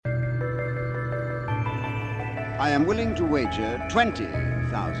I am willing to wager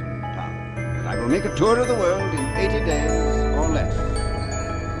 £20,000 that I will make a tour of the world in 80 days or less.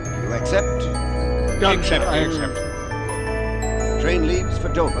 Do you accept? I accept. The train leaves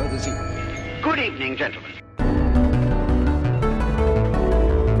for Dover this evening. Good evening, gentlemen.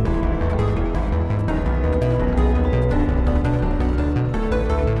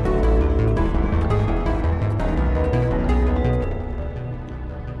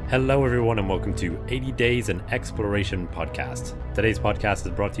 Hello everyone and welcome to 80 Days in Exploration podcast. Today's podcast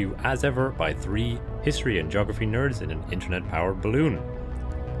is brought to you as ever by three history and geography nerds in an internet-powered balloon.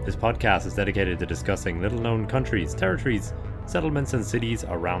 This podcast is dedicated to discussing little-known countries, territories, settlements and cities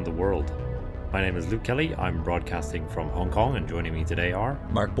around the world. My name is Luke Kelly, I'm broadcasting from Hong Kong, and joining me today are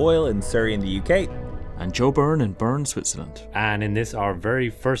Mark Boyle in Surrey in the UK. And Joe Byrne in Bern, Switzerland. And in this, our very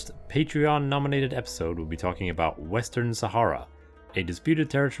first Patreon-nominated episode, we'll be talking about Western Sahara, a disputed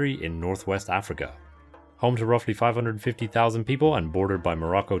territory in northwest Africa. Home to roughly 550,000 people and bordered by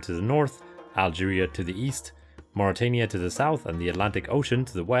Morocco to the north, Algeria to the east, Mauritania to the south, and the Atlantic Ocean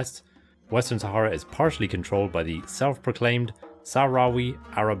to the west, Western Sahara is partially controlled by the self-proclaimed Sahrawi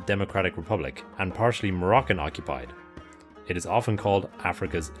Arab Democratic Republic and partially Moroccan occupied. It is often called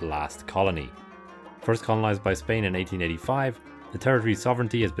Africa's last colony. First colonized by Spain in 1885, the territory's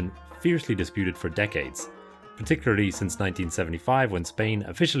sovereignty has been fiercely disputed for decades, particularly since 1975 when Spain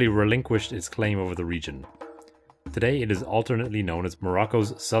officially relinquished its claim over the region. Today it is alternately known as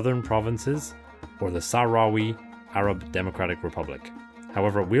Morocco's southern provinces or the Sahrawi Arab Democratic Republic.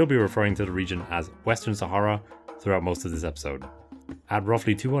 However, we'll be referring to the region as Western Sahara throughout most of this episode. At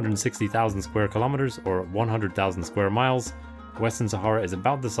roughly 260,000 square kilometers or 100,000 square miles, Western Sahara is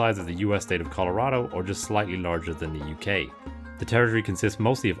about the size of the US state of Colorado or just slightly larger than the UK. The territory consists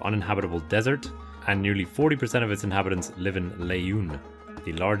mostly of uninhabitable desert, and nearly 40% of its inhabitants live in Laayoune,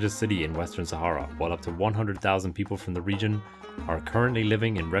 the largest city in Western Sahara, while up to 100,000 people from the region are currently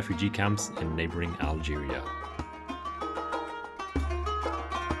living in refugee camps in neighbouring Algeria.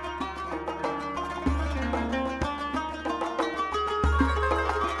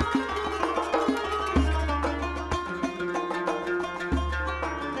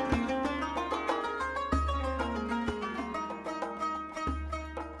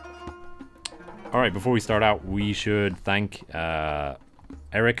 Alright, before we start out, we should thank Eric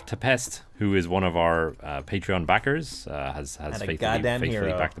Tepest, who is one of our Patreon backers, has faithfully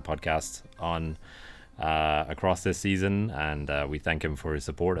backed the podcast on across this season, and we thank him for his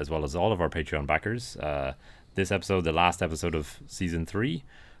support as well as all of our Patreon backers. This episode, the last episode of season 3,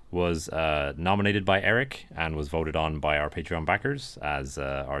 was nominated by Eric and was voted on by our Patreon backers as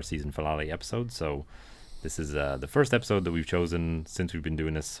our season finale episode, so this is the first episode that we've chosen since we've been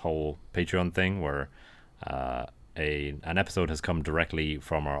doing this whole Patreon thing where an episode has come directly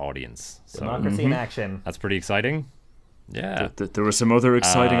from our audience. So, Democracy in action. That's pretty exciting. Yeah. There were some other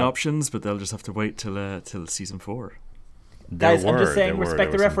exciting options, but they'll just have to wait till season 4. Guys, I'm just saying,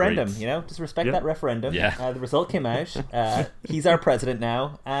 respect the referendum, just respect that referendum. Yeah. The result came out. He's our president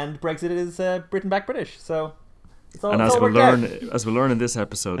now, and Brexit is Britain back British. So it's all, and it's as all as we'll learn in this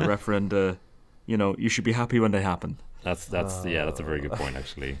episode, referenda, you should be happy when they happen. That's a very good point,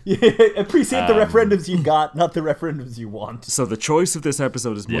 actually. Appreciate the referendums you got, not the referendums you want. So the choice of this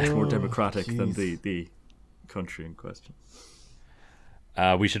episode is much more democratic than the country in question.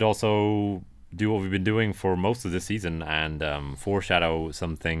 We should also do what we've been doing for most of this season and foreshadow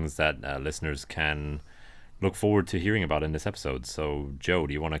some things that listeners can look forward to hearing about in this episode. So, Joe,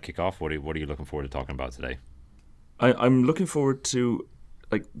 do you want to kick off? What are you looking forward to talking about today? I'm looking forward to,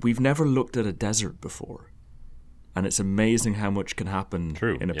 we've never looked at a desert before. And it's amazing how much can happen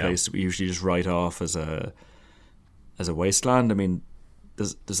in a place that we usually just write off as a wasteland. I mean,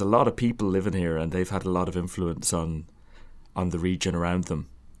 there's a lot of people living here, and they've had a lot of influence on the region around them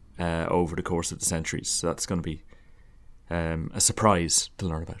over the course of the centuries. So that's going to be a surprise to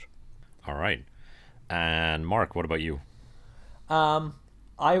learn about. All right. And Mark, what about you?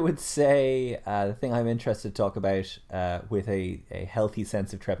 I would say the thing I'm interested to talk about with a healthy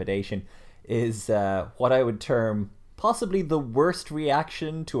sense of trepidation is what I would term possibly the worst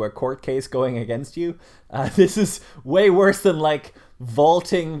reaction to a court case going against you. This is way worse than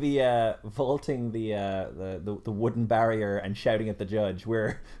vaulting the wooden barrier and shouting at the judge.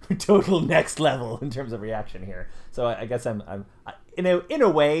 We're total next level in terms of reaction here. So I guess I'm in a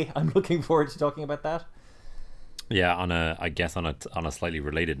way I'm looking forward to talking about that. Yeah, on a slightly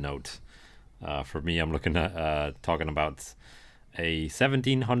related note, for me, I'm looking at talking about a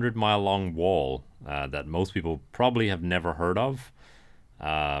 1,700 mile long wall that most people probably have never heard of,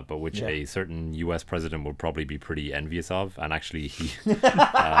 but which a certain US president would probably be pretty envious of. And actually, he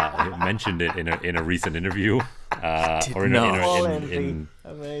mentioned it in a recent interview. or in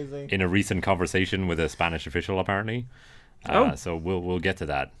a recent conversation with a Spanish official, apparently. So we'll get to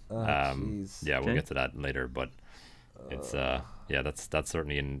that. We'll get to that later. But it's that's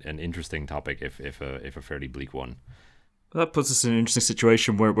certainly an interesting topic, if a fairly bleak one. That puts us in an interesting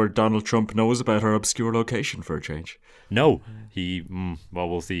situation where Donald Trump knows about our obscure location for a change. No,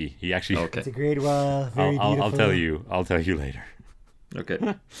 we'll see. He actually. Okay. It's a great wall. Very beautiful. I'll tell you later.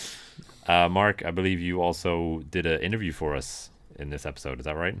 Okay. Mark, I believe you also did an interview for us in this episode. Is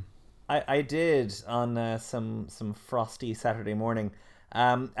that right? I did on some frosty Saturday morning.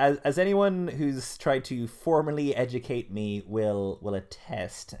 As anyone who's tried to formally educate me will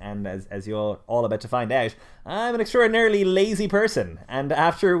attest, and as you're all about to find out, I'm an extraordinarily lazy person. And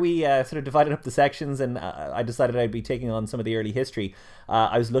after we sort of divided up the sections and I decided I'd be taking on some of the early history,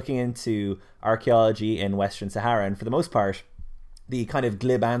 I was looking into archaeology in Western Sahara, and for the most part, the kind of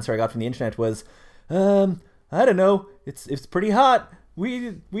glib answer I got from the internet was, I don't know, it's pretty hot.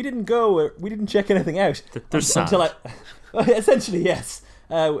 We didn't go. We didn't check anything out until essentially, yes.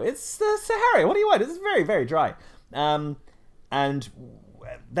 It's the Sahara. What do you want? It's very, very dry. And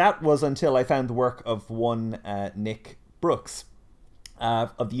that was until I found the work of one Nick Brooks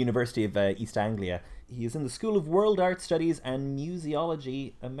of the University of East Anglia. He is in the School of World Art Studies and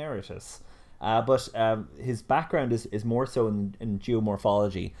Museology Emeritus. But his background is more so in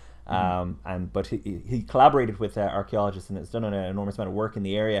geomorphology. But he collaborated with archaeologists and has done an enormous amount of work in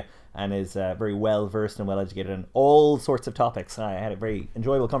the area and is very well versed and well educated on all sorts of topics. I had a very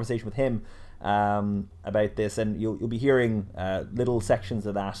enjoyable conversation with him about this, and you'll be hearing little sections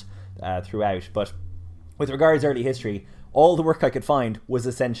of that throughout. But with regards to early history, all the work I could find was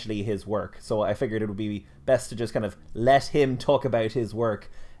essentially his work. So I figured it would be best to just kind of let him talk about his work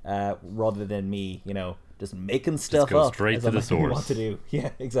rather than me, just making stuff just go up straight to the source. Want to do. Yeah,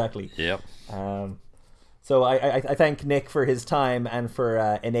 exactly. Yep. So I thank Nick for his time and for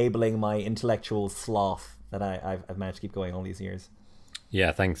enabling my intellectual sloth that I've managed to keep going all these years.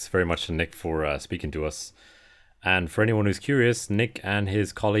 Yeah, thanks very much to Nick for speaking to us. And for anyone who's curious, Nick and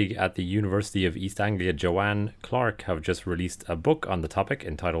his colleague at the University of East Anglia, Joanne Clark, have just released a book on the topic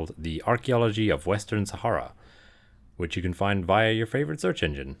entitled The Archaeology of Western Sahara, which you can find via your favorite search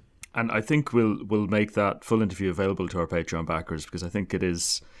engine. And I think we'll make that full interview available to our Patreon backers, because I think it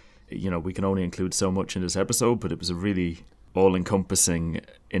is, we can only include so much in this episode, but it was a really all-encompassing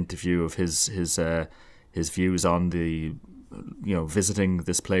interview of his views on the, visiting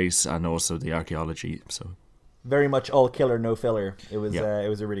this place and also the archaeology. So very much all killer, no filler. It was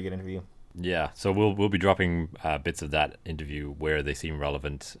a really good interview. Yeah, so we'll be dropping bits of that interview where they seem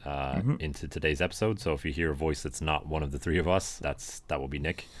relevant into today's episode. So if you hear a voice that's not one of the three of us, that will be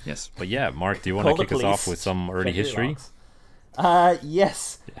Nick. Yes. But yeah, Mark, do you want to kick us off with some early history?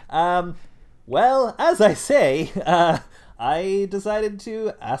 Yes. Yeah. Well, as I say, I decided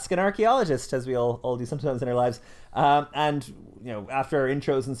to ask an archaeologist, as we all do sometimes in our lives. And after our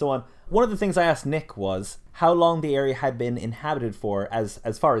intros and so on, one of the things I asked Nick was how long the area had been inhabited for, as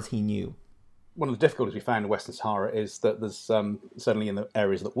far as he knew. One of the difficulties we found in Western Sahara is that there's certainly in the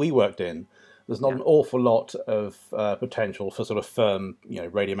areas that we worked in, there's not an awful lot of potential for sort of firm,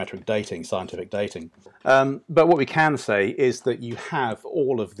 radiometric dating, scientific dating. But what we can say is that you have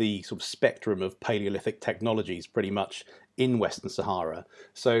all of the sort of spectrum of Paleolithic technologies pretty much in Western Sahara.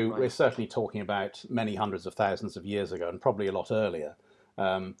 So we're certainly talking about many hundreds of thousands of years ago, and probably a lot earlier.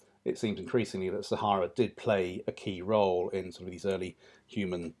 It seems increasingly that Sahara did play a key role in sort of these early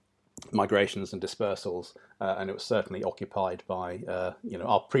human migrations and dispersals, and it was certainly occupied by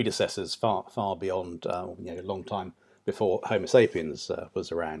our predecessors far beyond a long time before Homo sapiens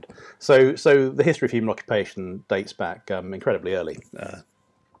was around. So the history of human occupation dates back incredibly early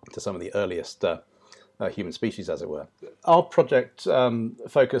to some of the earliest human species, as it were. Our project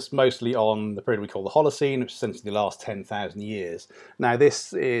focused mostly on the period we call the Holocene, which is essentially the last 10,000 years. Now,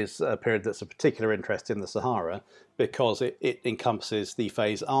 this is a period that's of particular interest in the Sahara because it encompasses the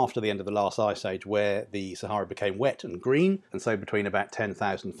phase after the end of the last ice age where the Sahara became wet and green. And so between about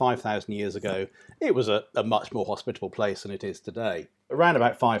 10,000 and 5,000 years ago, it was a much more hospitable place than it is today. Around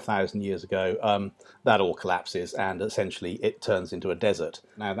about 5,000 years ago, that all collapses and essentially it turns into a desert.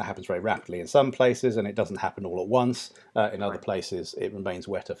 Now, that happens very rapidly in some places and it doesn't happen all at once. In other places, it remains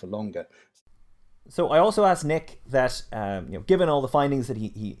wetter for longer. So I also asked Nick that, given all the findings that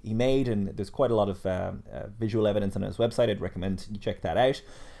he made, and there's quite a lot of visual evidence on his website, I'd recommend you check that out.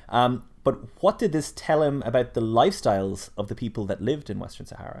 But what did this tell him about the lifestyles of the people that lived in Western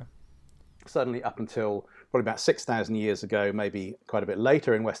Sahara? Certainly up until probably about 6,000 years ago, maybe quite a bit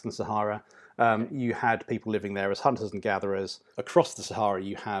later in Western Sahara, you had people living there as hunters and gatherers. Across the Sahara,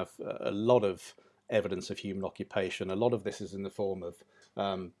 you have a lot of evidence of human occupation. A lot of this is in the form of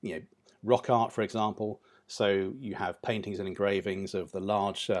rock art, for example. So you have paintings and engravings of the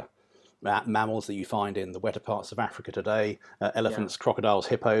large mammals that you find in the wetter parts of Africa today, elephants, crocodiles,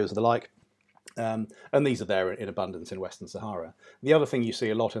 hippos, and the like. And these are there in abundance in Western Sahara. The other thing you see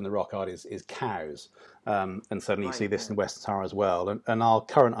a lot in the rock art is cows, and certainly you see this in Western Sahara as well. And our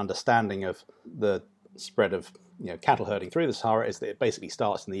current understanding of the spread of cattle herding through the Sahara is that it basically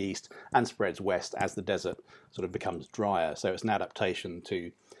starts in the east and spreads west as the desert sort of becomes drier. So it's an adaptation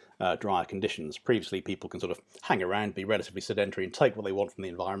to drier conditions. Previously, people can sort of hang around, be relatively sedentary, and take what they want from the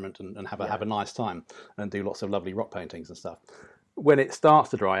environment and have a nice time and do lots of lovely rock paintings and stuff. When it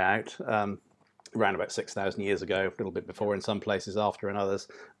starts to dry out, around about 6,000 years ago, a little bit before in some places, after in others,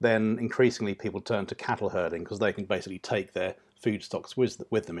 then increasingly people turn to cattle herding because they can basically take their food stocks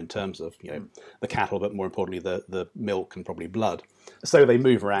with them in terms of the cattle, but more importantly the milk and probably blood. So they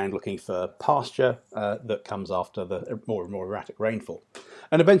move around looking for pasture that comes after the more and more erratic rainfall.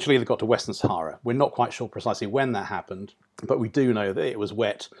 And eventually they got to Western Sahara. We're not quite sure precisely when that happened, but we do know that it was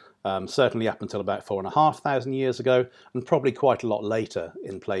wet certainly up until about 4,500 years ago, and probably quite a lot later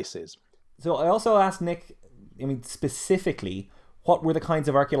in places. So I also asked Nick, specifically, what were the kinds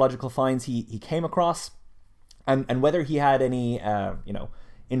of archaeological finds he came across, and whether he had any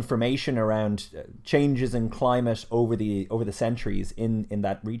information around changes in climate over the centuries in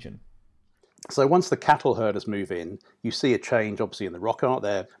that region. So once the cattle herders move in, you see a change obviously in the rock art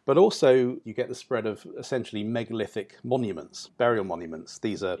there, but also you get the spread of essentially megalithic monuments, burial monuments.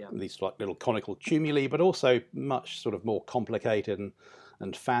 These are these like little conical tumuli, but also much sort of more complicated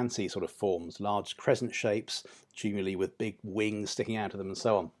and fancy sort of forms, large crescent shapes, tumuli with big wings sticking out of them and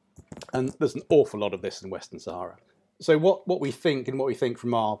so on. And there's an awful lot of this in Western Sahara. So what we think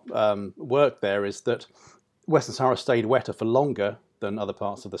from our work there is that Western Sahara stayed wetter for longer than other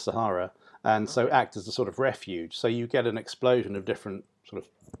parts of the Sahara, and so act as a sort of refuge. So you get an explosion of different sort of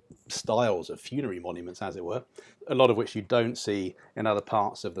styles of funerary monuments, as it were, a lot of which you don't see in other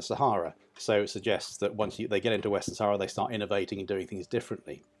parts of the Sahara. So it suggests that once they get into Western Sahara, they start innovating and doing things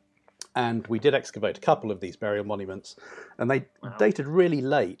differently. And we did excavate a couple of these burial monuments, and they dated really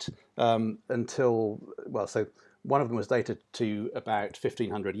late until, so one of them was dated to about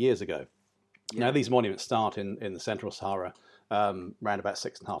 1,500 years ago. Yeah. Now, these monuments start in the Central Sahara around about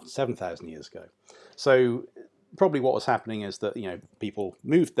 6,500 to 7,000 years ago. So probably what was happening is that people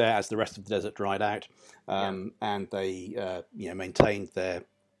moved there as the rest of the desert dried out, and they maintained their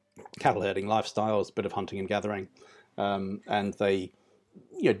cattle herding lifestyles, a bit of hunting and gathering, and they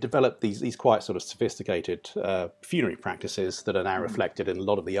developed these quite sort of sophisticated funerary practices that are now reflected in a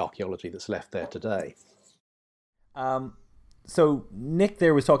lot of the archaeology that's left there today. So Nick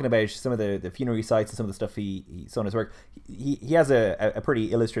there was talking about some of the funerary sites and some of the stuff he saw in his work. He has a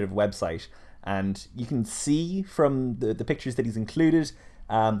pretty illustrative website, and you can see from the pictures that he's included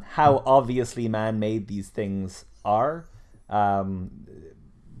how obviously man-made these things are.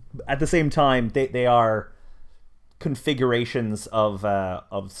 At the same time, they are configurations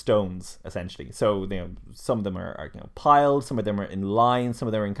of stones, essentially. So some of them are piled, some of them are in lines, some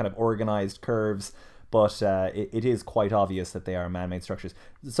of them are in kind of organized curves. But it is quite obvious that they are man-made structures.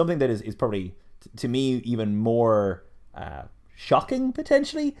 Something that is probably, to me, even more shocking,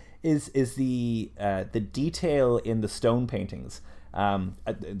 potentially, is the detail in the stone paintings,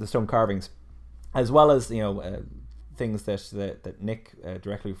 the stone carvings, as well as things that Nick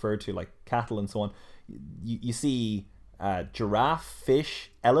directly referred to, like cattle and so on. You see giraffe,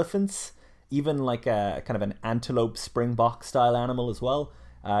 fish, elephants, even like a kind of an antelope springbok style animal as well.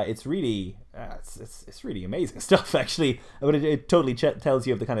 It's really it's really amazing stuff, actually. But it totally tells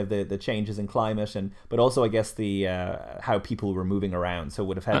you of the kind of the changes in climate, but also I guess the how people were moving around. So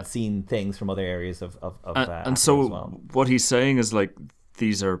would have had seen things from other areas of and so as well. What he's saying is like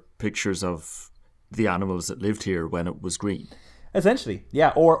these are pictures of the animals that lived here when it was green. Essentially,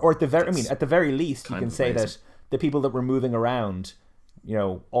 yeah. Or at the very least, you can say that the people that were moving around,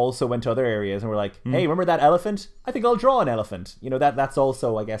 also went to other areas and were like, hey, remember that elephant? I think I'll draw an elephant. That's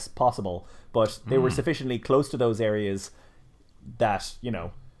also, I guess, possible. But they were sufficiently close to those areas that,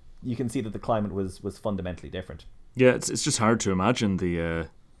 you can see that the climate was fundamentally different. Yeah, it's just hard to imagine the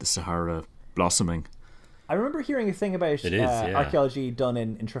Sahara blossoming. I remember hearing a thing about archaeology done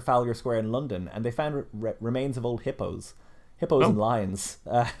in Trafalgar Square in London, and they found remains of old hippos and lions.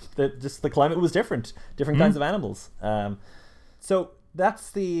 The climate was different kinds of animals. So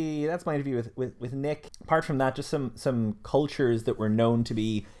that's my interview with Nick. Apart from that, just some cultures that were known to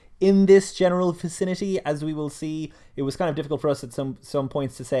be in this general vicinity. As we will see, it was kind of difficult for us at some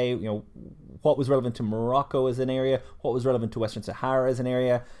points to say, what was relevant to Morocco as an area, what was relevant to Western Sahara as an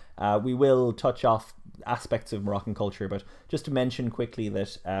area. We will touch off aspects of Moroccan culture, but just to mention quickly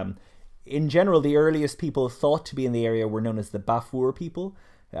that in general, the earliest people thought to be in the area were known as the Bafour people,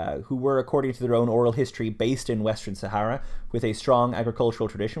 who were, according to their own oral history, based in Western Sahara with a strong agricultural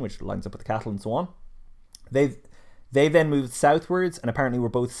tradition, which lines up with the cattle and so on. They then moved southwards and apparently were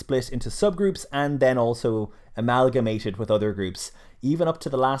both split into subgroups and then also amalgamated with other groups, even up to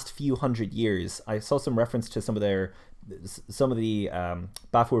the last few hundred years. I saw some reference to some of the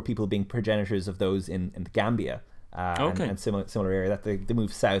Bafour people being progenitors of those in the Gambia and similar area, that they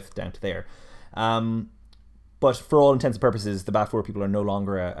moved south down to there. But for all intents and purposes, the Bafour people are no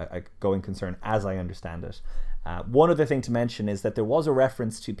longer a going concern, as I understand it. One other thing to mention is that there was a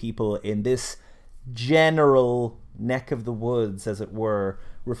reference to people in this general neck of the woods, as it were,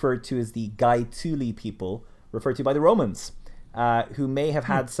 referred to as the Gaituli people, referred to by the Romans, who may have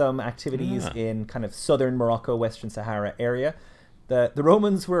had some activities in kind of southern Morocco, Western Sahara area. The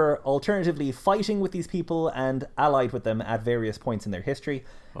Romans were alternatively fighting with these people and allied with them at various points in their history.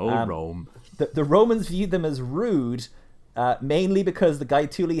 Rome. The Romans viewed them as rude, mainly because the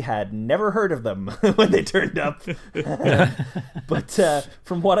Gaituli had never heard of them when they turned up. But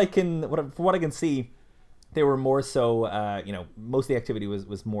from what I can see, they were more so, most of the activity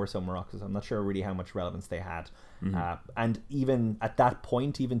was more so Morocco. So I'm not sure really how much relevance they had. And even at that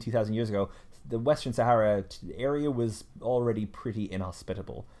point, even 2,000 years ago, the Western Sahara area was already pretty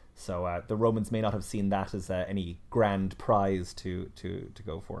inhospitable. So the Romans may not have seen that as any grand prize to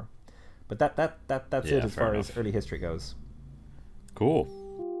go for. But that's it as far as early history goes. Cool.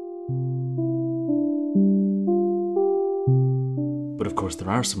 But of course, there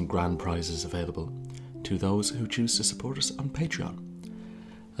are some grand prizes available to those who choose to support us on Patreon.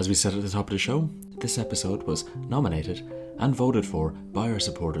 As we said at the top of the show, this episode was nominated and voted for by our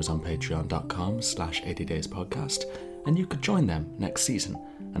supporters on patreon.com/80dayspodcast, and you could join them next season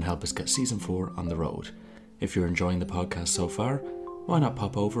and help us get season 4 on the road. If you're enjoying the podcast so far, why not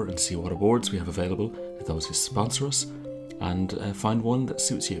pop over and see what awards we have available to those who sponsor us, and find one that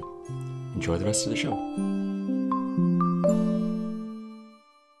suits you. Enjoy the rest of the show.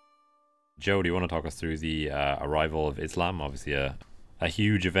 Joe, do you want to talk us through the arrival of Islam? Obviously a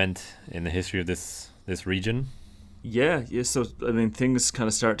huge event in the history of this region. Yeah. So, I mean, things kind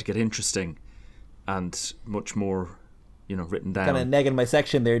of start to get interesting and much more, written down. Kind of negging my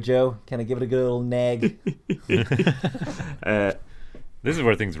section there, Joe. Kind of give it a good old neg. This is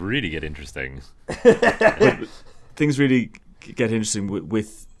where things really get interesting. Things really get interesting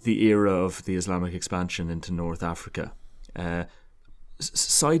with the era of the Islamic expansion into North Africa.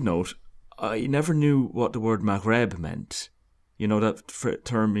 Side note, I never knew what the word Maghreb meant. You know, that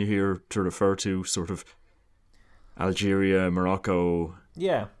term you hear to refer to sort of Algeria, Morocco.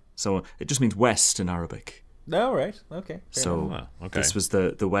 Yeah. So it just means west in Arabic. Oh, right. Okay. So this was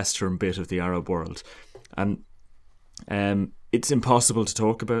the western bit of the Arab world. And it's impossible to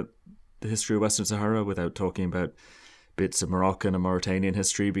talk about the history of Western Sahara without talking about bits of Moroccan and Mauritanian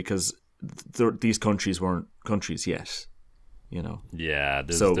history, because these countries weren't countries yet. Yeah,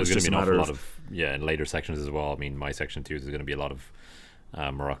 there's going to be an awful lot of in later sections as well. I mean, my section too, there's going to be a lot of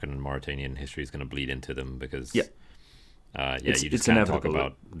Moroccan and Mauritanian history is going to bleed into them, because you just can't talk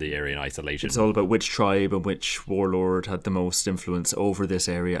about the area in isolation. It's all about which tribe and which warlord had the most influence over this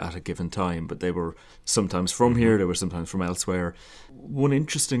area at a given time, but they were sometimes from here, they were sometimes from elsewhere. One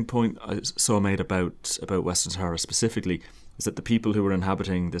interesting point I saw made about Western Sahara specifically is that the people who were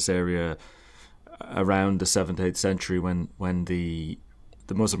inhabiting this area around the 7th, 8th century, when the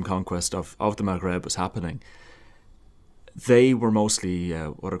Muslim conquest of the Maghreb was happening, they were mostly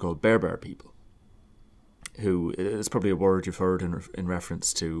what are called Berber people, who is probably a word you've heard in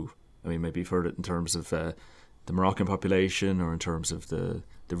reference to, I mean, maybe you've heard it in terms of the Moroccan population, or in terms of the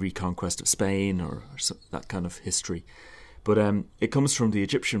reconquest of Spain, or that kind of history. But it comes from the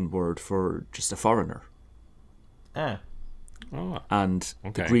Egyptian word for just a foreigner. And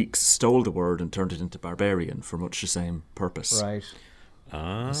the Greeks stole the word and turned it into barbarian for much the same purpose. Right.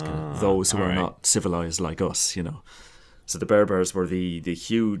 Those who are not civilized like us, So the Berbers were the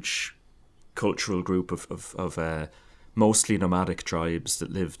huge cultural group of mostly nomadic tribes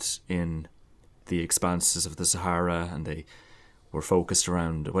that lived in the expanses of the Sahara, and they were focused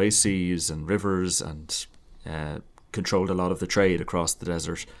around oases and rivers, and controlled a lot of the trade across the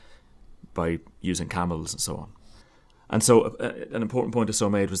desert by using camels and so on. And so an important point I saw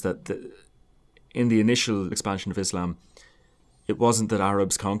made was that in the initial expansion of Islam, it wasn't that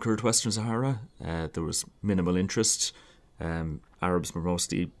Arabs conquered Western Sahara. There was minimal interest. Arabs were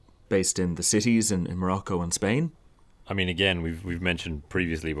mostly based in the cities in Morocco and Spain. I mean, again, we've mentioned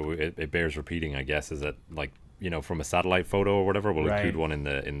previously, but it bears repeating, I guess, is that like from a satellite photo or whatever. We'll include one in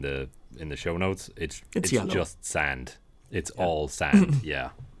the show notes. It's just sand. It's all sand. Yeah.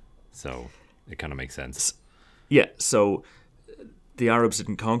 So it kind of makes sense. Yeah. So the Arabs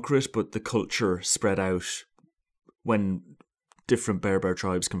didn't conquer it, but the culture spread out when different Berber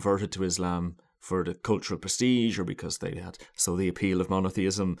tribes converted to Islam for the cultural prestige, or because they had the appeal of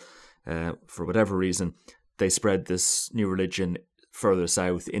monotheism, for whatever reason, they spread this new religion further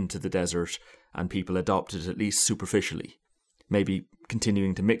south into the desert, and people adopted it, at least superficially, maybe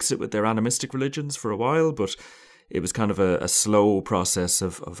continuing to mix it with their animistic religions for a while, but it was kind of a slow process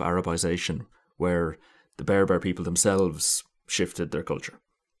of Arabization where the Berber people themselves shifted their culture.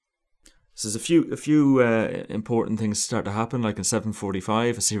 So there's a few important things start to happen. Like in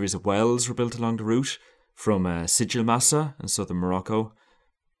 745, a series of wells were built along the route from Sijil Massa in southern Morocco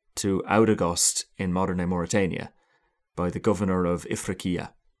to Oudagost in modern-day Mauritania by the governor of Ifriqiya.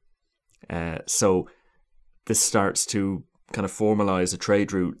 So this starts to kind of formalize a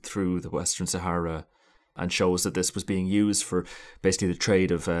trade route through the Western Sahara and shows that this was being used for basically the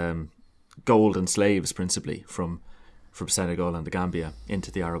trade of gold and slaves, principally from Senegal and the Gambia into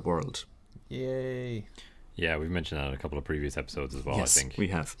the Arab world. Yay. Yeah, we've mentioned that in a couple of previous episodes as well, yes, I think. We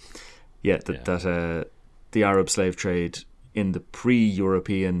have. Yeah, that the Arab slave trade in the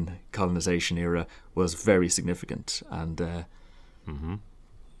pre-European colonization era was very significant, and and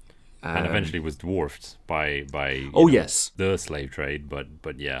eventually was dwarfed by yes, the slave trade,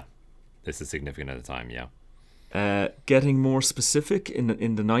 but yeah, this is significant at the time. Getting more specific, in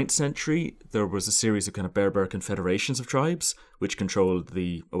the 9th century, there was a series of kind of Berber confederations of tribes which controlled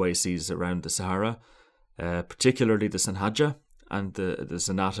the oases around the Sahara, particularly the Sanhaja and the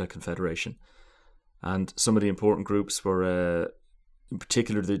Zenata Confederation. And some of the important groups were, in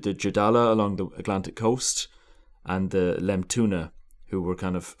particular, the Jadala along the Atlantic coast and the Lemtuna, who were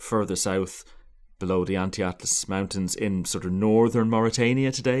kind of further south below the Anti-Atlas Mountains in sort of northern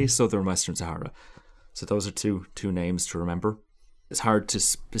Mauritania today, southern Western Sahara. So those are two names to remember. It's hard to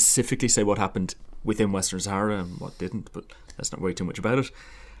specifically say what happened within Western Sahara and what didn't, but let's not worry too much about it.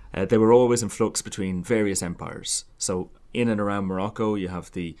 They were always in flux between various empires. So in and around Morocco, you have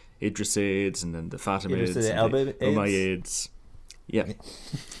the Idrisids and then the Fatimids and the Umayyads. Yeah.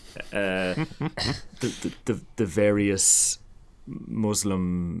 the various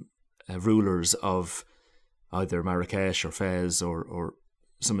Muslim rulers of either Marrakesh or Fez or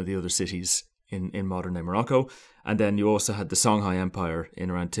some of the other cities in modern-day Morocco. And then you also had the Songhai Empire in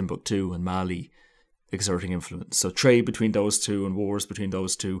around Timbuktu and Mali exerting influence. So trade between those two and wars between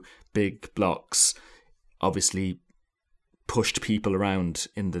those two big blocks obviously pushed people around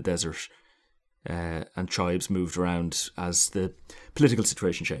in the desert, and tribes moved around as the political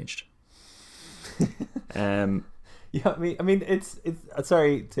situation changed. Yeah, I mean, it's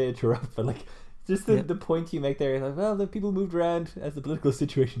sorry to interrupt, but like, just the point you make there, like, well, the people moved around as the political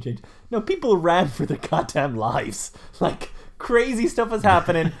situation changed. No, people ran for their goddamn lives. Like, crazy stuff was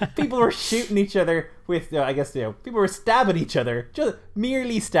happening. People were shooting each other with, people were stabbing each other, just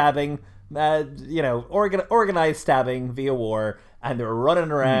merely stabbing, organized stabbing via war, and they were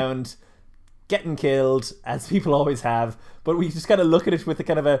running around, getting killed, as people always have. But we just kind of look at it with a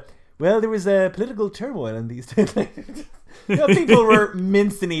kind of a, well, there was a political turmoil in these days. People were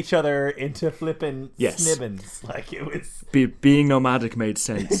mincing each other into flipping snibbins. Like, it was... Being nomadic made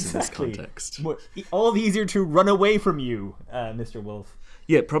sense in this context. All the easier to run away from you, Mr. Wolf.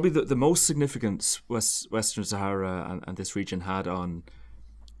 Yeah, probably the most significance Western Sahara and this region had on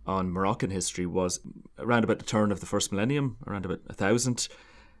Moroccan history was around about the turn of the first millennium, around about 1000.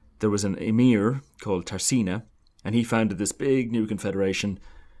 There was an emir called Tarsina, and he founded this big new confederation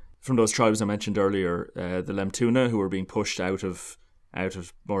from those tribes I mentioned earlier, the Lemtuna, who were being pushed out of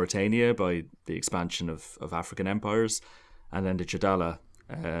Mauritania by the expansion of African empires, and then the Jadala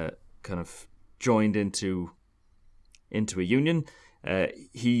kind of joined into a union.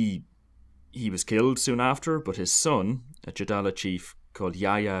 He was killed soon after, but his son, a Jadala chief called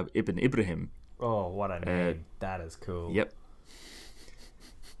Yahya ibn Ibrahim. Oh, what a name! That is cool. Yep.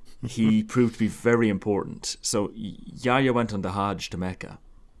 He proved to be very important. So Yahya went on the Hajj to Mecca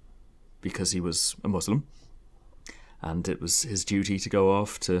because he was a Muslim, and it was his duty to go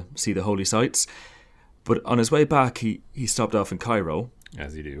off to see the holy sites. But on his way back, he stopped off in Cairo,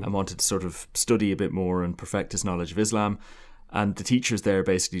 as you do, and wanted to sort of study a bit more and perfect his knowledge of Islam. And the teachers there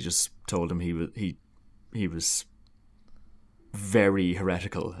basically just told him he was very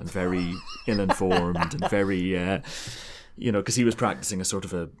heretical and very ill-informed and very, because he was practicing a sort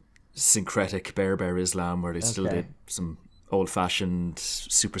of a syncretic Berber Islam where they still did some old-fashioned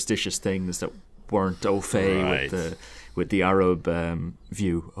superstitious things that weren't au fait with the Arab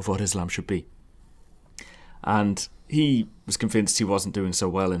view of what Islam should be. And he was convinced he wasn't doing so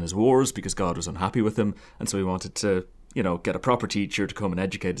well in his wars because God was unhappy with him, and so he wanted to, get a proper teacher to come and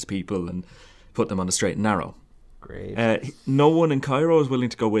educate his people and put them on the straight and narrow. Great. No one in Cairo was willing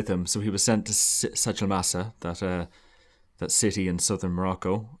to go with him, so he was sent to Sejl Massa, that city in southern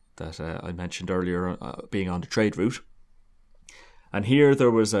Morocco that I mentioned earlier, being on the trade route. And here there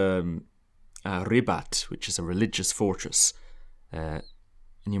was Ribat, which is a religious fortress. The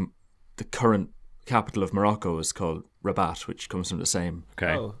current capital of Morocco is called Rabat, which comes from the same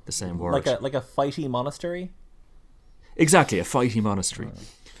word. Like a fighty monastery? Exactly, a fighty monastery.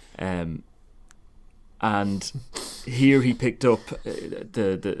 And here he picked up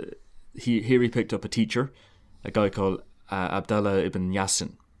he picked up a teacher, a guy called Abdallah ibn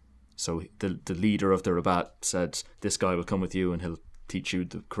Yassin. So the leader of the Rabat said, this guy will come with you and he'll teach you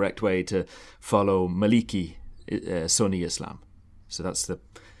the correct way to follow Maliki Sunni Islam. So that's the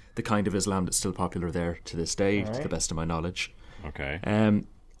kind of Islam that's still popular there to this day, to the best of my knowledge. Okay. And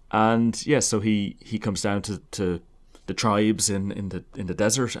yeah, so he comes down to the tribes in the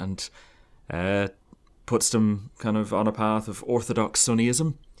desert and puts them kind of on a path of orthodox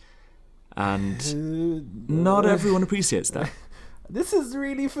Sunniism. And not everyone appreciates that. This is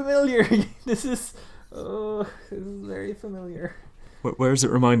really familiar. This is very familiar. Where is it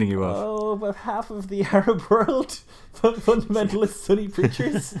reminding you of? Oh, about half of the Arab world, fundamentalist Sunni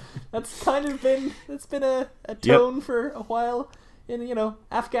preachers. That's been a tone for a while. In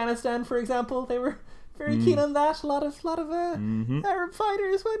Afghanistan, for example, they were very keen on that. A lot of Arab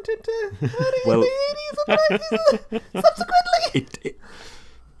fighters went into the 80s and 90s subsequently.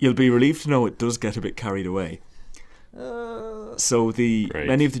 You'll be relieved to know it does get a bit carried away. So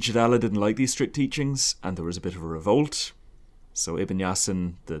many of the Jadala didn't like these strict teachings, and there was a bit of a revolt. So Ibn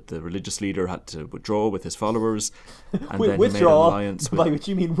Yassin, the religious leader, had to withdraw with his followers, and then he made an alliance by which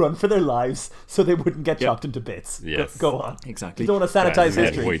you mean run for their lives, so they wouldn't get chopped into bits. Yes. Go on. Exactly. You don't want to sanitize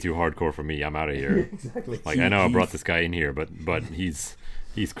history. Way too hardcore for me. I'm out of here. Exactly. Like, I know I brought this guy in here, but he's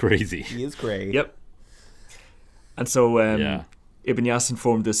crazy. He is crazy. Yep. And so Ibn Yassin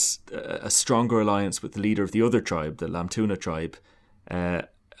formed a stronger alliance with the leader of the other tribe, the Lamtuna tribe,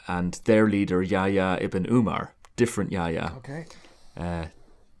 and their leader Yahya ibn Umar. Different Yahya. Okay. But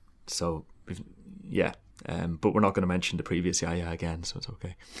we're not going to mention the previous Yahya again, so it's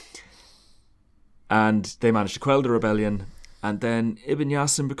okay. And they managed to quell the rebellion, and then Ibn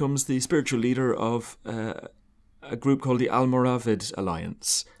Yassin becomes the spiritual leader of a group called the Almoravid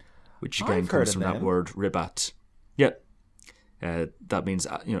Alliance, which again comes from that word Ribat. Yeah, that means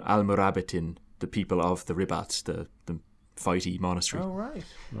Almorabitin, the people of the Ribat, the fighty monastery. Oh, right.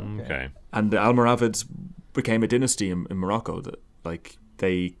 Okay. And the Almoravids became a dynasty in Morocco that,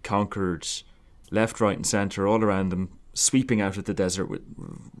 they conquered left, right, and centre all around them, sweeping out of the desert with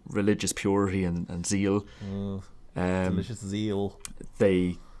religious purity and zeal. Delicious zeal.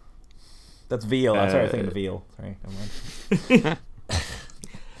 That's veal. I'm sorry, I was thinking of veal. Sorry, never mind.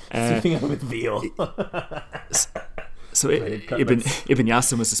 Sweeping out with veal. So Ibn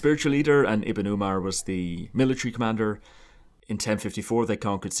Yassin was the spiritual leader, and Ibn Umar was the military commander. In 1054, they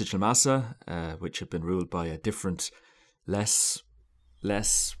conquered Sejl Massa, which had been ruled by a different, less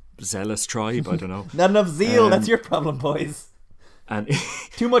zealous tribe. I don't know. Not enough zeal. That's your problem, boys. And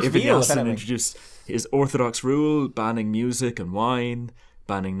too much Ibn veal. Yassin introduced his orthodox rule, banning music and wine,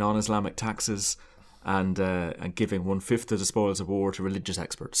 banning non-Islamic taxes, and giving 1/5 of the spoils of war to religious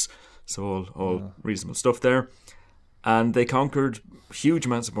experts. So all reasonable stuff there. And they conquered huge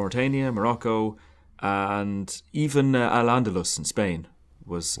amounts of Mauritania, Morocco, and even Al-Andalus in Spain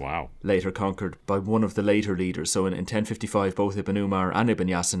was later conquered by one of the later leaders. So in 1055, both Ibn Umar and Ibn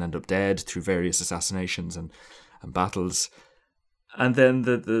Yassin end up dead through various assassinations and battles. And then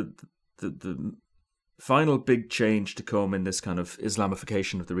the final big change to come in this kind of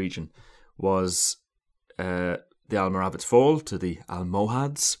Islamification of the region was the Almoravids' fall to the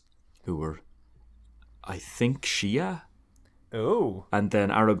Almohads, who were, I think, Shia. Oh. And then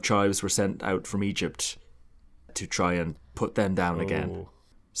Arab tribes were sent out from Egypt to try and put them down again.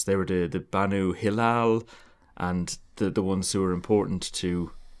 So they were the Banu Hilal, and the ones who are important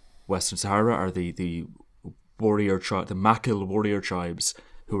to Western Sahara are the warrior tribe, the Makil warrior tribes,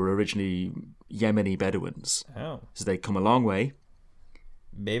 who were originally Yemeni Bedouins. Oh. So they come a long way.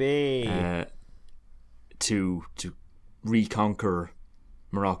 Baby. To reconquer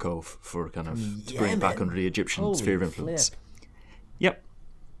Morocco for kind of to bring it back under the Egyptian sphere of influence. Flip. Yep.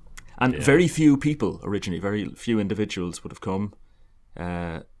 And very few people originally, very few individuals would have come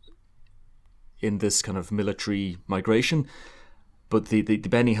in this kind of military migration. But the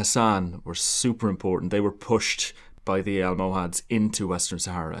Beni Hassan were super important. They were pushed by the Almohads into Western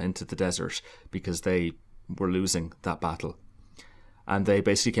Sahara, into the desert, because they were losing that battle. And they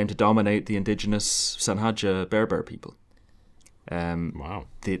basically came to dominate the indigenous Sanhaja Berber people. Wow.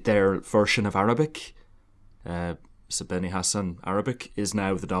 Their version of Arabic, so Beni Hassan Arabic, is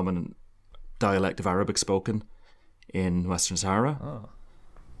now the dominant dialect of Arabic spoken in Western Sahara. Oh.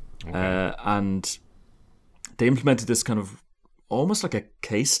 Okay. And they implemented this kind of almost like a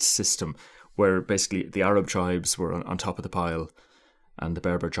caste system where basically the Arab tribes were on top of the pile and the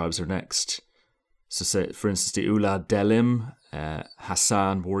Berber tribes are next. So say, for instance, the Ulad Delim,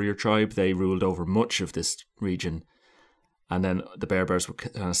 Hassan warrior tribe, they ruled over much of this region. And then the Berbers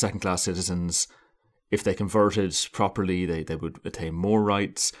were second-class citizens. If they converted properly, they would attain more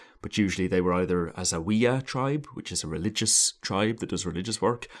rights, but usually they were either as a Wiya tribe, which is a religious tribe that does religious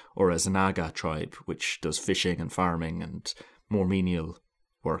work, or as a Naga tribe, which does fishing and farming and more menial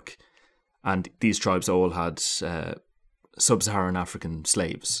work. And these tribes all had sub-Saharan African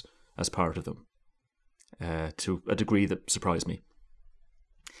slaves as part of them, to a degree that surprised me.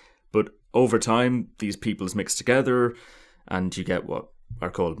 But over time, these peoples mixed together, and you get what are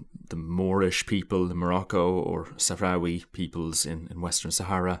called the Moorish people in Morocco or Sahrawi peoples in Western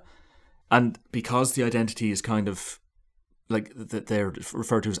Sahara. And because the identity is kind of like they're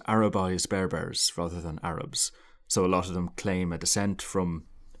referred to as Arabized Berbers rather than Arabs. So a lot of them claim a descent from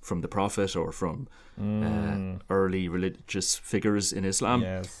the Prophet or from early religious figures in Islam.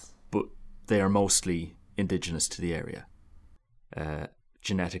 Yes. But they are mostly indigenous to the area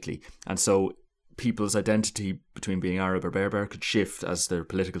genetically. And so people's identity between being Arab or Berber could shift as their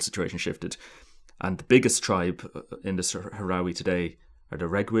political situation shifted. And the biggest tribe in the Sahrawi today are the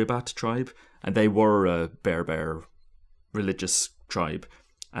Reguibat tribe, and they were a Berber religious tribe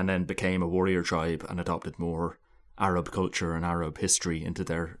and then became a warrior tribe and adopted more Arab culture and Arab history into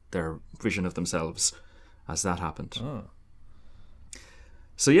their vision of themselves as that happened. Oh.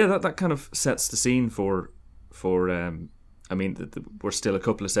 So yeah, that kind of sets the scene for I mean, we're still a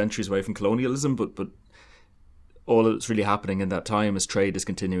couple of centuries away from colonialism, but all that's really happening in that time is trade is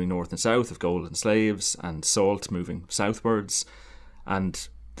continuing north and south of gold and slaves and salt moving southwards, and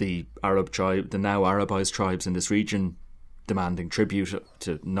the Arab tribe, the now Arabized tribes in this region, demanding tribute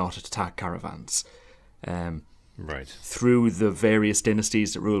to not attack caravans. Right. Through the various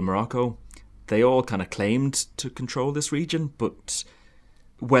dynasties that rule Morocco, they all kind of claimed to control this region, but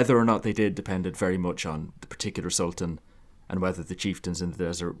whether or not they did depended very much on the particular sultan and whether the chieftains in the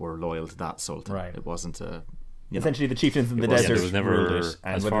desert were loyal to that sultan. Right. It wasn't essentially the chieftains in the desert. There was never, ruled it,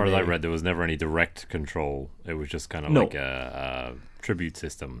 as far as I read, there was never any direct control. It was just kind of like a tribute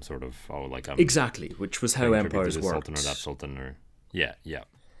system, sort of. Exactly, which was how empires worked. Sultan or that sultan, or yeah.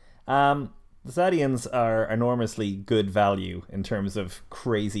 The Saadians are enormously good value in terms of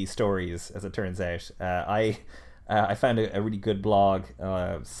crazy stories, as it turns out. I found a really good blog,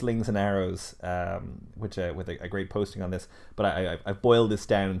 Slings and Arrows, which with a great posting on this. But I boiled this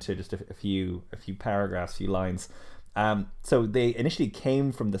down to just a few paragraphs, few lines. So they initially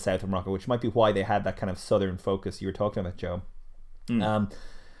came from the south of Morocco, which might be why they had that kind of southern focus you were talking about, Joe.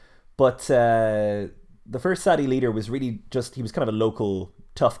 But the first Saadi leader was really he was kind of a local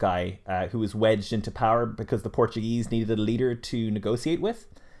tough guy who was wedged into power because the Portuguese needed a leader to negotiate with.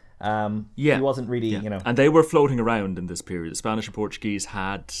 He wasn't really, And they were floating around in this period. The Spanish and Portuguese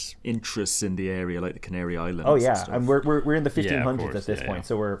had interests in the area, like the Canary Islands. Oh yeah, and we're in the 1500s at this point,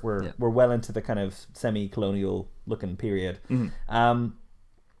 so we're well into the kind of semi-colonial looking period. Mm-hmm.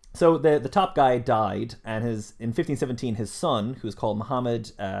 So the top guy died, and in 1517 his son, who was called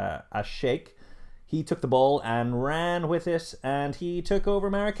Muhammad Ash-Sheikh, he took the ball and ran with it, and he took over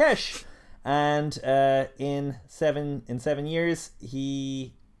Marrakesh. And in 7 years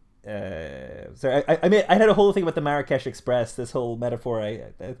he. I had a whole thing about the Marrakesh Express, this whole metaphor.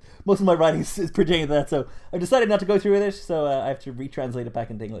 Most of my writing is pertaining to that, so I decided not to go through with it, so I have to retranslate it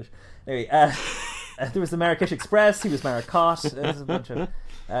back into English. Anyway, there was the Marrakesh Express, he was Marrakesh, there's a bunch of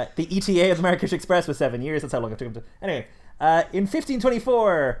the ETA of the Marrakesh Express was 7 years, that's how long it took him to... Anyway, in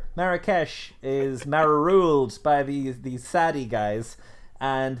 1524 Marrakesh is ruled by these Saadi guys,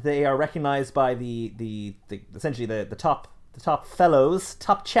 and they are recognized by the essentially the top fellows,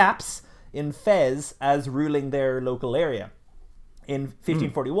 top chaps in Fez as ruling their local area. In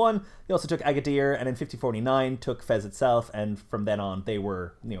 1541, they also took Agadir, and in 1549 took Fez itself, and from then on they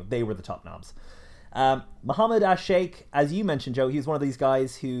were the top knobs. Muhammad Ash-Sheikh, as you mentioned, Joe, he was one of these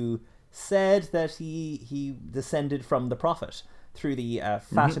guys who said that he descended from the Prophet through the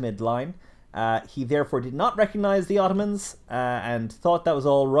Fatimid line. He therefore did not recognize the Ottomans and thought that was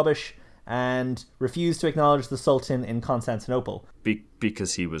all rubbish, and refused to acknowledge the Sultan in Constantinople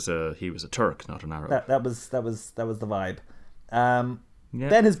because he was a Turk, not an Arab. That was the vibe.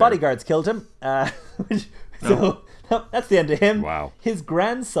 Then his bodyguards killed him. So that's the end of him. Wow. His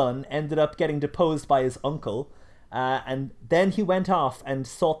grandson ended up getting deposed by his uncle, and then he went off and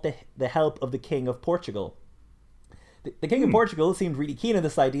sought the help of the King of Portugal. The King of Portugal seemed really keen on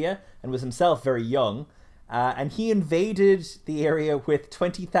this idea and was himself very young, and he invaded the area with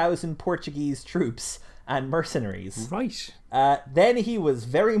 20,000 Portuguese troops and mercenaries. Right. Then he was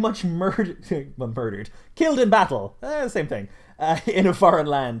very much killed in battle. Same thing. In a foreign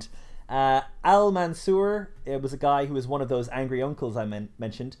land. Al-Mansur was a guy who was one of those angry uncles I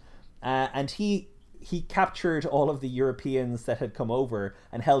mentioned, and he captured all of the Europeans that had come over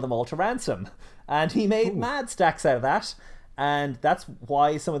and held them all to ransom, and he made mad stacks out of that, and that's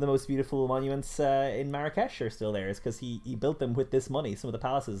why some of the most beautiful monuments in Marrakesh are still there, is because he built them with this money. Some of the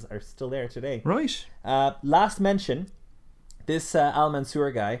palaces are still there today. Right. Last mention, this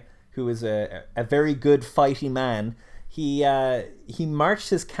Al-Mansur guy, who is a very good fighting man, he marched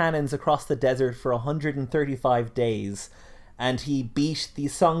his cannons across the desert for 135 days, and he beat the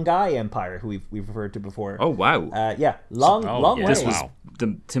Songhai Empire, who we've referred to before. Oh wow! Long way. This was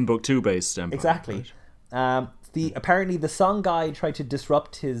the Timbuktu-based empire. Exactly. Right? Apparently the Songhai tried to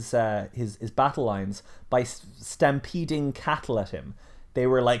disrupt his battle lines by stampeding cattle at him. They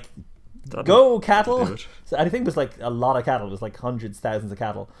were like, "Go cattle!" So I think it was like a lot of cattle. It was like hundreds, thousands of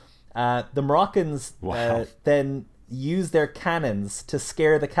cattle. The Moroccans then used their cannons to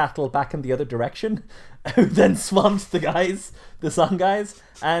scare the cattle back in the other direction, who then swamped the Songhais,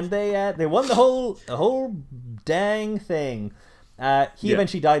 and they won the whole dang thing. He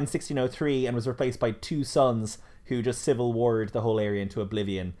eventually died in 1603 and was replaced by two sons who just civil warred the whole area into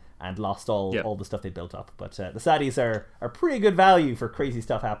oblivion and lost all the stuff they built up. But the Saudis are pretty good value for crazy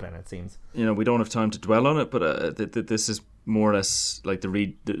stuff happening, it seems. We don't have time to dwell on it, but this is more or less like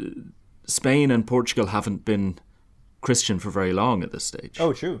Spain and Portugal haven't been Christian for very long at this stage.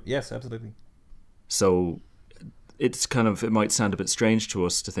 Oh, true. Yes, absolutely. So it might sound a bit strange to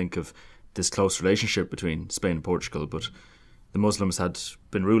us to think of this close relationship between Spain and Portugal, but the Muslims had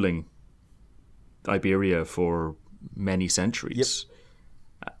been ruling Iberia for many centuries.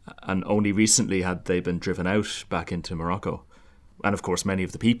 Yep. And only recently had they been driven out back into Morocco. And of course, many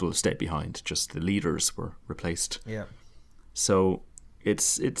of the people stayed behind, just the leaders were replaced. Yeah. So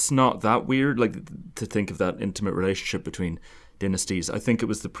it's not that weird, to think of that intimate relationship between dynasties. I think it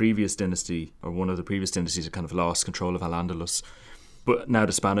was the previous dynasty, or one of the previous dynasties, that kind of lost control of Al-Andalus. But now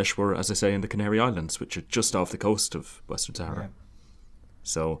the Spanish were, as I say, in the Canary Islands, which are just off the coast of Western Sahara. Yeah.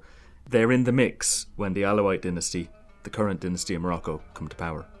 So they're in the mix when the Alawite dynasty, the current dynasty in Morocco, come to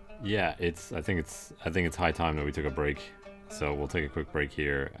power. Yeah, I think it's high time that we took a break. So we'll take a quick break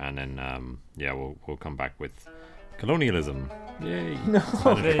here, and then we'll come back with colonialism. Yay! No.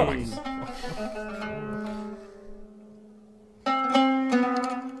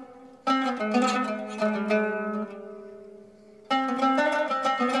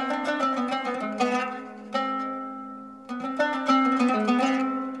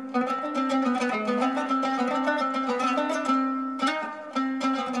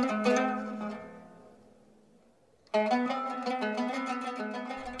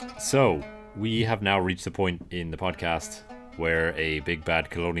 So, we have now reached the point in the podcast where a big bad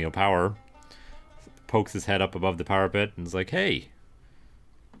colonial power pokes his head up above the parapet and is like, hey,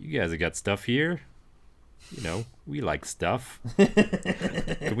 you guys have got stuff here. We like stuff.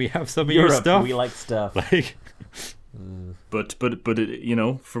 Can we have some of your stuff? We like stuff. But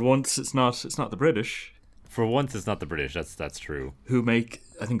for once it's not the British. For once it's not the British, that's true. Who make,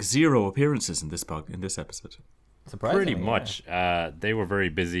 I think, 0 appearances in this episode. Pretty much. They were very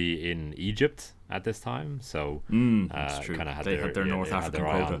busy in Egypt at this time, so that's true. Had their North African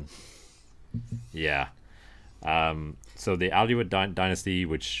quota. Yeah. So the Alauid dynasty,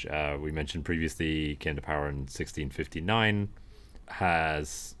 which we mentioned previously, came to power in 1659,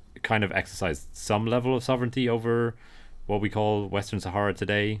 has kind of exercised some level of sovereignty over what we call Western Sahara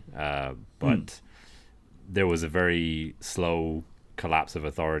today, but there was a very slow collapse of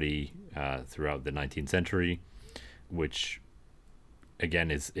authority throughout the 19th century, which again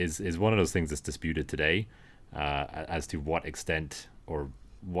is one of those things that's disputed today as to what extent or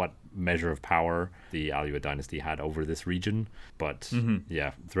what measure of power the Alauid dynasty had over this region. But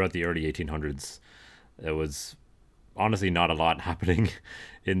throughout the early 1800s, there was honestly not a lot happening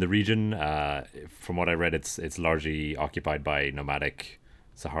in the region. From what I read, it's largely occupied by nomadic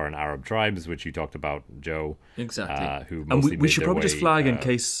Saharan Arab tribes, which you talked about, Joe. Exactly. Who mostly we should probably just flag, in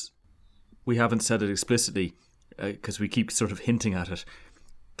case we haven't said it explicitly, because we keep sort of hinting at it.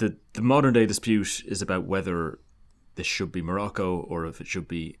 The modern day dispute is about whether this should be Morocco or if it should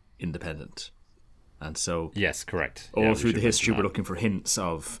be independent. And so yes, correct. All through the history, we're looking for hints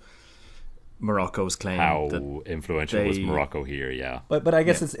of Morocco's claim. How influential was Morocco here, yeah. But I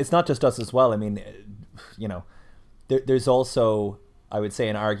guess it's not just us as well. I mean, there's also, I would say,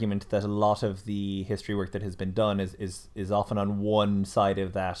 an argument that a lot of the history work that has been done is often on one side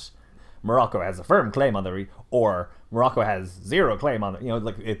of that. Morocco has a firm claim on the or Morocco has zero claim on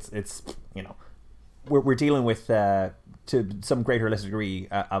the, we're dealing with to some greater or lesser degree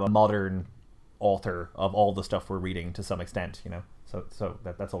a modern author of all the stuff we're reading to some extent, so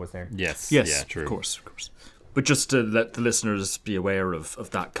that's always there. Yes, yeah, true. Of course. But just to let the listeners be aware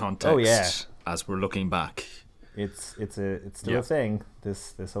of that context as we're looking back. It's still a thing.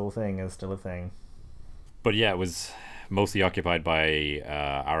 This whole thing is still a thing. But yeah, it was mostly occupied by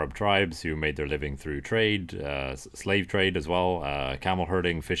Arab tribes who made their living through trade, slave trade as well, camel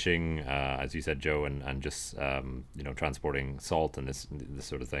herding, fishing, as you said, Joe, and just transporting salt and this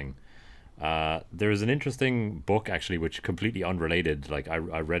sort of thing. There's an interesting book actually, which completely unrelated. Like I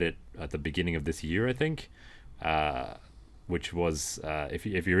read it at the beginning of this year, I think, which was if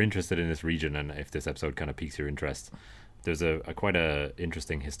you're interested in this region and if this episode kind of piques your interest, there's a quite a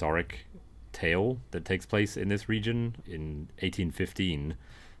interesting historic tale that takes place in this region. In 1815,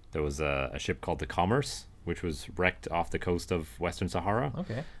 there was a ship called the Commerce, which was wrecked off the coast of Western Sahara.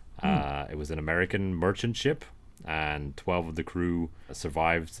 Okay. It was an American merchant ship, and 12 of the crew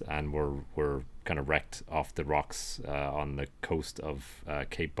survived and were kind of wrecked off the rocks on the coast of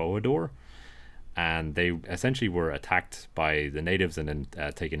Cape Boador. And they essentially were attacked by the natives and then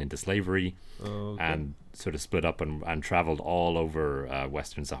taken into slavery, and sort of split up and traveled all over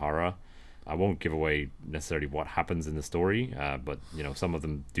Western Sahara. I won't give away necessarily what happens in the story, but some of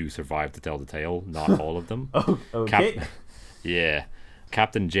them do survive to tell the tale. Not all of them. Oh, okay.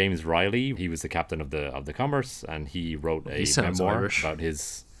 Captain James Riley, he was the captain of the Commerce, and he wrote a memoir Irish. about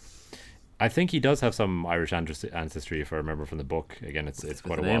his. I think he does have some Irish ancestry, if I remember from the book. Again, it's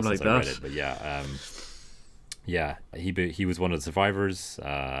quite a while since I read it, but he was one of the survivors,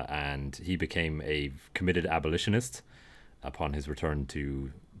 and he became a committed abolitionist upon his return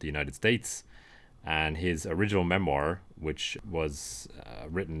to the United States. And his original memoir, which was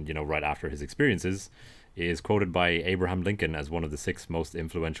written, right after his experiences, is quoted by Abraham Lincoln as one of the 6 most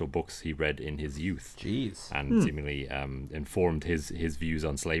influential books he read in his youth. Jeez. And seemingly informed his views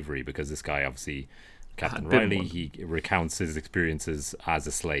on slavery, because this guy, obviously, Captain Riley, he recounts his experiences as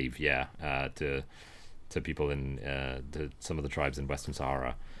a slave, to people to some of the tribes in Western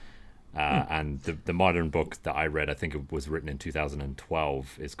Sahara. And the modern book that I read, I think it was written in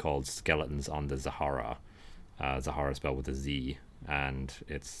 2012, is called Skeletons on the Zahara. Zahara spelled with a Z. And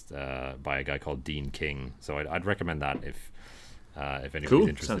it's by a guy called Dean King. So I'd recommend that if anybody's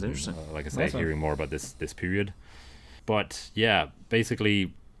interested in, like I say, hearing more about this period. But yeah,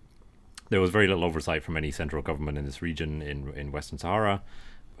 basically, there was very little oversight from any central government in this region in Western Sahara.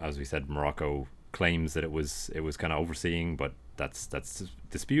 As we said, Morocco claims that it was kind of overseeing, but that's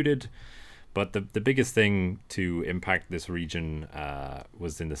disputed. But the biggest thing to impact this region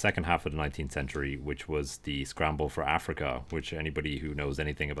was in the second half of the 19th century, which was the scramble for Africa, which anybody who knows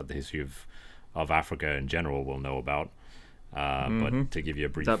anything about the history of Africa in general will know about. But to give you a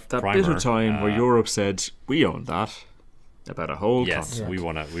brief that primer, bit of time where Europe said, we own that, about a whole continent.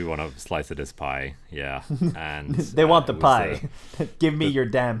 we want a slice of this pie, and they want the pie. Give me your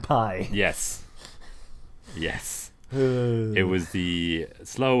damn pie. Yes. It was the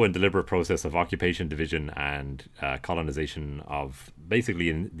slow and deliberate process of occupation, division, and colonization of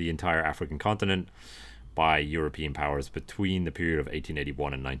basically the entire African continent by European powers between the period of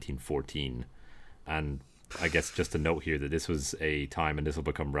 1881 and 1914. And I guess just to note here that this was a time, and this will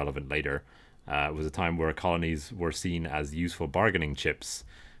become relevant later, it was a time where colonies were seen as useful bargaining chips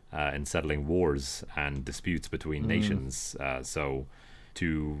in settling wars and disputes between nations. So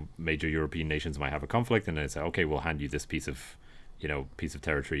 2 major European nations might have a conflict, and then say, okay, we'll hand you this piece of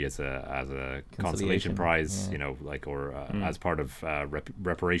territory as a consolation prize, as part of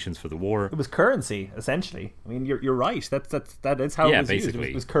reparations for the war. It was currency, essentially. I mean, you're right. That is how it was basically used.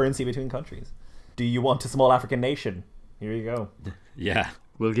 It was currency between countries. Do you want a small African nation? Here you go. Yeah,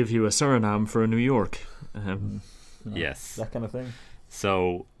 we'll give you a Suriname for a New York. Yes, that kind of thing.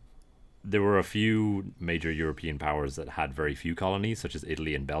 So there were a few major European powers that had very few colonies, such as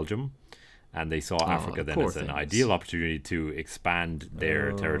Italy and Belgium, and they saw Africa then as an ideal opportunity to expand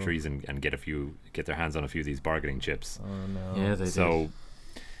their territories and get their hands on a few of these bargaining chips. Oh no! Yeah, they did.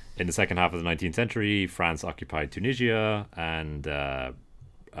 In the second half of the 19th century, France occupied Tunisia, and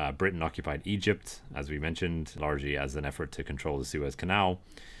Britain occupied Egypt, as we mentioned, largely as an effort to control the Suez Canal.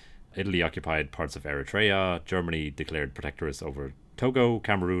 Italy occupied parts of Eritrea. Germany declared protectorates over Togo,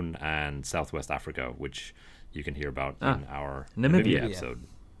 Cameroon, and Southwest Africa, which you can hear about in our Namibia episode.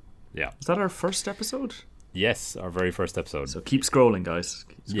 Yeah. Is that our first episode? Yes, our very first episode. So keep scrolling, guys.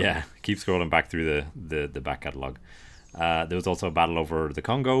 Keep scrolling back through the back catalogue. There was also a battle over the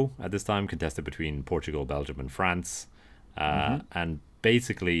Congo at this time, contested between Portugal, Belgium, and France. And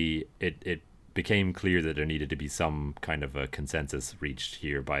basically, it became clear that there needed to be some kind of a consensus reached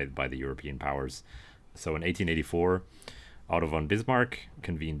here by the European powers. So in 1884, Otto von Bismarck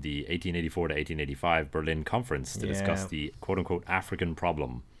convened the 1884 to 1885 Berlin Conference to discuss the quote-unquote African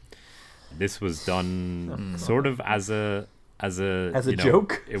problem. This was done sort of as a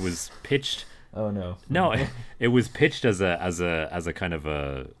joke. It was pitched. Oh no! No, it was pitched as a kind of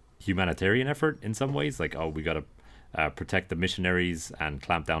a humanitarian effort in some ways. Like, oh, we got to protect the missionaries and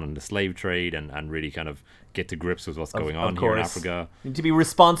clamp down on the slave trade and really kind of get to grips with what's going on here in Africa. You need to be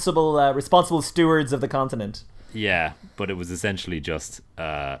responsible stewards of the continent. Yeah, but it was essentially just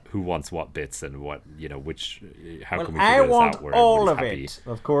who wants what bits and what, which, how can we figure this out where all of happy. it.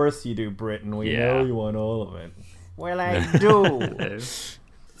 Of course you do, Britain. We know you want all of it. Well, I do.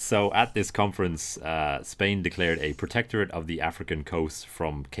 So at this conference, Spain declared a protectorate of the African coast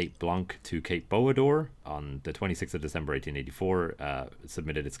from Cape Blanc to Cape Boador on the 26th of December 1884,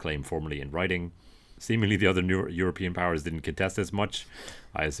 submitted its claim formally in writing. Seemingly the other European powers didn't contest this much,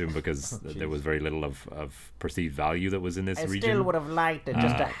 I assume because there was very little of perceived value that was in this region. I still would have liked it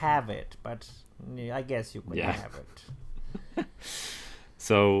just to have it, but I guess you could have it.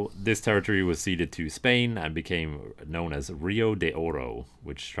 So this territory was ceded to Spain and became known as Rio de Oro,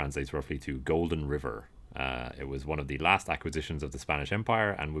 which translates roughly to Golden River. It was one of the last acquisitions of the Spanish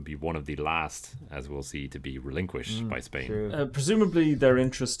Empire and would be one of the last, as we'll see, to be relinquished by Spain. Presumably their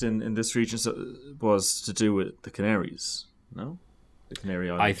interest in this region was to do with the Canaries, no? The Canary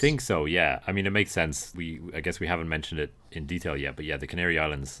Islands. I think so, yeah. I mean, it makes sense. I guess we haven't mentioned it in detail yet, but yeah, the Canary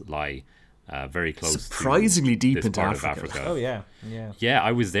Islands lie very close surprisingly to deep this into part Africa. of Africa. Oh, yeah. Yeah,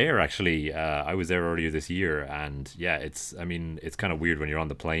 I was there, actually. I was there earlier this year, and yeah, it's kind of weird when you're on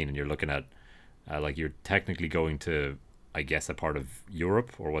the plane and you're looking at like you're technically going to, I guess, a part of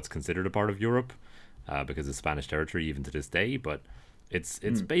Europe, or what's considered a part of Europe, because it's Spanish territory even to this day. But it's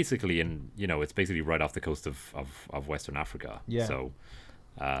basically it's basically right off the coast of Western Africa. Yeah. So,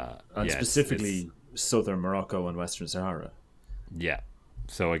 and specifically southern Morocco and Western Sahara. Yeah.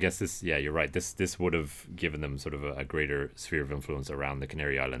 So I guess you're right. This would have given them sort of a greater sphere of influence around the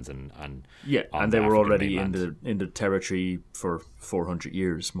Canary Islands and they were already in the territory for 400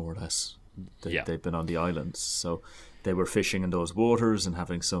 years, more or less. They've been on the islands, so they were fishing in those waters and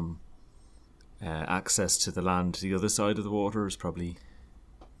having some access to the land to the other side of the water is probably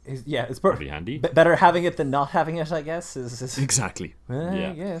it's probably handy. Better having it than not having it, I guess. Exactly.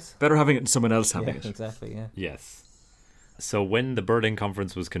 Yes. Better having it than someone else having it. Exactly. Yeah. Yes. So when the Berlin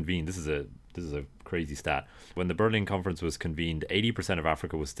Conference was convened, this is a crazy stat. When the Berlin Conference was convened, 80% of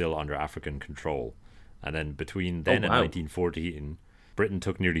Africa was still under African control, and then between then and 1914. Britain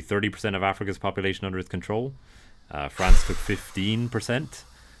took nearly 30% of Africa's population under its control. France took 15%.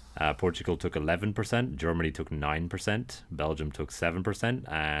 Portugal took 11%. Germany took 9%. Belgium took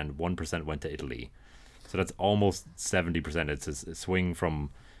 7%. And 1% went to Italy. So that's almost 70%. It's a swing from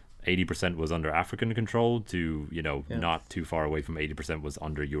 80% was under African control to, not too far away from 80% was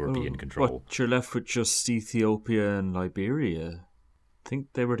under European control. But you're left with just Ethiopia and Liberia. I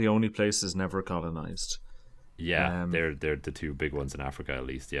think they were the only places never colonized. Yeah, they're the two big ones in Africa, at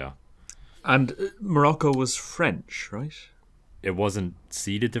least, yeah. And Morocco was French, right? It wasn't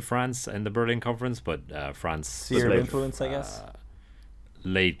ceded to France in the Berlin Conference, but France... Sphere of influence, I guess?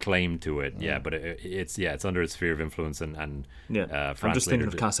 Laid claim to it, but it's under its sphere of influence, and France I'm just thinking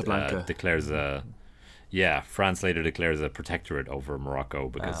of Casablanca. France later declares a protectorate over Morocco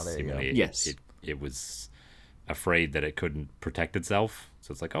because seemingly it was afraid that it couldn't protect itself.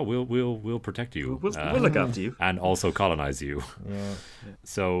 So it's like, oh, we'll protect you. We'll look after you. And also colonize you. Yeah.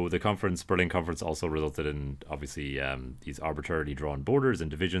 So the Berlin Conference also resulted in, obviously, these arbitrarily drawn borders and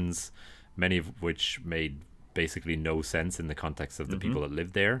divisions, many of which made basically no sense in the context of the people that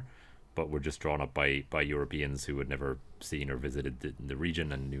lived there, but were just drawn up by Europeans who had never seen or visited the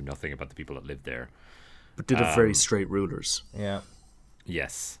region and knew nothing about the people that lived there. But did have very straight rulers. Yeah.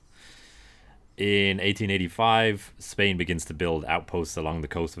 Yes. In 1885, Spain begins to build outposts along the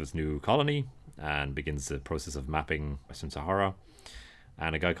coast of its new colony and begins the process of mapping Western Sahara.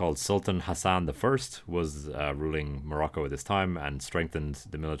 And a guy called Sultan Hassan I was ruling Morocco at this time and strengthened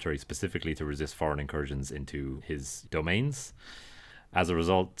the military specifically to resist foreign incursions into his domains. As a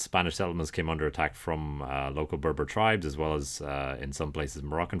result, Spanish settlements came under attack from local Berber tribes, as well as in some places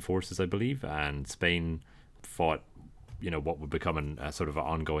Moroccan forces, I believe, and Spain fought what would become a sort of an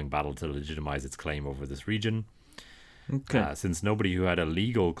ongoing battle to legitimize its claim over this region. Okay. Since nobody who had a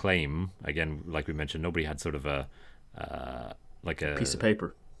legal claim, again, like we mentioned, nobody had sort of a piece of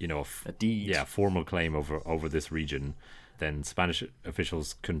paper, a deed, formal claim over this region. Then Spanish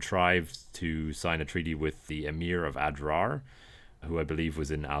officials contrived to sign a treaty with the Emir of Adrar, who I believe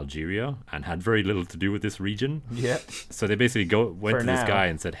was in Algeria and had very little to do with this region. Yeah. So they basically went to this guy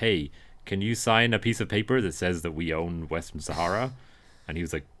and said, "Hey, can you sign a piece of paper that says that we own Western Sahara?" And he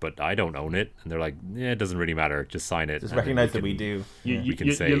was like, "But I don't own it." And they're like, "Yeah, it doesn't really matter. Just sign it. Just recognize that we do." You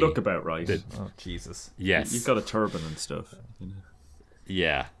look about right. Oh, Jesus. Yes. You've got a turban and stuff.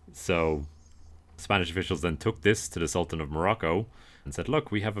 Yeah. So Spanish officials then took this to the Sultan of Morocco and said,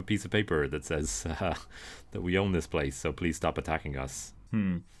 "Look, we have a piece of paper that says that we own this place, so please stop attacking us."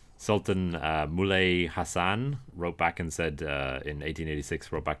 Sultan Moulay Hassan wrote back and said, in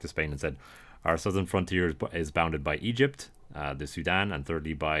 1886, wrote back to Spain and said, "Our southern frontier is bounded by Egypt, the Sudan, and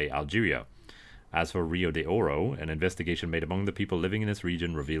thirdly by Algeria. As for Rio de Oro, an investigation made among the people living in this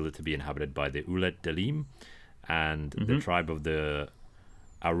region revealed it to be inhabited by the Oulet Delim and the tribe of the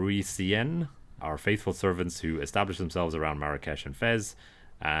Aruicien, our faithful servants who established themselves around Marrakesh and Fez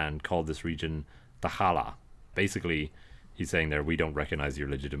and called this region Takhala." Basically, he's saying there, we don't recognize your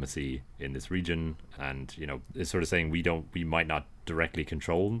legitimacy in this region, and it's sort of saying we might not directly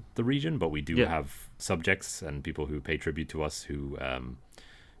control the region, but we do have subjects and people who pay tribute to us who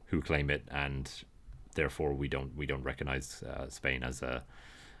claim it, and therefore we don't recognize Spain as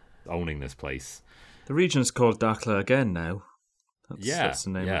owning this place. The region is called Dakhla again now. That's the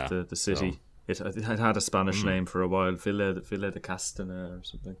name of the city. So, it had a Spanish name for a while, Villa de Castana or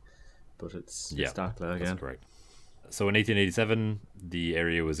something, but it's Dakhla again. That's correct. So in 1887, the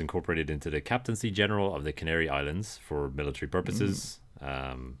area was incorporated into the Captaincy General of the Canary Islands for military purposes.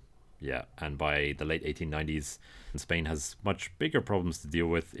 And by the late 1890s, Spain has much bigger problems to deal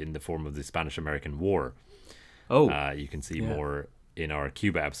with in the form of the Spanish-American War. You can see more in our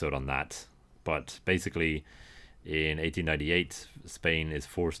Cuba episode on that. But basically, in 1898, Spain is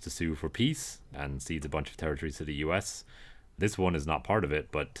forced to sue for peace and cedes a bunch of territories to the US. This one is not part of it,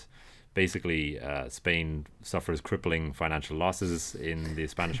 but basically Spain suffers crippling financial losses in the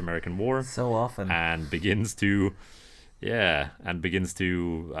Spanish-American War. So often. And begins to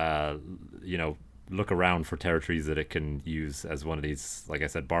look around for territories that it can use as one of these, like I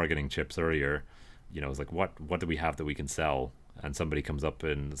said, bargaining chips earlier. It's like, what do we have that we can sell? And somebody comes up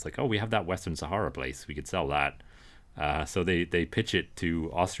and it's like, oh, we have that Western Sahara place. We could sell that. So they pitch it to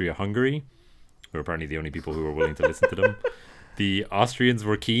Austria-Hungary, who are apparently the only people who were willing to listen to them. The Austrians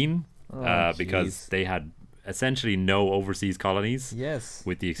were keen because they had essentially no overseas colonies. Yes.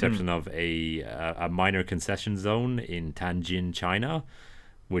 With the exception of a minor concession zone in Tianjin, China,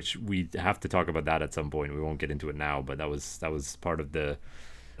 which we have to talk about that at some point. We won't get into it now, but that was part of the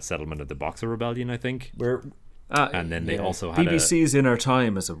settlement of the Boxer Rebellion, I think. And then they also had BBC's In Our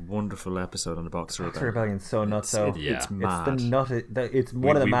Time is a wonderful episode on the Boxer Rebellion. So nuts. So it's mad. It's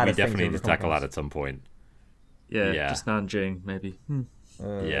one of the maddest things. We definitely need to tackle that at some point. Yeah, just Nanjing maybe.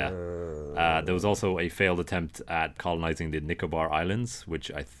 There was also a failed attempt at colonizing the Nicobar Islands,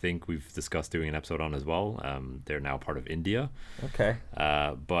 which I think we've discussed doing an episode on as well. They're now part of India. Okay.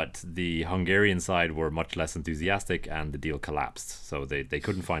 But the Hungarian side were much less enthusiastic, and the deal collapsed. So they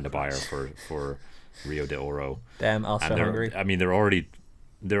couldn't find a buyer for Rio de Oro. Damn, Austria-Hungary. I mean, they're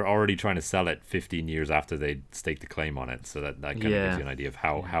already trying to sell it 15 years after they staked a claim on it. So that kind of gives you an idea of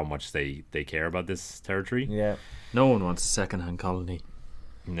how much they care about this territory. Yeah. No one wants a second-hand colony.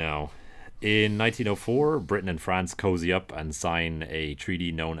 No. In 1904, Britain and France cozy up and sign a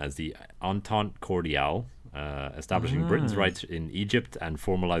treaty known as the Entente Cordiale, establishing Britain's rights in Egypt and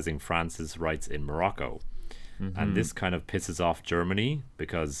formalizing France's rights in Morocco. And this kind of pisses off Germany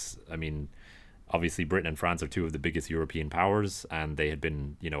because, I mean, obviously Britain and France are two of the biggest European powers, and they had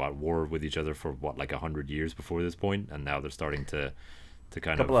been, at war with each other for 100 years before this point, and now they're starting to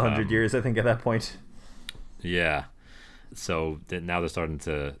kind of... A couple of 100 years, I think, at that point. Yeah. So now they're starting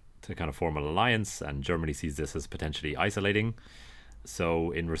to kind of form an alliance, and Germany sees this as potentially isolating.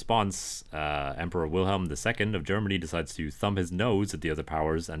 So in response, Emperor Wilhelm II of Germany decides to thumb his nose at the other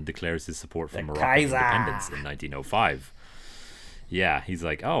powers and declares his support for Moroccan independence in 1905. Yeah, he's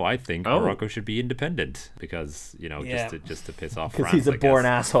like, I think Morocco should be independent because, just to piss off France. Because he's a born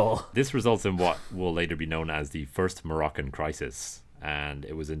asshole. This results in what will later be known as the First Moroccan Crisis. And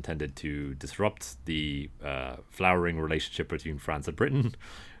it was intended to disrupt the flowering relationship between France and Britain,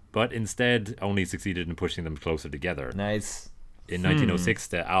 but instead only succeeded in pushing them closer together. Nice. In 1906,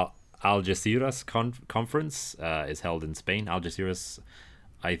 the Algeciras conference is held in Spain. Algeciras,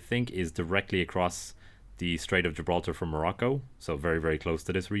 I think, is directly across the Strait of Gibraltar from Morocco, so very, very close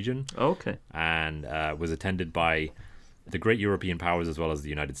to this region. Okay. And was attended by the great European powers as well as the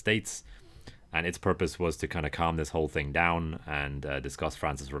United States. And its purpose was to kind of calm this whole thing down and discuss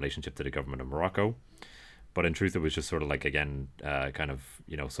France's relationship to the government of Morocco. But in truth, it was just sort of like, again, kind of,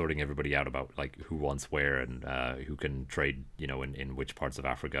 sorting everybody out about like who wants where and who can trade, in which parts of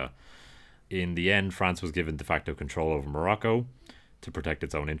Africa. In the end, France was given de facto control over Morocco to protect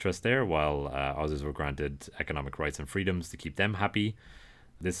its own interests there, while others were granted economic rights and freedoms to keep them happy.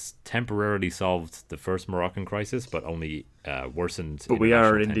 This temporarily solved the first Moroccan crisis, but only worsened. But we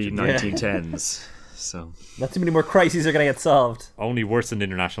are in the 1910s, so not too many more crises are going to get solved. Only worsened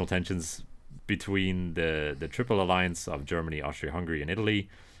international tensions between the Triple Alliance of Germany, Austria, Hungary, and Italy,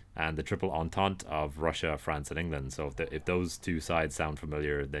 and the Triple Entente of Russia, France, and England. So if those two sides sound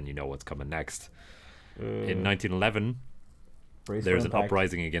familiar, then you know what's coming next. In 1911, there's an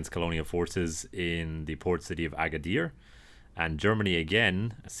uprising against colonial forces in the port city of Agadir, and Germany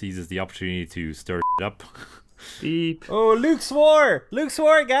again seizes the opportunity to stir it up. Beep. Oh, Luke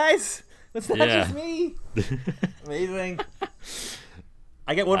swore, guys. It's not just me. Amazing.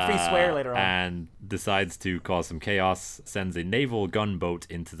 I get one free swear later on. And decides to cause some chaos, sends a naval gunboat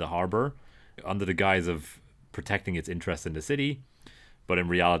into the harbor under the guise of protecting its interests in the city, but in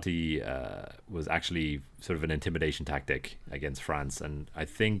reality was actually sort of an intimidation tactic against France, and I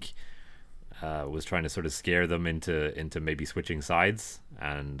think was trying to sort of scare them into maybe switching sides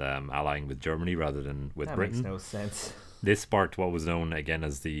and allying with Germany rather than with Britain. That makes no sense. This sparked what was known again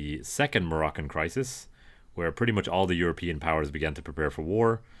as the Second Moroccan Crisis, where pretty much all the European powers began to prepare for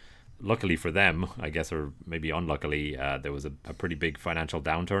war. Luckily for them, I guess, or maybe unluckily, there was a pretty big financial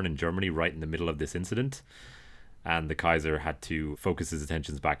downturn in Germany right in the middle of this incident. And the Kaiser had to focus his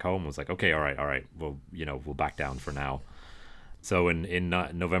attentions back home. Was like, okay, all right, we'll back down for now. So in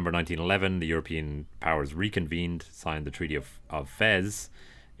November 1911, the European powers reconvened, signed the Treaty of Fez,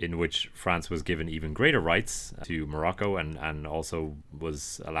 in which France was given even greater rights to Morocco and also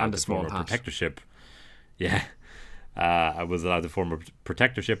was allowed to form a protectorship. Yeah, I was allowed to form a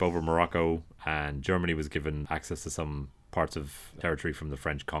protectorship over Morocco, and Germany was given access to some parts of territory from the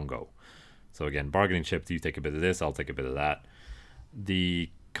French Congo. So again, bargaining chips, you take a bit of this, I'll take a bit of that.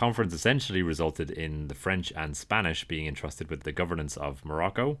 The conference essentially resulted in the French and Spanish being entrusted with the governance of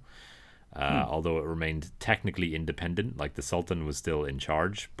Morocco, although it remained technically independent. Like the Sultan was still in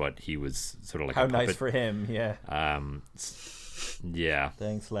charge, but he was sort of like how a puppet. nice for him, yeah. Yeah.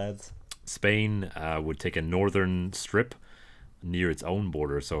 Thanks, lads. Spain would take a northern strip near its own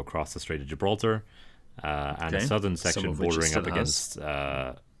border, so across the Strait of Gibraltar, and a southern section bordering up against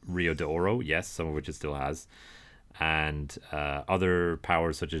Rio de Oro, yes, some of which it still has. And other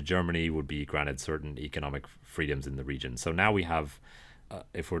powers such as Germany would be granted certain economic freedoms in the region. So now we have,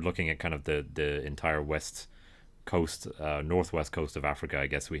 if we're looking at kind of the entire west coast, northwest coast of Africa, I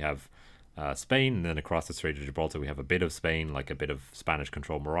guess we have Spain, and then across the Strait of Gibraltar we have a bit of Spain, like a bit of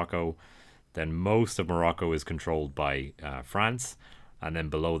Spanish-controlled Morocco. Then most of Morocco is controlled by France, and then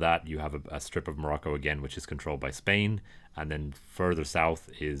below that you have a strip of Morocco again, which is controlled by Spain, and then further south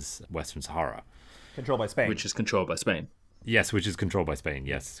is Western Sahara. Controlled by Spain. Which is controlled by Spain. Yes, which is controlled by Spain.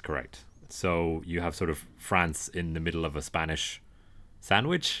 Yes, correct. So you have sort of France in the middle of a Spanish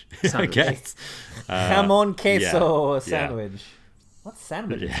sandwich. I guess. Jamon queso sandwich. Yeah. What's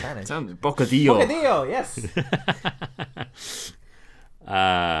sandwich in Spanish? Bocadillo. Bocadillo, yes.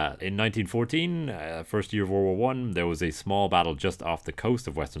 In 1914, first year of World War I, there was a small battle just off the coast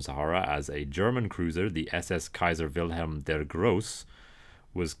of Western Sahara as a German cruiser, the SS Kaiser Wilhelm der Gross,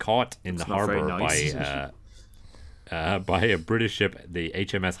 was caught in the harbor by a British ship, the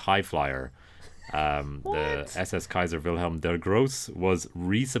HMS Highflyer. The SS Kaiser Wilhelm der Gross was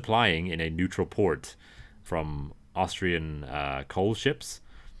resupplying in a neutral port from Austrian coal ships.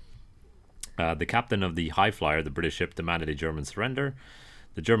 The captain of the Highflyer, the British ship, demanded a German surrender.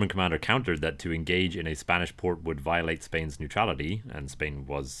 The German commander countered that to engage in a Spanish port would violate Spain's neutrality, and Spain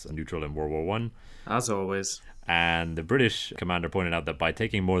was neutral in World War I. As always. And the British commander pointed out that by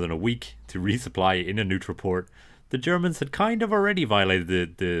taking more than a week to resupply in a neutral port, the Germans had kind of already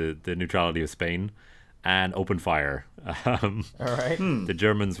violated the neutrality of Spain and opened fire. All right. The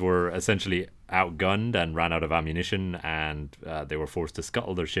Germans were essentially outgunned and ran out of ammunition, and they were forced to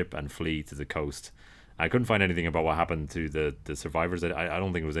scuttle their ship and flee to the coast. I couldn't find anything about what happened to the survivors. I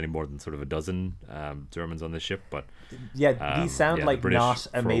don't think it was any more than sort of a dozen Germans on this ship. But yeah, these sound like not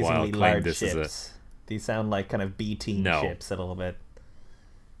amazingly large ships. These sound like kind of B-team ships a little bit.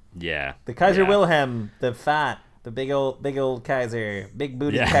 Yeah. The Kaiser Wilhelm, the big old Kaiser, big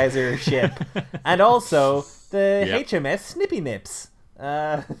booty Kaiser ship, and also the HMS Snippy Nips.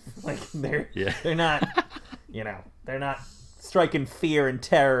 Like they're not they're not striking fear and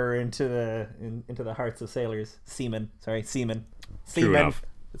terror into the hearts of sailors, seamen.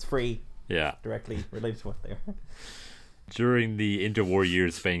 It's free. Yeah, directly related to what they are. During the interwar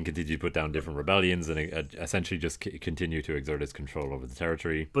years, Spain continued to put down different rebellions and essentially just continue to exert its control over the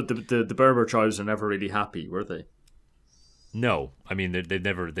territory. But the Berber tribes are never really happy, were they? No, I mean they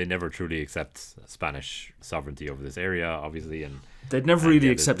never truly accept Spanish sovereignty over this area, obviously, and they'd never really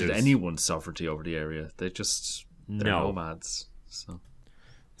accepted anyone's sovereignty over the area. They're nomads.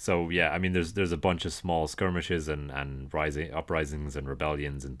 So yeah, I mean there's a bunch of small skirmishes and uprisings and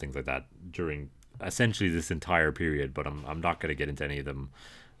rebellions and things like that during essentially this entire period, but I'm not going to get into any of them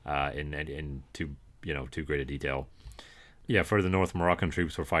in too great a detail. Yeah, further north, Moroccan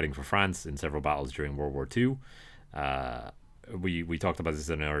troops were fighting for France in several battles during World War II. We talked about this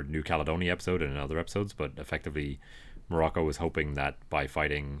in our New Caledonia episode and in other episodes, but effectively Morocco was hoping that by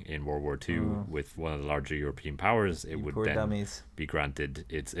fighting in World War II with one of the larger European powers, it would then be granted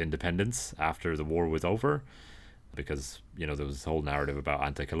its independence after the war was over, because there was this whole narrative about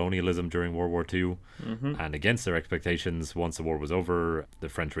anti-colonialism during World War II, and against their expectations, once the war was over, the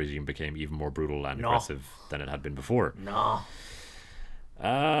French regime became even more brutal and aggressive than it had been before. Yeah.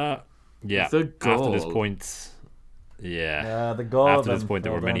 After this point, the Gaul. After this point,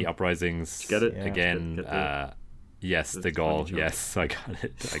 there were many uprisings. Get it again? Yes, the Gaul. Yes, I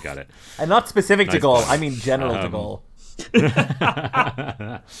got it. And not specific to Gaul. I mean general to Gaul.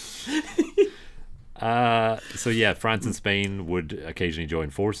 So yeah, France and Spain would occasionally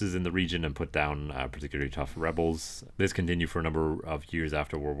join forces in the region and put down particularly tough rebels. This continued for a number of years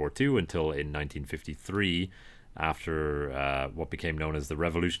after World War II until in 1953, after what became known as the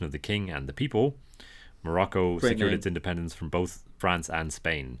Revolution of the King and the People, Morocco secured its independence from both France and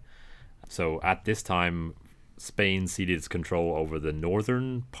Spain. So at this time, Spain ceded its control over the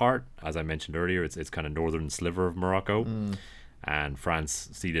northern part, as I mentioned earlier. It's kind of northern sliver of Morocco. And France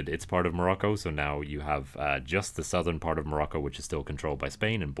ceded its part of Morocco, so now you have just the southern part of Morocco, which is still controlled by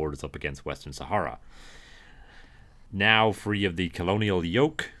Spain and borders up against Western Sahara. Now free of the colonial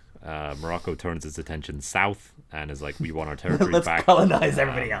yoke, Morocco turns its attention south and is like, we want our territories Let's back. Let's colonize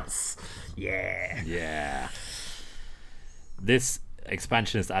everybody else. Yeah. This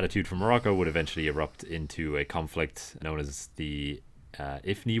expansionist attitude from Morocco would eventually erupt into a conflict known as the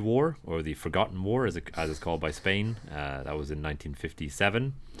Ifni War, or the Forgotten War, as it's called by Spain. That was in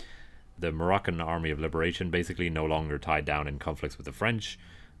 1957. The Moroccan Army of Liberation, basically no longer tied down in conflicts with the French,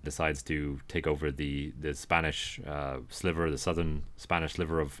 decides to take over the Spanish sliver, the southern Spanish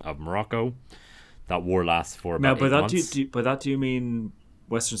sliver of Morocco. That war lasts for about 8 months. By that, do you mean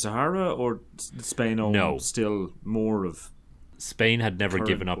Western Sahara, or Spain owned still more of? Spain had never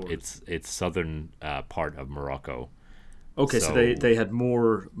given up its southern part of Morocco. Okay, so they had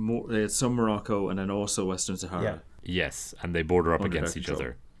more. They had some Morocco and then also Western Sahara. Yeah. Yes, and they border up against each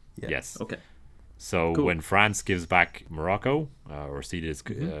other. Yeah. Yes. Okay. So when France gives back Morocco, or ceded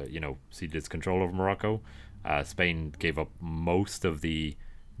its control over Morocco, Spain gave up most of the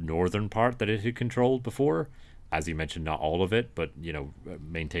northern part that it had controlled before. As you mentioned, not all of it, but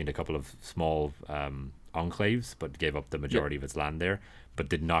maintained a couple of small enclaves, but gave up the majority of its land there, but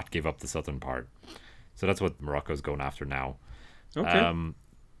did not give up the southern part. So that's what Morocco's going after now. Okay.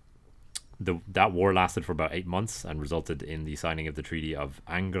 That war lasted for about 8 months and resulted in the signing of the Treaty of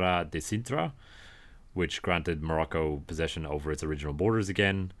Angra de Sintra, which granted Morocco possession over its original borders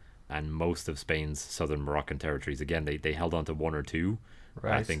again, and most of Spain's southern Moroccan territories. Again, they held on to one or two,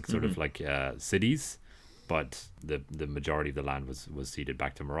 I think, sort of like cities, but the majority of the land was ceded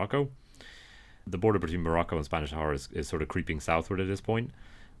back to Morocco. The border between Morocco and Spanish Sahara is sort of creeping southward at this point,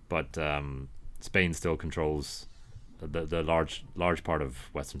 but Spain still controls the large part of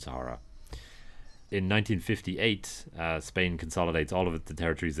Western Sahara. In 1958, Spain consolidates all of the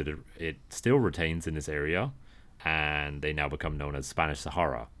territories that it still retains in this area, and they now become known as Spanish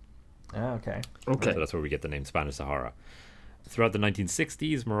Sahara. Okay. So that's where we get the name Spanish Sahara. Throughout the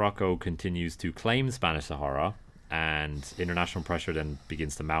 1960s, Morocco continues to claim Spanish Sahara, and international pressure then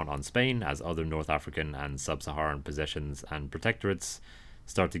begins to mount on Spain as other North African and Sub-Saharan possessions and protectorates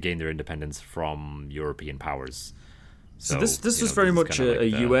start to gain their independence from European powers. So this was very much a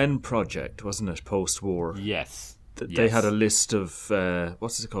UN project, wasn't it, post-war? Yes. They had a list of,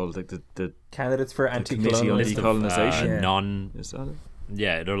 what's it called? Like the candidates for anti-colonization. Is that it?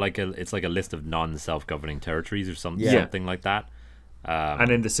 Yeah, it's like a list of non-self-governing territories or something like that. And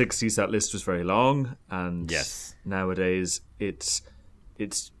in the 60s, that list was very long, and nowadays it's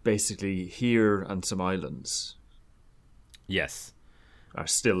basically here and some islands. Yes, are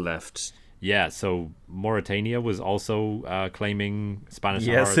still left. Yeah, so Mauritania was also claiming Spanish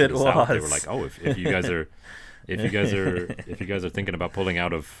Yes, Sahara it to the south. They was. were like, "Oh, if you guys are, if you guys are thinking about pulling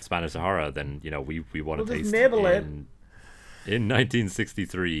out of Spanish Sahara, then we want to taste." In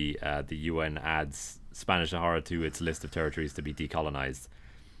 1963, the UN adds Spanish Sahara to its list of territories to be decolonized,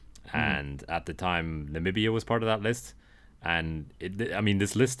 and at the time, Namibia was part of that list. And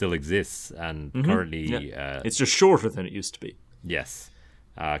this list still exists, and currently, it's just shorter than it used to be. Yes.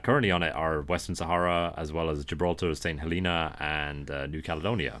 Currently on it are Western Sahara, as well as Gibraltar, St. Helena, and New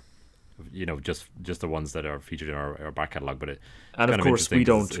Caledonia. Just the ones that are featured in our back catalogue. But of course, we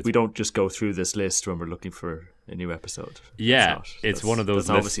don't just go through this list when we're looking for a new episode. Yeah, it's one of those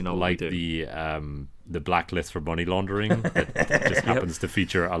lists like the blacklist for money laundering that just happens to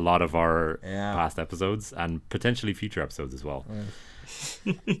feature a lot of our past episodes and potentially future episodes as well.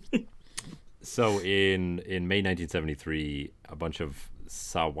 So in May 1973, a bunch of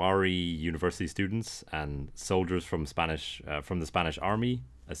Sawari University students and soldiers from the Spanish army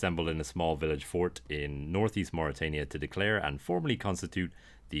assembled in a small village fort in northeast Mauritania to declare and formally constitute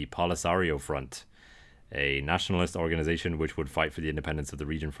the Polisario Front, a nationalist organization which would fight for the independence of the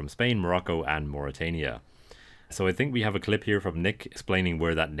region from Spain, Morocco, and Mauritania. So I think we have a clip here from Nick explaining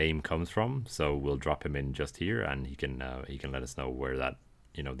where that name comes from. So we'll drop him in just here, and he can let us know where that,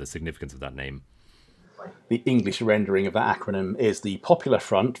 the significance of that name. The English rendering of that acronym is the Popular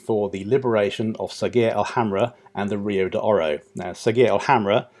Front for the Liberation of Saguier el Hamra and the Rio de Oro. Now, Saguier el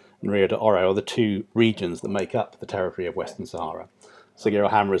Hamra and Rio de Oro are the two regions that make up the territory of Western Sahara. Saguier el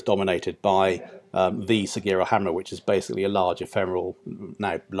Hamra is dominated by the Saguier el Hamra, which is basically a large, ephemeral,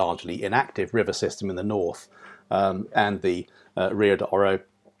 now largely inactive river system in the north, and the Rio de Oro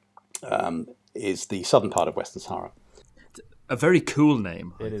is the southern part of Western Sahara. A very cool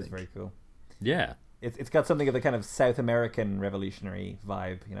name. It is very cool. Yeah. It's got something of a kind of South American revolutionary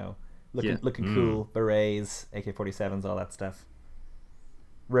vibe, looking cool, berets, AK-47s, all that stuff.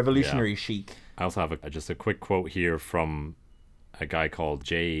 Revolutionary chic. I also have just a quick quote here from a guy called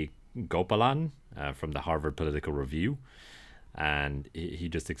Jay Gopalan from the Harvard Political Review, and he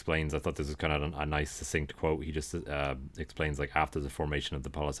just explains, I thought this is kind of a nice succinct quote. He just explains, like, after the formation of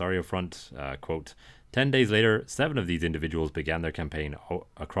the Polisario Front, quote, 10 days later, 7 of these individuals began their campaign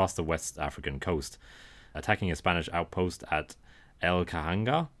across the West African coast, attacking a Spanish outpost at El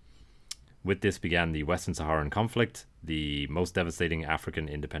Kahanga. With this began the Western Saharan conflict, the most devastating African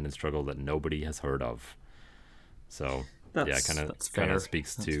independence struggle that nobody has heard of. So, kind of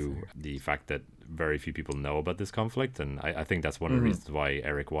speaks to the fact that very few people know about this conflict, and I think that's one of the reasons why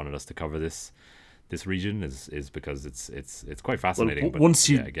Eric wanted us to cover this region is because it's quite fascinating. Well, once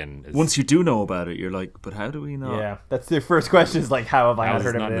you do know about it, you're like, but how do we know? Yeah, that's the first question. Is like, how have I not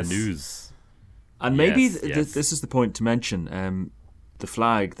heard of this? In the news? And maybe this is the point to mention. The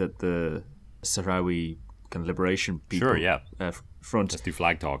flag that the Sahrawi kind of liberation people front, let's do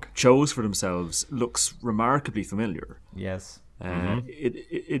flag talk, chose for themselves looks remarkably familiar. Yes,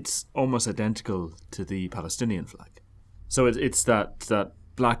 it's almost identical to the Palestinian flag. So it's that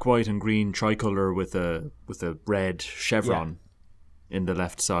black, white, and green tricolour with a red chevron in the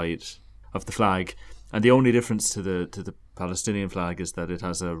left side of the flag, and the only difference to the Palestinian flag is that it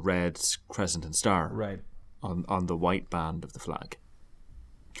has a red crescent and star on the white band of the flag.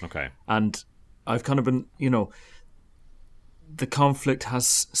 Okay, and I've kind of been, the conflict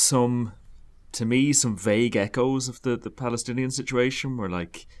has some vague echoes of the Palestinian situation, where,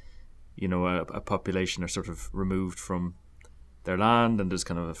 like, a population are sort of removed from their land, and there's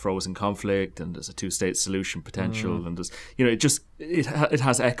kind of a frozen conflict, and there's a two-state solution potential, and there's it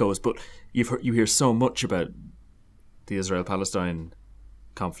has echoes, but you hear so much about the Israel-Palestine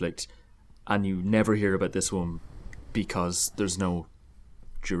conflict, and you never hear about this one because there's no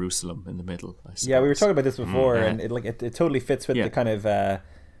Jerusalem in the middle, I suppose. Yeah, we were talking about this before, and it totally fits with the kind of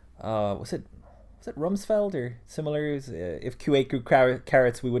was it Rumsfeld or similar? If Kuwait grew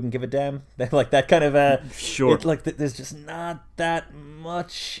carrots, we wouldn't give a damn. Like that kind of sure. There's just not that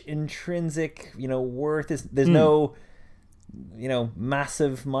much intrinsic, worth. There's no,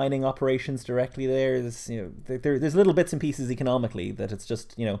 massive mining operations directly there. There's little bits and pieces economically that it's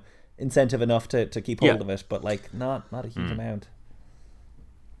just incentive enough to keep hold of it, but like not a huge amount.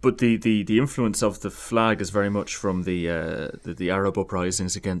 But the influence of the flag is very much from the Arab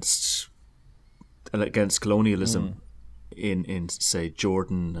uprisings against colonialism in say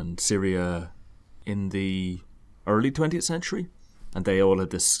Jordan and Syria in the early 20th century, and they all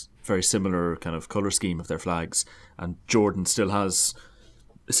had this very similar kind of colour scheme of their flags, and Jordan still has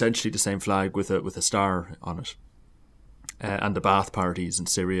essentially the same flag with a star on it, and the Ba'ath parties in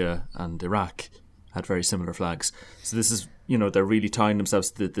Syria and Iraq had very similar flags. So this is they're really tying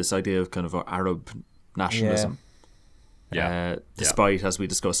themselves to this idea of kind of Arab nationalism. Despite, as we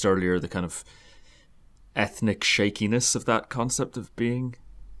discussed earlier, the kind of ethnic shakiness of that concept of being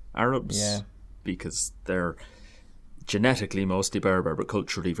Arabs, because they're genetically mostly Berber, but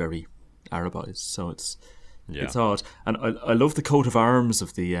culturally very Arabized. So it's odd. And I love the coat of arms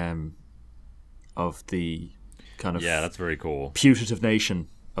of the kind of that's very cool. Putative nation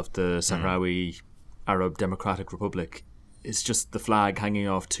of the Sahrawi Arab Democratic Republic. It's just the flag hanging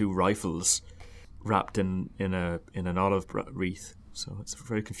off two rifles wrapped in an olive wreath. So it's a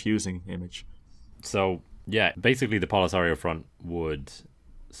very confusing image. So basically the Polisario Front would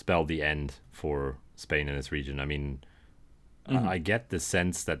spell the end for Spain in this region. I mean, I get the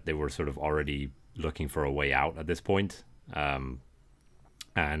sense that they were sort of already looking for a way out at this point. And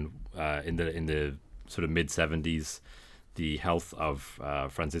in the sort of mid-70s, the health of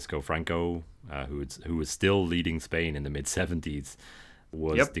Francisco Franco, who was still leading Spain in the mid-70s,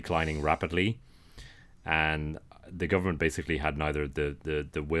 was declining rapidly. And the government basically had neither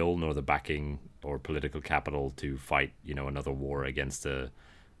the will nor the backing or political capital to fight, another war against an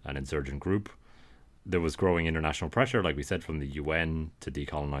insurgent group. There was growing international pressure, like we said, from the UN to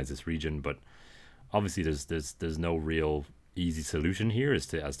decolonize this region, but obviously there's no real easy solution here as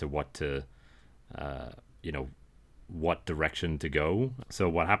to what to what direction to go. So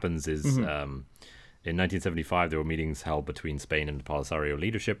what happens is in 1975 there were meetings held between Spain and the Polisario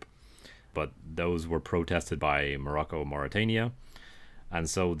leadership, but those were protested by Morocco and Mauritania, and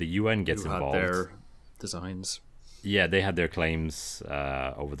so the UN gets involved. Their designs. Yeah, they had their claims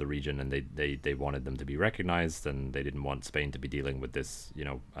over the region, and they wanted them to be recognized, and they didn't want Spain to be dealing with this,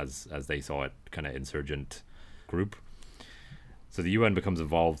 as they saw it, kind of insurgent group. So the UN becomes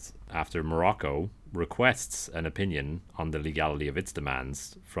involved after Morocco requests an opinion on the legality of its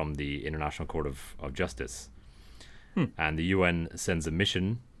demands from the International Court of Justice. And the UN sends a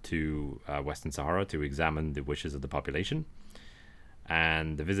mission to Western Sahara to examine the wishes of the population.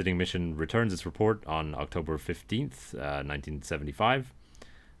 And the visiting mission returns its report on October 15th, 1975,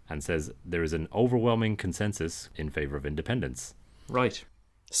 and says there is an overwhelming consensus in favor of independence. Right.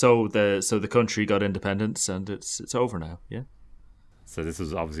 So the country got independence, and it's over now. Yeah. So this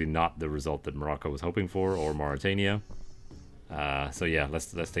was obviously not the result that Morocco was hoping for, or Mauritania. Let's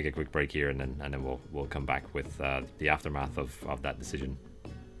take a quick break here, and then we'll come back with the aftermath of that decision.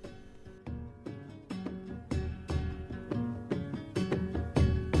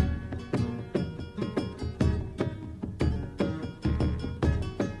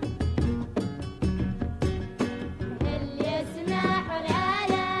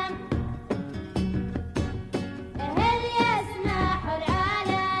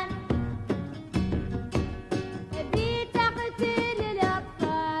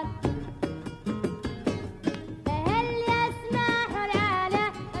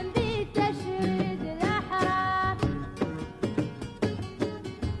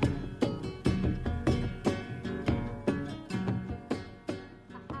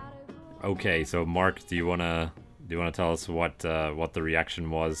 Okay, so Mark, do you wanna tell us what the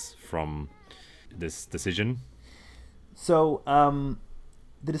reaction was from this decision? So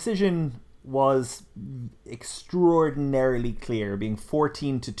the decision was extraordinarily clear, being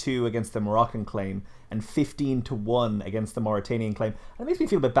 14-2 against the Moroccan claim and 15-1 against the Mauritanian claim. And it makes me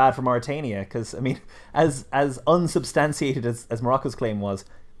feel a bit bad for Mauritania, because I mean, as unsubstantiated as Morocco's claim was,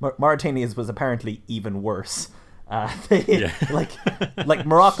 Mauritania's was apparently even worse. Like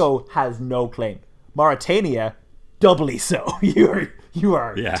Morocco has no claim. Mauritania, doubly so. You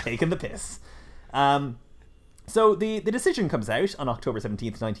are taking the piss. So the decision comes out on October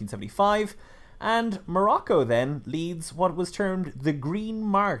 17th, 1975, and Morocco then leads what was termed the Green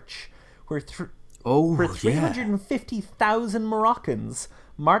March, where 350,000 Moroccans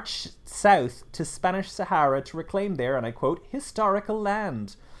marched south to Spanish Sahara to reclaim their, and I quote, historical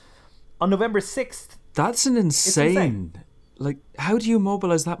land. On November 6th, that's an insane. Like, how do you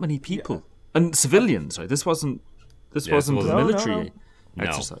mobilize that many people and civilians? Right, this wasn't a military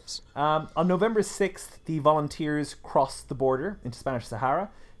exercise. On November 6th, the volunteers crossed the border into Spanish Sahara.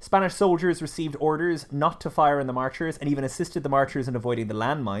 Spanish soldiers received orders not to fire on the marchers and even assisted the marchers in avoiding the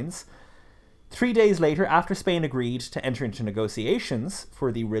landmines. 3 days later, after Spain agreed to enter into negotiations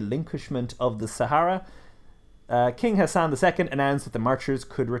for the relinquishment of the Sahara, King Hassan II announced that the marchers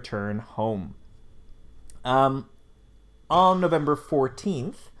could return home. On November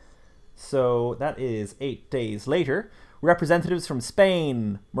 14th, so that is 8 days later, representatives from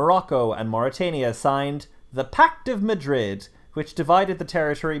Spain, Morocco, and Mauritania signed the Pact of Madrid, which divided the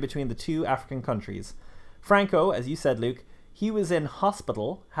territory between the two African countries. Franco, as you said, Luke, he was in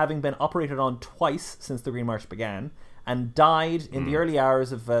hospital, having been operated on twice since the Green March began, and died in the early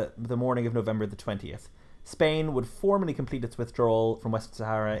hours of the morning of November the 20th. Spain would formally complete its withdrawal from Western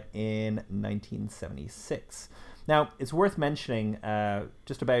Sahara in 1976. Now, it's worth mentioning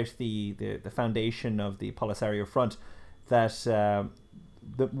just about the foundation of the Polisario Front that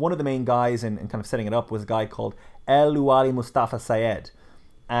one of the main guys in kind of setting it up was a guy called El Ouali Mustafa Sayed.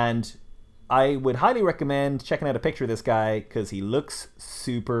 And I would highly recommend checking out a picture of this guy because he looks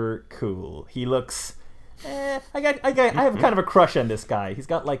super cool. He looks... I have kind of a crush on this guy. He's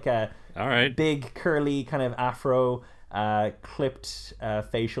got like a big curly kind of afro, clipped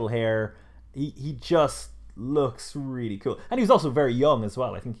facial hair. He just looks really cool, and he was also very young as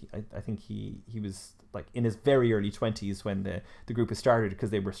well. I think he was like in his very early 20s when the group was started, because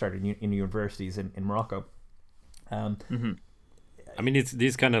they were started in universities in Morocco. I mean, it's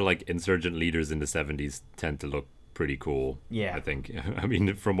these kind of like insurgent leaders in the 70s tend to look pretty cool. Yeah, I think. I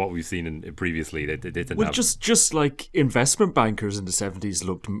mean, from what we've seen previously, they tend to have... just like investment bankers in the 70s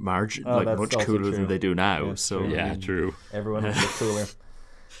looked much cooler than they do now. Yeah, so true. Yeah, true. Everyone was a bit cooler.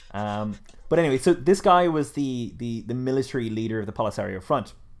 But anyway, so this guy was the military leader of the Polisario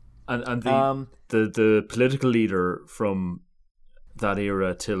Front, and the political leader from that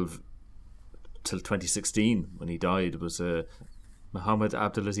era till 2016 when he died was Mohammed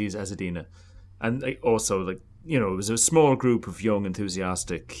Abdelaziz Ezzedine, and also it was a small group of young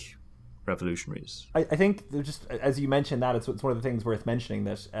enthusiastic revolutionaries. I think just as you mentioned that it's one of the things worth mentioning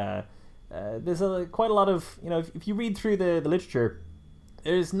that there's quite a lot of if you read through the literature,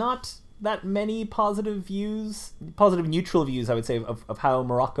 there's not that many positive neutral views, I would say, of how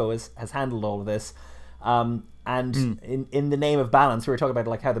Morocco has handled all of this. In the name of balance, we were talking about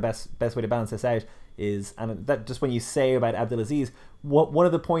like how the best way to balance this out is, and that just when you say about Abdelaziz, one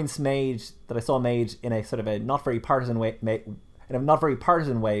of the points that I saw made in a sort of a not very partisan way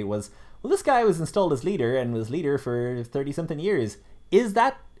was, well, this guy was installed as leader and was leader for 30-something years. Is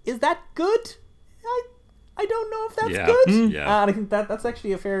that good? I don't know if that's good. Yeah. And I think that's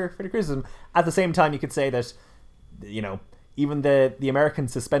actually a fair criticism. At the same time, you could say that, even the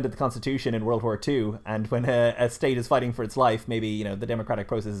Americans suspended the Constitution in World War II, and when a state is fighting for its life, maybe the democratic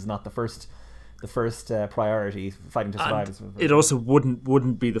process is not the first priority. Fighting to survive. It also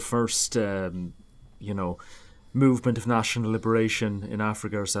wouldn't be the first movement of national liberation in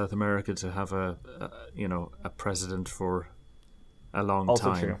Africa or South America to have a president for a long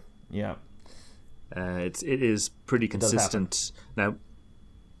also time. True. Yeah. It is pretty consistent. Now,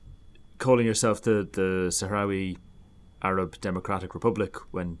 calling yourself the Sahrawi Arab Democratic Republic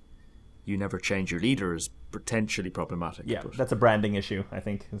when you never change your leader is potentially problematic. Yeah, that's a branding issue, I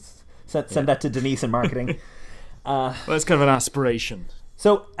think. Send that to Denise in marketing. Well, it's kind of an aspiration.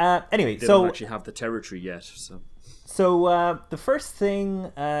 So, anyway, they don't actually have the territory yet. So the first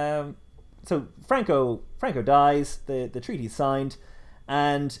thing, so Franco dies, the treaty's signed,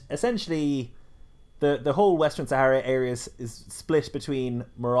 and essentially the whole Western Sahara area is split between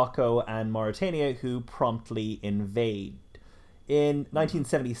Morocco and Mauritania, who promptly invade. In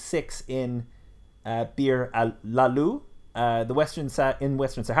 1976, in Bir al-Lalou, in Western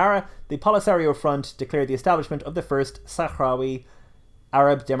Sahara, the Polisario Front declared the establishment of the first Sahrawi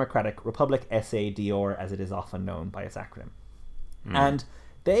Arab Democratic Republic, SADR, as it is often known by its acronym. And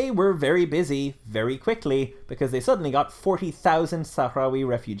they were very busy very quickly because they suddenly got 40,000 Sahrawi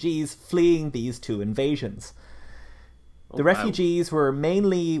refugees fleeing these two invasions. The refugees were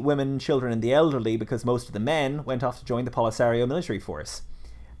mainly women, children, and the elderly because most of the men went off to join the Polisario military force.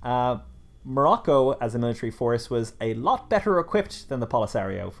 Morocco, as a military force, was a lot better equipped than the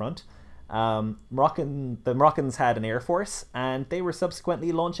Polisario Front. The Moroccans had an air force, and they were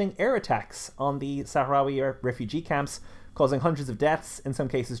subsequently launching air attacks on the Sahrawi refugee camps, causing hundreds of deaths, in some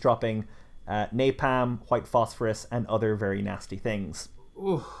cases dropping napalm, white phosphorus, and other very nasty things.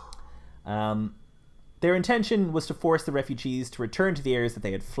 Their intention was to force the refugees to return to the areas that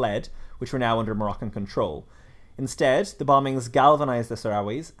they had fled, which were now under Moroccan control. Instead, the bombings galvanized the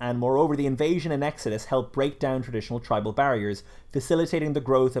Sahrawis, and moreover the invasion and exodus helped break down traditional tribal barriers, facilitating the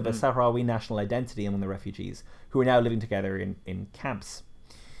growth of a Sahrawi national identity among the refugees, who are now living together in camps.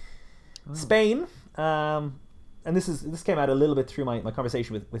 Spain, and this came out a little bit through my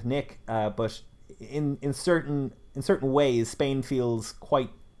conversation with Nick, but in certain ways, Spain feels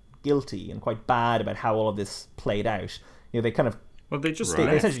quite guilty and quite bad about how all of this played out. They kind of they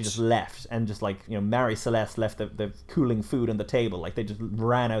essentially just left, and just Marie Celeste left the cooling food on the table, like they just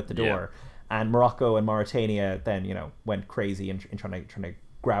ran out the door. And Morocco and Mauritania then went crazy in trying to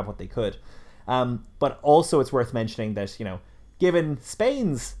grab what they could. But also it's worth mentioning that given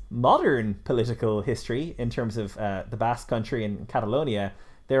Spain's modern political history in terms of the Basque Country and Catalonia,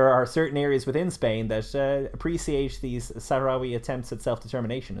 there are certain areas within Spain that appreciate these Sahrawi attempts at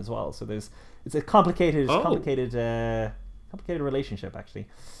self-determination as well. So it's a complicated relationship, actually.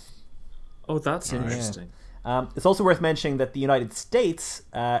 Oh, that's interesting. It's also worth mentioning that the United States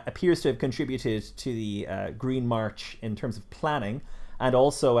appears to have contributed to the Green March in terms of planning, and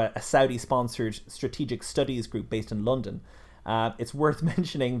also a Saudi-sponsored strategic studies group based in London. It's worth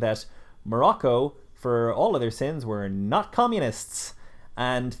mentioning that Morocco, for all of their sins, were not communists,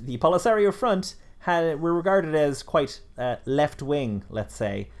 and the Polisario Front were regarded as quite left-wing, let's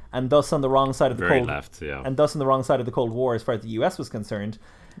say, and thus on the wrong side of the Cold War as far as the US was concerned.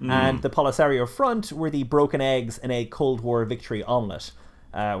 And the Polisario Front were the broken eggs in a Cold War victory omelette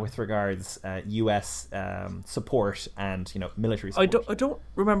with regards US support and military support. I don't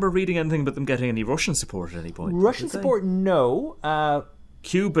remember reading anything about them getting any Russian support at any point. Russian support, no.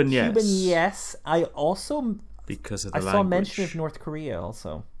 Cuban, yes. Cuban, yes. I also because of the saw mention of North Korea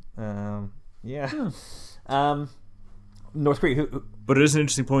also. North Korea. But it is an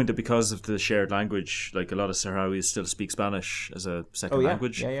interesting point that because of the shared language, like a lot of Sahrawis still speak Spanish as a second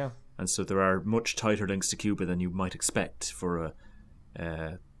language. Yeah. And so there are much tighter links to Cuba than you might expect for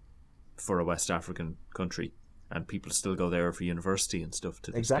a West African country. And people still go there for university and stuff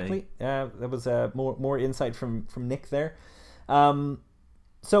to this day. That was more insight from Nick there.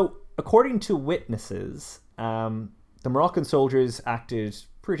 So according to witnesses, the Moroccan soldiers acted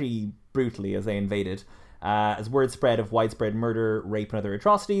pretty brutally as they invaded. As word spread of widespread murder, rape, and other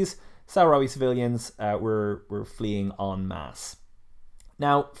atrocities, Sahrawi civilians were fleeing en masse.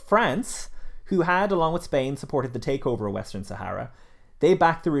 Now, France, who had, along with Spain, supported the takeover of Western Sahara, they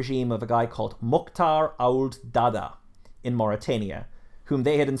backed the regime of a guy called Mokhtar Ould Daddah in Mauritania, whom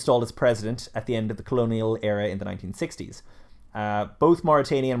they had installed as president at the end of the colonial era in the 1960s. Both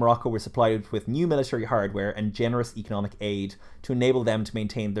Mauritania and Morocco were supplied with new military hardware and generous economic aid to enable them to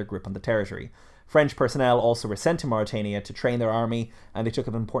maintain their grip on the territory. French personnel also were sent to Mauritania to train their army, and they took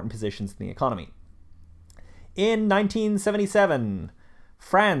up important positions in the economy. In 1977,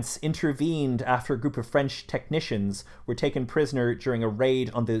 France intervened after a group of French technicians were taken prisoner during a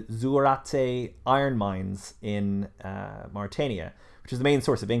raid on the Zouarate iron mines in Mauritania, which is the main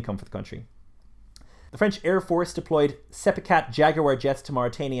source of income for the country. The French Air Force deployed Seppicat Jaguar jets to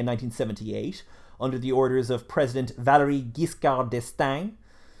Mauritania in 1978 under the orders of President Valéry Giscard d'Estaing,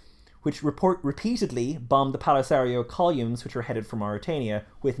 which repeatedly bombed the Polisario columns which were headed for Mauritania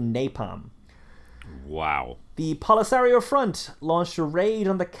with napalm. Wow. The Polisario Front launched a raid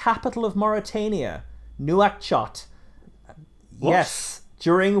on the capital of Mauritania, Nouakchott. What? Yes,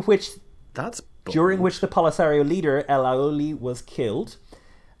 during which the Polisario leader El Aouli was killed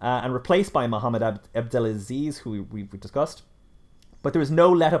and replaced by Mohamed Abdelaziz, who we discussed. But there was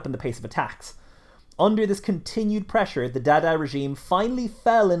no let-up in the pace of attacks. Under this continued pressure, the Dada regime finally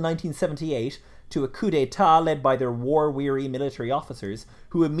fell in 1978 to a coup d'etat led by their war-weary military officers,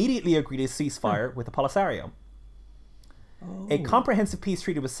 who immediately agreed to ceasefire with the Polisario. A comprehensive peace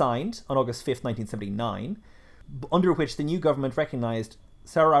treaty was signed on August 5th, 1979, under which the new government recognized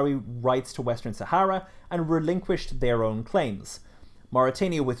Sahrawi rights to Western Sahara and relinquished their own claims.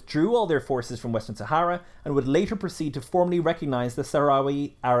 Mauritania withdrew all their forces from Western Sahara and would later proceed to formally recognize the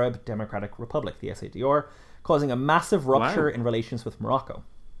Sahrawi Arab Democratic Republic, the SADR, causing a massive rupture in relations with Morocco.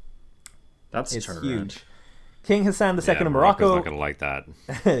 It's huge. King Hassan II of Morocco... not going to like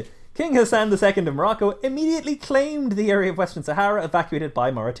that. King Hassan II of Morocco immediately claimed the area of Western Sahara evacuated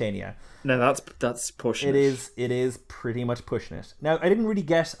by Mauritania. No, that's pushing it. It is pretty much pushing it. Now, I didn't really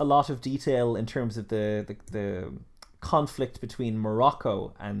get a lot of detail in terms of the conflict between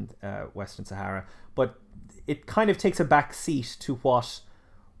Morocco and Western Sahara, but it kind of takes a back seat to what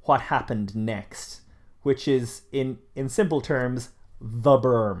happened next, which is, in simple terms, the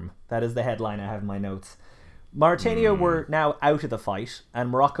Berm. That is the headline I have in my notes. Mauritania were now out of the fight, and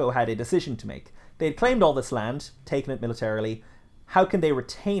Morocco had a decision to make. They had claimed all this land, taken it militarily. How can they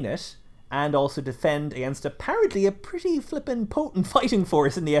retain it and also defend against apparently a pretty flippin' potent fighting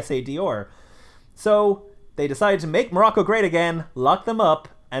force in the SADR? So they decided to make Morocco great again, lock them up,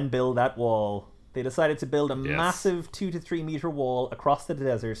 and build that wall. They decided to build a massive 2 to 3 meter wall across the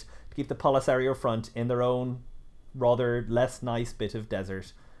desert to keep the Polisario Front in their own rather less nice bit of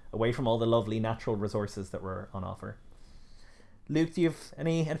desert, away from all the lovely natural resources that were on offer. Luke, do you have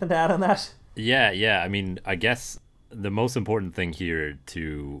anything to add on that? Yeah. I mean, I guess the most important thing here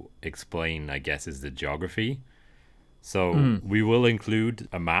to explain, is the geography. So we will include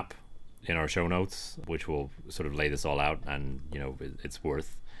a map in our show notes, which will sort of lay this all out, and it's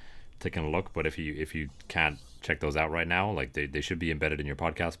worth taking a look. But if you can't check those out right now, like they should be embedded in your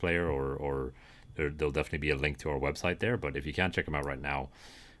podcast player, or there'll definitely be a link to our website there. But if you can't check them out right now,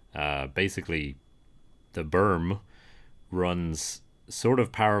 basically the berm runs sort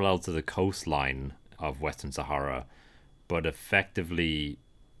of parallel to the coastline of Western Sahara, but effectively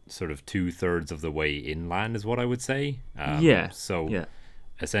sort of 2/3 of the way inland is what I would say.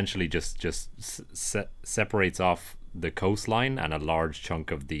 Essentially just separates off the coastline and a large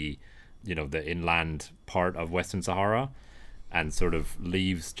chunk of the inland part of Western Sahara, and sort of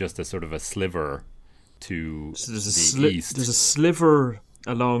leaves just a sort of a sliver to the east. There's a sliver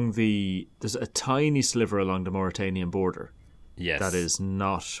there's a tiny sliver along the Mauritanian border. Yes. That is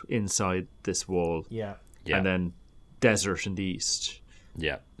not inside this wall. Yeah. And then desert in the east.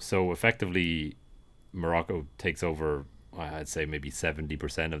 Yeah. So effectively, Morocco takes over, I'd say maybe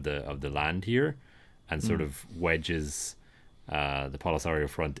 70% of the land here, and sort of wedges the Polisario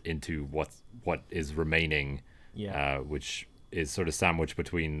front into what is remaining, which is sort of sandwiched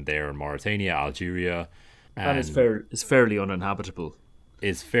between there and Mauritania, Algeria, and it's fairly uninhabitable.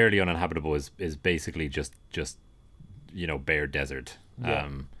 Is fairly uninhabitable. Is basically just bare desert. Yeah.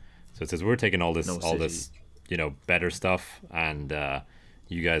 So it says we're taking all this better stuff, and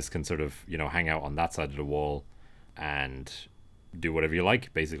you guys can sort of hang out on that side of the wall and do whatever you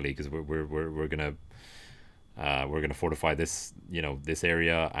like, basically, because we're gonna fortify this this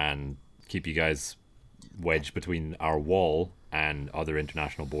area and keep you guys wedged between our wall and other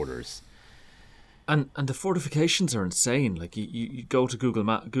international borders. And the fortifications are insane. Like you go to Google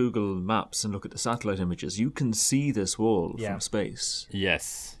Maps and look at the satellite images, you can see this wall from space.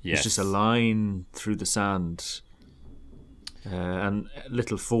 Yes. It's just a line through the sand, and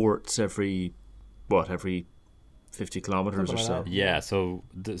little forts every 50 kilometers or so. Yeah. So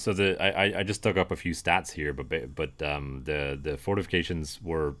I just dug up a few stats here, but the fortifications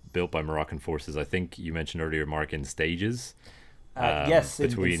were built by Moroccan forces. I think you mentioned earlier, Mark, in stages. Yes,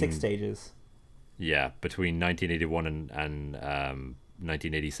 in 6 stages. Yeah, between 1981 and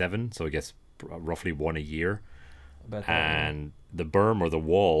 1987, so I guess roughly one a year. And the berm, or the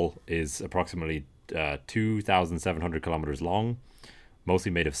wall, is approximately 2,700 kilometers long,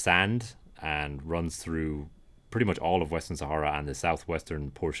 mostly made of sand, and runs through pretty much all of Western Sahara and the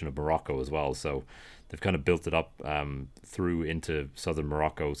southwestern portion of Morocco as well. So they've kind of built it up through into southern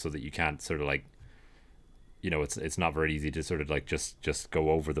Morocco, so that you can't sort of it's not very easy to sort of just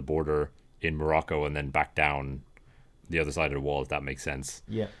go over the border in Morocco and then back down the other side of the wall, if that makes sense.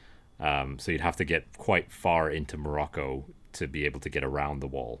 Yeah. So you'd have to get quite far into Morocco to be able to get around the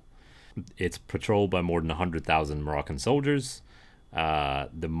wall. It's patrolled by more than 100,000 Moroccan soldiers.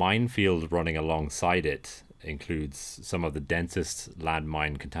 The minefield running alongside it includes some of the densest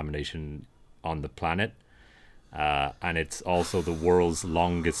landmine contamination on the planet. And it's also the world's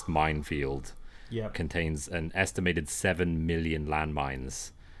longest minefield. Yeah. Contains an estimated 7 million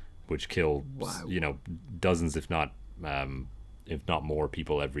landmines, which kill dozens, if not more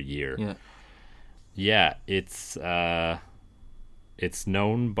people every year. Yeah, it's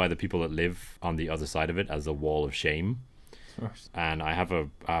known by the people that live on the other side of it as the Wall of Shame. And I have a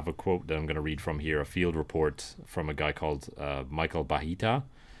quote that I'm going to read from here, a field report from a guy called Michael Bahita,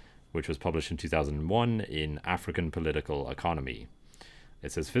 which was published in 2001 in African Political Economy.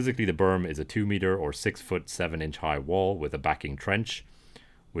 It says, physically, the berm is a 2 meter or 6 foot 7 inch high wall with a backing trench,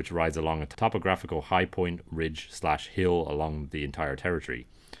 which rides along a topographical high point ridge/hill along the entire territory.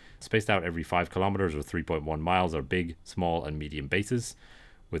 Spaced out every 5 kilometers or 3.1 miles are big, small, and medium bases,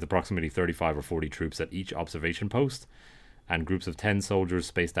 with approximately 35 or 40 troops at each observation post, and groups of 10 soldiers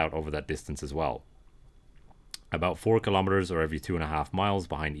spaced out over that distance as well. About 4 kilometers or every 2.5 miles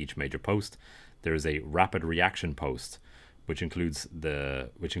behind each major post, there is a rapid reaction post, which includes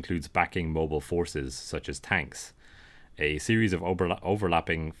backing mobile forces such as tanks. A series of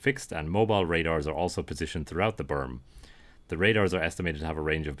overlapping fixed and mobile radars are also positioned throughout the berm. The radars are estimated to have a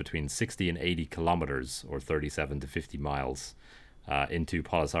range of between 60 and 80 kilometers, or 37 to 50 miles, into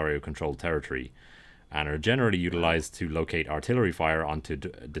Polisario-controlled territory, and are generally utilized to locate artillery fire onto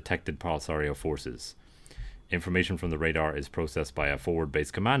detected Polisario forces. Information from the radar is processed by a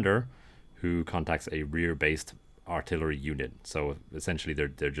forward-based commander who contacts a rear-based artillery unit. So essentially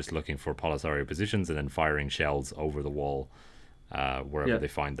they're just looking for Polisario positions and then firing shells over the wall wherever they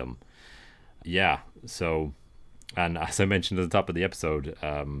find them. So, and as I mentioned at the top of the episode,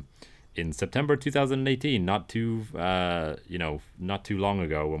 in September 2018, not too long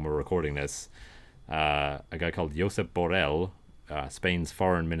ago when we're recording this, a guy called Josep Borrell, Spain's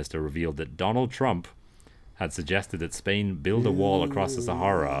foreign minister, revealed that Donald Trump had suggested that Spain build a wall across the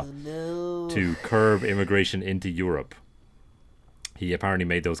Sahara to curb immigration into Europe. He apparently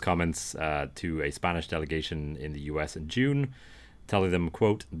made those comments to a Spanish delegation in the US in June, telling them,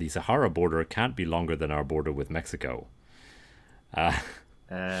 quote, "The Sahara border can't be longer than our border with Mexico."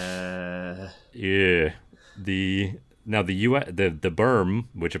 Yeah. The US, the berm,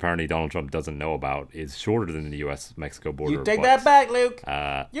 which apparently Donald Trump doesn't know about, is shorter than the US-Mexico border. You take that back, Luke.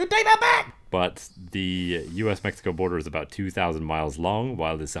 You take that back. But the US-Mexico border is about 2,000 miles long,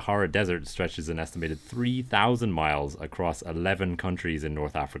 while the Sahara Desert stretches an estimated 3,000 miles across 11 countries in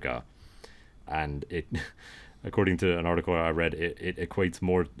North Africa. And it, according to an article I read, it equates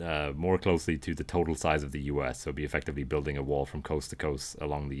more closely to the total size of the US. So it'd be effectively building a wall from coast to coast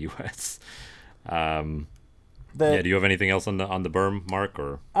along the US. Do you have anything else on the berm, Mark?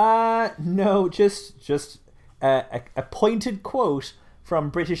 Or no, just a pointed quote from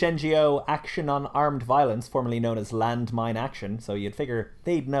British NGO Action on Armed Violence, formerly known as Landmine Action. So you'd figure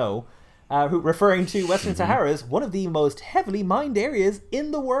they'd know, referring to Western Sahara as one of the most heavily mined areas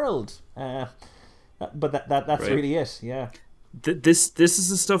in the world. But that's right. Really it. Yeah. This is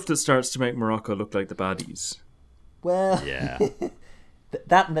the stuff that starts to make Morocco look like the baddies. Well, yeah.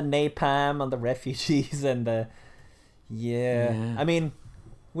 That and the napalm and the refugees and the I mean,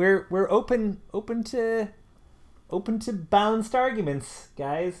 we're open to balanced arguments,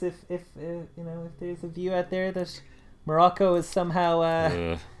 guys. If there's a view out there that Morocco is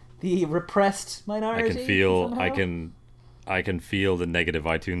somehow the repressed minority, I can feel the negative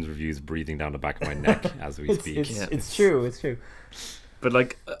iTunes reviews breathing down the back of my neck as we speak. It's true. But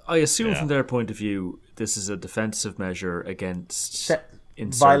like, I assume from their point of view, this is a defensive measure against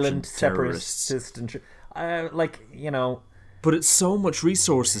violent terrorists. separatist But it's so much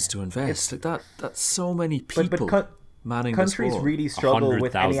resources to invest. That's so many people manning this war. Countries really struggle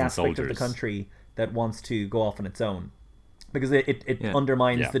with any aspect soldiers of the country that wants to go off on its own, because it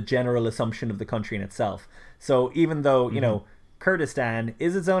undermines the general assumption of the country in itself. So even though Kurdistan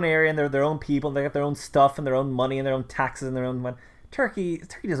is its own area and they're their own people, they got their own stuff and their own money and their own taxes and their own money. Turkey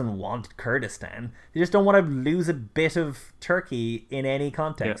doesn't want Kurdistan. They just don't want to lose a bit of Turkey in any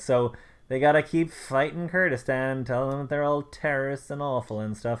context. So they gotta keep fighting Kurdistan, tell them that they're all terrorists and awful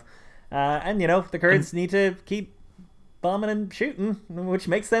and stuff. And the Kurds need to keep bombing and shooting, which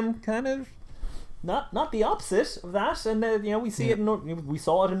makes them kind of not the opposite of that. And we see it. We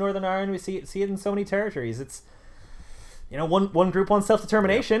saw it in Northern Ireland. We see it in so many territories. It's one group wants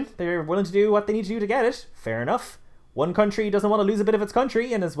self-determination. They're willing to do what they need to do to get it. Fair enough. One country doesn't want to lose a bit of its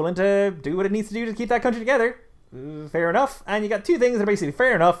country and is willing to do what it needs to do to keep that country together. Fair enough. And you got two things that are basically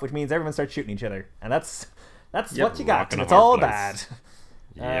fair enough, which means everyone starts shooting each other, and that's what you got. And it's all bad.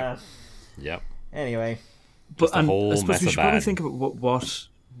 Yep. Anyway, but I suppose we should probably think about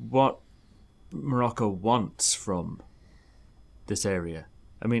what Morocco wants from this area.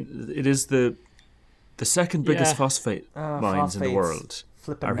 I mean, it is the second biggest phosphate mines in the world.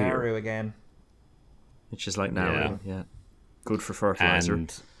 Flipping Nauru again. It's just like Nauru, good for fertilizer.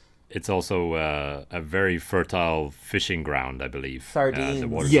 And it's also a very fertile fishing ground, I believe. Sardines. The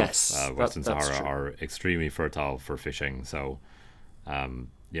waters of Western Sahara are extremely fertile for fishing. So,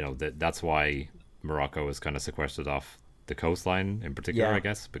 that's why Morocco is kind of sequestered off the coastline in particular, I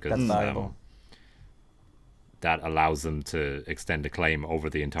guess, because that's valuable. That allows them to extend a claim over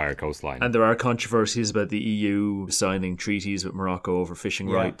the entire coastline. And there are controversies about the EU signing treaties with Morocco over fishing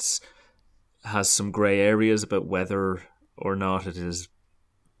rights. Has some grey areas about whether or not it is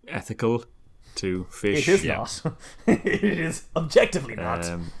ethical to fish. It is not. It is objectively not.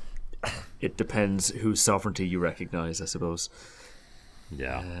 It depends whose sovereignty you recognise, I suppose.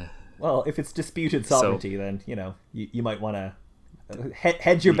 Yeah. Well, if it's disputed sovereignty, then you might want to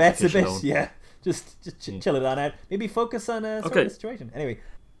hedge your bets a bit. Alone. Yeah, just chill it on out. Maybe focus on a certain situation. Anyway,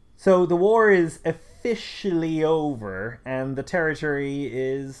 so the war is officially over, and the territory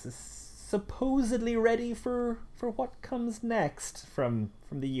is supposedly ready for what comes next from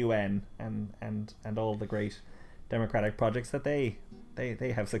the UN and all the great democratic projects that they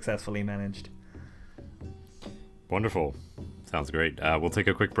have successfully managed. Wonderful. Sounds great. We'll take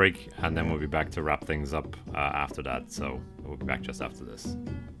a quick break and then we'll be back to wrap things up after that. So we'll be back just after this.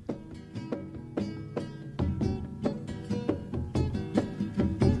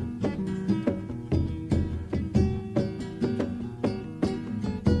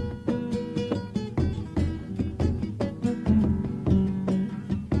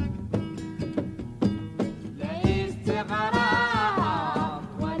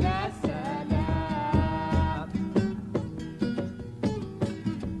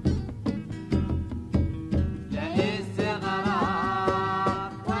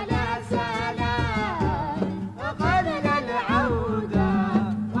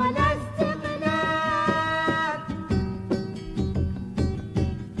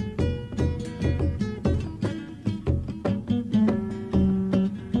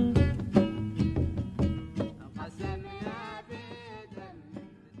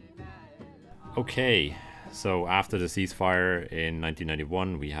 Okay, so after the ceasefire in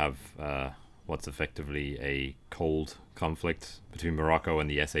 1991, we have what's effectively a cold conflict between Morocco and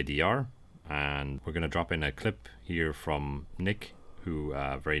the SADR. And we're going to drop in a clip here from Nick, who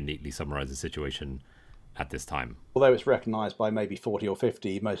very neatly summarizes the situation at this time. Although it's recognised by maybe 40 or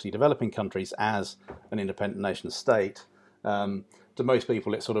 50 mostly developing countries as an independent nation state, to most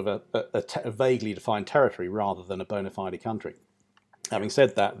people it's sort of a vaguely defined territory rather than a bona fide country. Having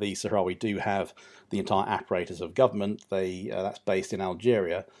said that, the Sahrawi do have the entire apparatus of government. That's based in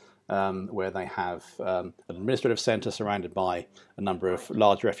Algeria, where they have an administrative centre surrounded by a number of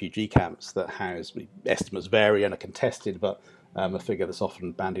large refugee camps that house, estimates vary and are contested, but a figure that's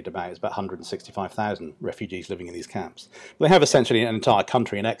often bandied about is about 165,000 refugees living in these camps. They have essentially an entire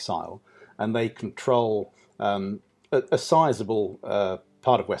country in exile, and they control a sizable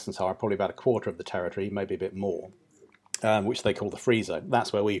part of Western Sahara, probably about a quarter of the territory, maybe a bit more, which they call the Free Zone.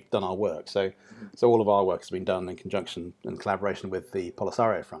 That's where we've done our work. So all of our work has been done in conjunction and collaboration with the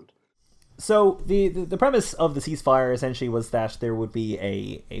Polisario Front. So the premise of the ceasefire essentially was that there would be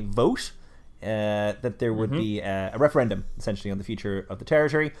a vote, that there would be a referendum essentially on the future of the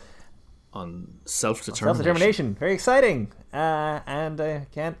territory. On self-determination. Self-determination. Very exciting. And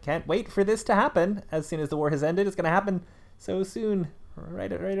can't wait for this to happen as soon as the war has ended. It's going to happen so soon,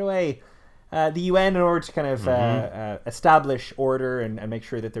 right away. The UN, in order to kind of establish order and make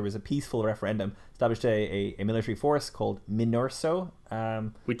sure that there was a peaceful referendum, established a military force called MINURSO.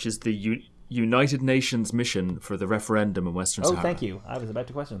 Which is the United Nations mission for the referendum in Western Sahara. Oh, thank you. I was about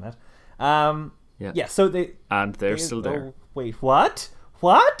to question that. So they're still there. Oh, wait, what?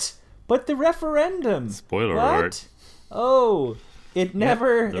 What? But the referendum. Spoiler alert. Oh, it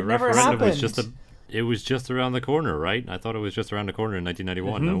never happened. It was just around the corner, right? I thought it was just around the corner in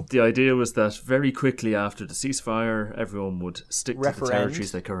 1991, no? The idea was that very quickly after the ceasefire, everyone would stick to the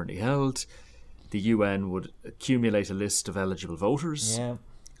territories they currently held. The UN would accumulate a list of eligible voters,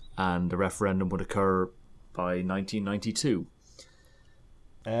 and a referendum would occur by 1992.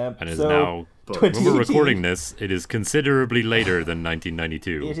 And is now, when we're recording this, it is considerably later than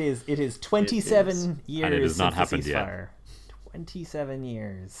 1992. It is 27 years and it has not happened yet. 27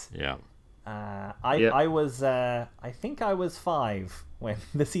 years. Yeah. I was I think I was 5 when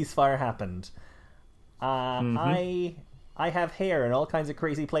the ceasefire happened. I have hair in all kinds of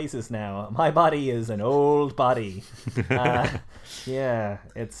crazy places now. My body is an old body. That's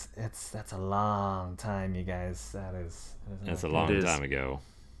a long time, you guys. That's a long time ago.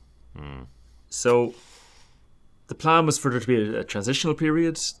 So the plan was for there to be a transitional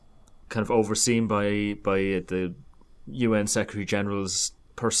period, kind of overseen by the UN Secretary General's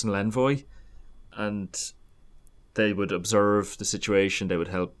personal envoy, and they would observe the situation. They would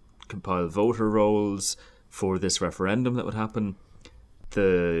help compile voter rolls for this referendum that would happen.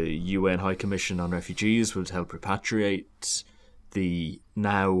 The UN High Commission on Refugees would help repatriate the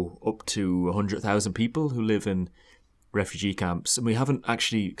now up to 100,000 people who live in refugee camps. And we haven't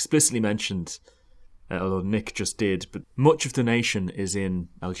actually explicitly mentioned, although Nick just did, but much of the nation is in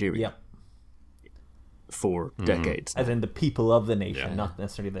Algeria. For decades. As in the people of the nation, not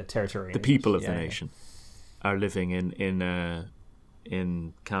necessarily the territory. The people of the nation are living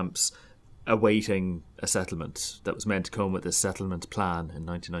in camps awaiting a settlement that was meant to come with this settlement plan in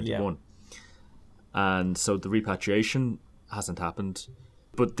 1991. And so the repatriation hasn't happened,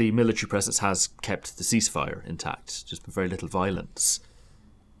 but the military presence has kept the ceasefire intact, just with very little violence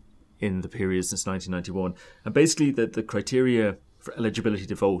in the period since 1991. And basically the criteria for eligibility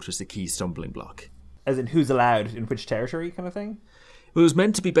to vote is the key stumbling block. As in who's allowed in which territory kind of thing? Well, it was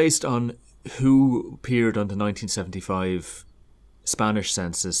meant to be based on who appeared on the 1975 Spanish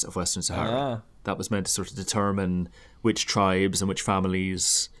census of Western Sahara. That was meant to sort of determine which tribes and which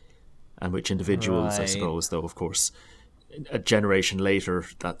families and which individuals, I suppose, though, of course, a generation later,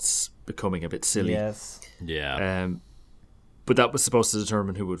 that's becoming a bit silly. Yes. Yeah. But that was supposed to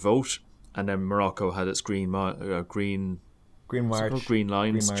determine who would vote. And then Morocco had its Green Line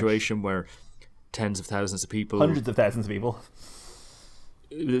situation where tens of thousands of people... Hundreds of thousands of people.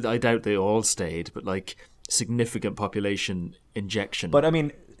 I doubt they all stayed, but like significant population injection. But I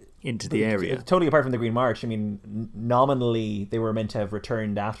mean... into the area. Totally apart from the Green March, I mean, nominally they were meant to have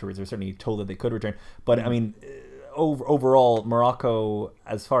returned afterwards. They were certainly told that they could return. But I mean, overall, Morocco,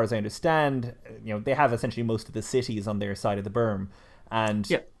 as far as I understand, they have essentially most of the cities on their side of the berm, and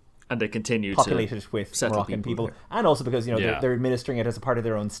they continue populated to with Moroccan people, and also because they're administering it as a part of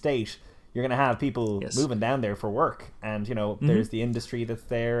their own state. You're going to have people moving down there for work, and there's the industry that's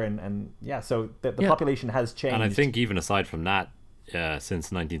there, and so the population has changed. And I think even aside from that, since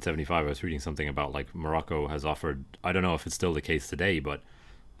 1975, I was reading something about like Morocco has offered, I don't know if it's still the case today, but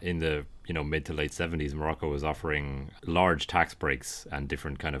in the mid to late 70s, Morocco was offering large tax breaks and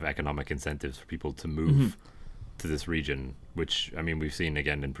different kind of economic incentives for people to move to this region, which we've seen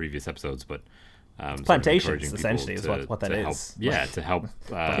again in previous episodes, but plantations essentially is what that is. To help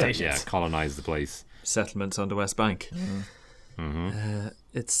colonize the place. Settlements on the West Bank.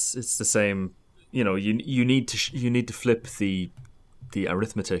 It's the same. You need to flip the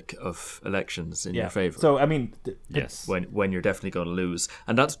arithmetic of elections in your favor. So yes, when you're definitely going to lose,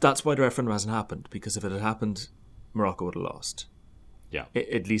 and that's why the referendum hasn't happened, because if it had happened, Morocco would have lost. Yeah,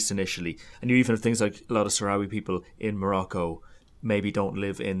 at least initially. And you even have things like a lot of Sahrawi people in Morocco maybe don't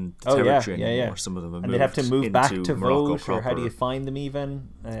live in the territory anymore. Some of them have and moved they'd have to move back to Morocco vote, or how do you find them even?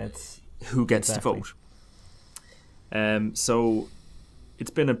 Who gets to vote? So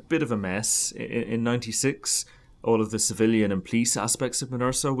it's been a bit of a mess. In 96, all of the civilian and police aspects of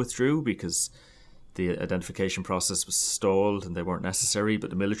MINURSO withdrew because the identification process was stalled and they weren't necessary,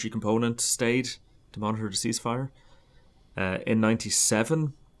 but the military component stayed to monitor the ceasefire. In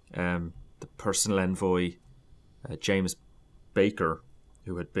 97, the personal envoy, James Baker,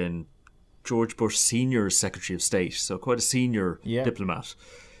 who had been George Bush Sr.'s Secretary of State, so quite a senior diplomat,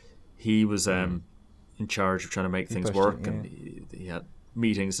 he was in charge of trying to make things work, and he had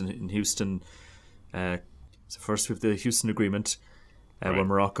meetings in Houston. So first with the Houston Agreement, where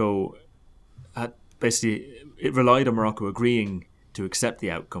Morocco had it relied on Morocco agreeing to accept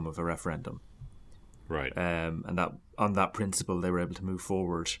the outcome of a referendum. Right. And that on that principle, they were able to move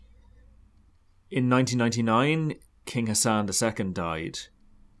forward. In 1999, King Hassan II died,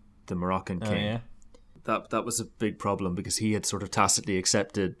 the Moroccan king. That was a big problem because he had sort of tacitly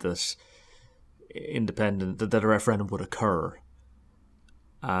accepted that that a referendum would occur.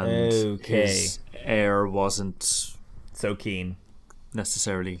 And his heir wasn't so keen.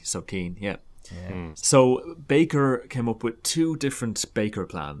 Necessarily so keen, So Baker came up with 2 different Baker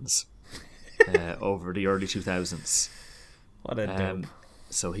plans over the early 2000s. What a dope.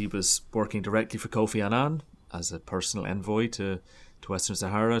 So he was working directly for Kofi Annan as a personal envoy to Western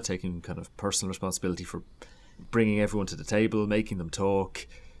Sahara, taking kind of personal responsibility for bringing everyone to the table, making them talk,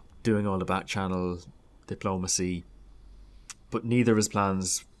 doing all the back channel diplomacy. But neither of his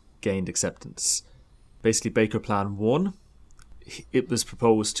plans gained acceptance. Basically, Baker Plan 1, it was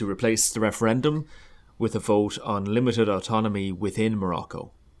proposed to replace the referendum with a vote on limited autonomy within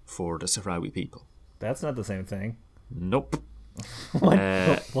Morocco for the Sahrawi people. That's not the same thing. Nope.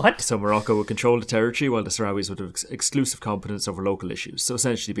 What? So Morocco would control the territory while the Sahrawis would have exclusive competence over local issues. So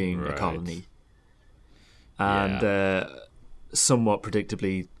essentially being a colony. And somewhat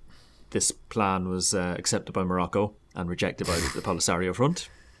predictably, this plan was accepted by Morocco and rejected by the Polisario Front.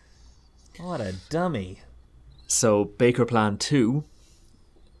 What a dummy. So Baker Plan 2,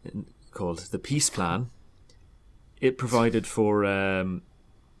 called the Peace Plan, it provided for a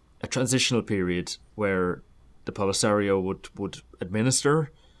transitional period where the Polisario would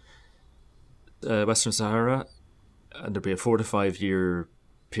administer Western Sahara, and there'd be a 4 to 5 year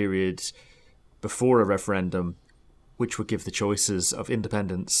period before a referendum which would give the choices of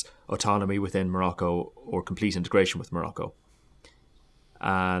independence, autonomy within Morocco, or complete integration with Morocco.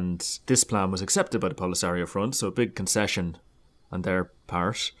 And this plan was accepted by the Polisario Front, so a big concession on their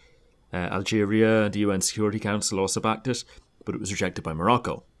part. Algeria and the UN Security Council also backed it, but it was rejected by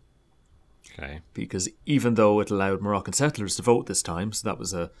Morocco. Okay. Because even though it allowed Moroccan settlers to vote this time, so that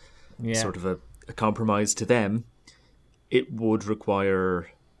was a sort of a compromise to them, it would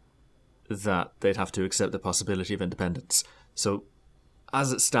require that they'd have to accept the possibility of independence. So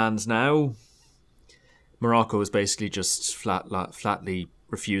as it stands now, Morocco is basically just flatly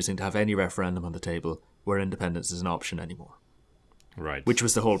refusing to have any referendum on the table where independence is an option anymore. Right. Which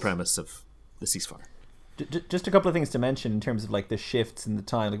was the whole premise of the ceasefire. Just a couple of things to mention in terms of like the shifts in the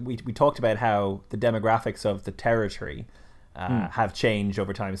time. Like we talked about how the demographics of the territory have changed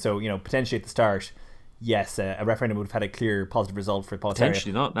over time. So, potentially at the start, yes, a referendum would have had a clear positive result for Polisario.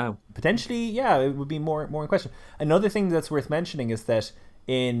 Potentially not now. Potentially, yeah, it would be more in question. Another thing that's worth mentioning is that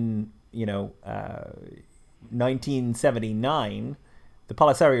in 1979, the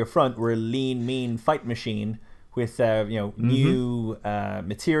Polisario Front were a lean, mean fight machine with new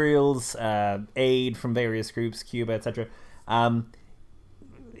materials, aid from various groups, Cuba, etc.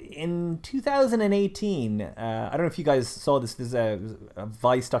 In 2018, I don't know if you guys saw this. There's a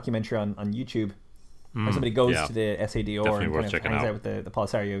Vice documentary on YouTube where somebody goes to the SADR and kind of hangs out with the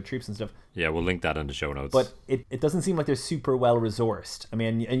Polisario troops and stuff. Yeah, we'll link that in the show notes. But it doesn't seem like they're super well resourced. I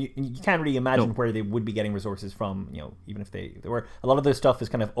mean, and you can't really imagine where they would be getting resources from, even if they were. A lot of their stuff is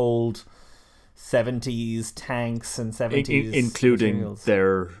kind of old 70s tanks and 70s including materials.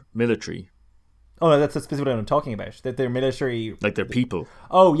 Their military. Oh, no, that's specifically what I'm talking about. That their military, like their people.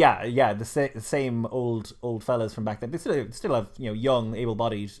 Oh yeah, the same old fellas from back then. They still have young,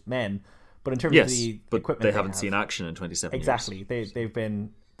 able-bodied men, but in terms of the equipment, they haven't seen action in 27 years. Exactly,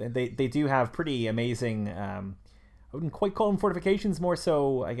 they do have pretty amazing. I wouldn't quite call them fortifications, more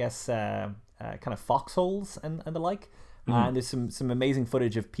so I guess kind of foxholes and the like. And there's some amazing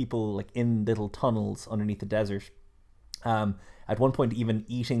footage of people like in little tunnels underneath the desert. At one point, even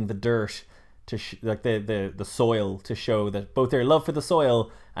eating the dirt to like the soil to show that both their love for the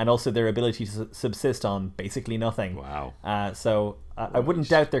soil and also their ability to subsist on basically nothing. Wow. So I wouldn't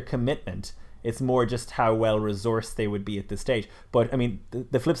doubt their commitment. It's more just how well resourced they would be at this stage. But I mean,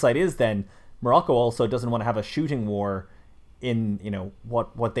 the flip side is then Morocco also doesn't want to have a shooting war in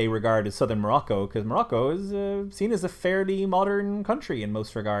what they regard as southern Morocco, because Morocco is seen as a fairly modern country in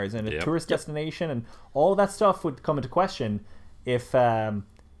most regards and a tourist destination, and all of that stuff would come into question if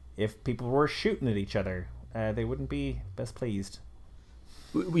people were shooting at each other. They wouldn't be best pleased.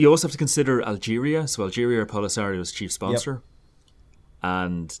 We also have to consider Algeria. So Algeria are Polisario's chief sponsor,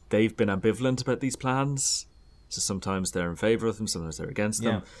 and they've been ambivalent about these plans. So sometimes they're in favour of them, sometimes they're against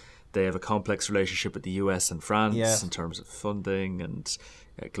them. They have a complex relationship with the US and France in terms of funding and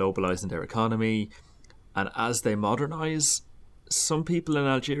globalising their economy. And as they modernise, some people in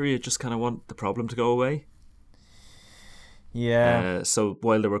Algeria just kind of want the problem to go away. So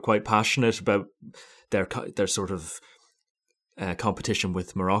while they were quite passionate about their sort of competition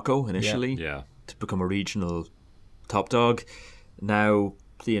with Morocco initially to become a regional top dog, now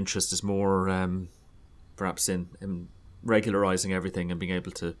the interest is more perhaps in regularising everything and being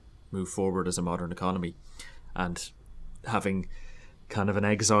able to move forward as a modern economy, and having kind of an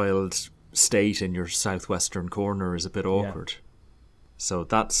exiled state in your southwestern corner is a bit awkward. So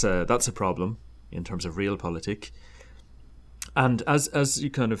that's a problem in terms of realpolitik. And as you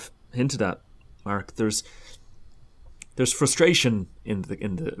kind of hinted at, Mark, there's frustration in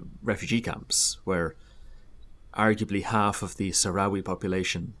the refugee camps where arguably half of the Sahrawi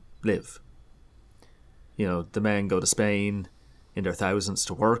population live. The men go to Spain in their thousands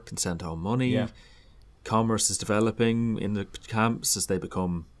to work and send home money. Commerce is developing in the camps as they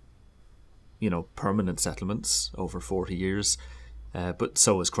become, permanent settlements over 40 years. But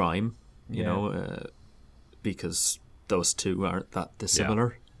so is crime, because those two aren't that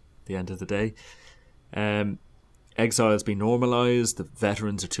dissimilar at the end of the day. Exile has been normalised. The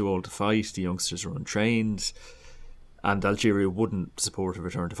veterans are too old to fight. The youngsters are untrained. And Algeria wouldn't support a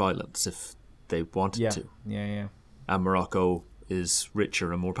return to violence if they wanted to. And Morocco is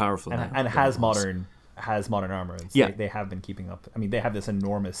richer and more powerful now, and has modern armaments. They have been keeping up. I mean, they have this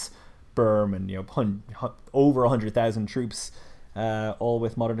enormous berm and over 100,000 troops, all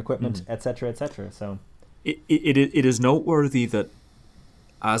with modern equipment, etc., etc. So it is noteworthy that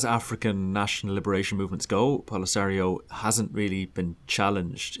as African national liberation movements go, Polisario hasn't really been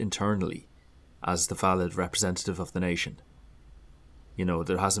challenged internally as the valid representative of the nation.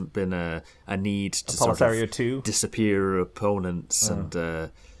 There hasn't been a need to sort of disappear opponents, and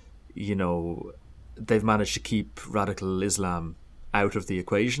they've managed to keep radical Islam out of the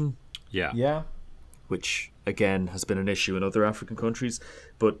equation. Which again has been an issue in other African countries,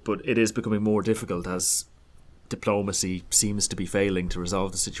 but it is becoming more difficult as diplomacy seems to be failing to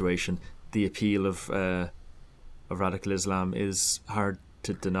resolve the situation. The appeal of radical Islam is hard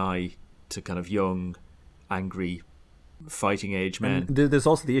to deny to kind of young, angry, fighting age men. And there's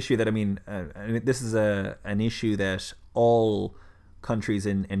also the issue that this is an issue that all countries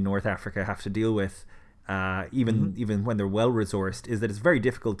in North Africa have to deal with, even when they're well resourced, is that it's very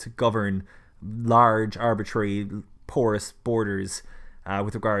difficult to govern large, arbitrary, porous borders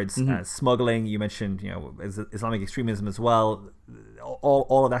with regards smuggling. You mentioned Islamic extremism as well.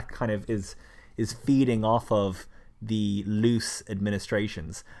 All of that kind of is feeding off of the loose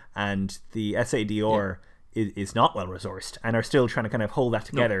administrations, and the SADR is not well resourced and are still trying to kind of hold that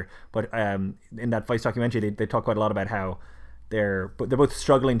together. But in that Vice documentary, they talk quite a lot about how they're both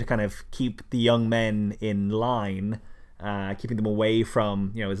struggling to kind of keep the young men in line, keeping them away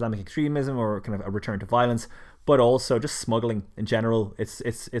from Islamic extremism or kind of a return to violence, but also just smuggling in general.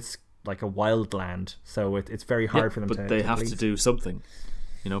 It's like a wild land, so it's very hard for them. But they have to do something.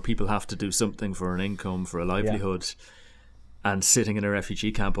 People have to do something for an income, for a livelihood, and sitting in a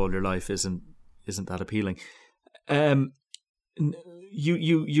refugee camp all your life isn't that appealing.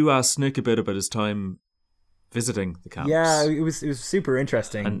 You asked Nick a bit about his time visiting the camps. Yeah, it was super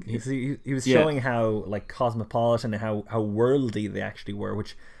interesting. And he was showing how like cosmopolitan and how worldly they actually were,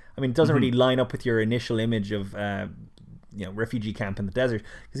 which doesn't really line up with your initial image of refugee camp in the desert,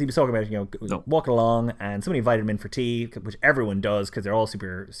 because he was talking about walking along and somebody invited him in for tea, which everyone does because they're all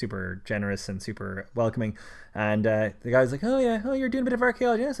super super generous and super welcoming, and the guy's like, you're doing a bit of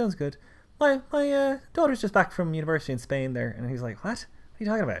archaeology, yeah, sounds good. My daughter's just back from university in Spain there, and he's like, what are you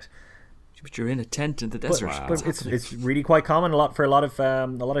talking about? But you're in a tent in the desert. But it's really quite common for a lot of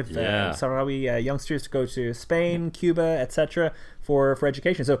Sahrawi youngsters to go to Spain, Cuba, etc. for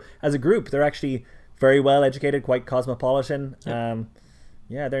education. So as a group, they're actually very well educated, quite cosmopolitan. They're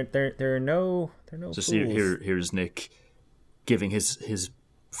no Just fools. here's Nick giving his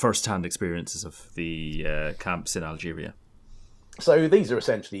first-hand experiences of the camps in Algeria. So these are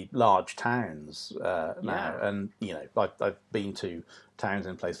essentially large towns now, and I've been to towns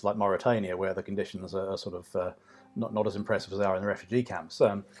in places like Mauritania where the conditions are sort of not as impressive as they are in the refugee camps.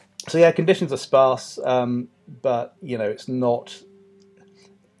 Conditions are sparse, but it's not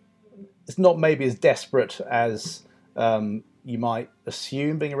maybe as desperate as you might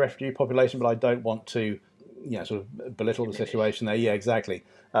assume being a refugee population. But I don't want to sort of belittle the situation there. Yeah, exactly.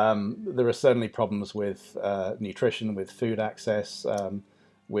 There are certainly problems with nutrition, with food access,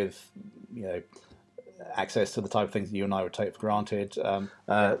 with access to the type of things that you and I would take for granted.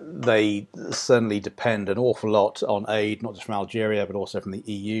 They certainly depend an awful lot on aid, not just from Algeria, but also from the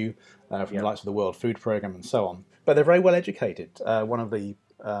EU, from the likes of the World Food Programme and so on. But they're very well educated. One of the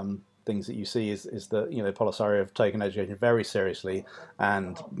things that you see is that Polisario have taken education very seriously,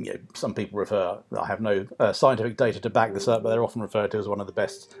 and some people I have no scientific data to back this up, but they're often referred to as one of the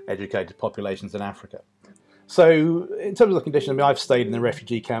best educated populations in Africa. So in terms of the conditions, I've stayed in the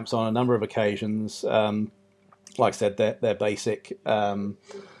refugee camps on a number of occasions. Like I said, they're basic. As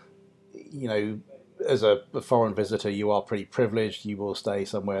a foreign visitor, you are pretty privileged. You will stay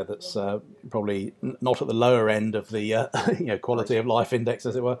somewhere that's probably not at the lower end of the quality of life index,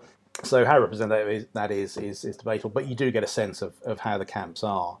 as it were. So how representative that is debatable, but you do get a sense of how the camps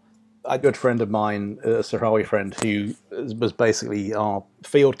are. A good friend of mine, a Sahrawi friend, who was basically our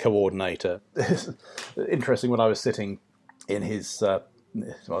field coordinator. Interesting, when I was sitting in his,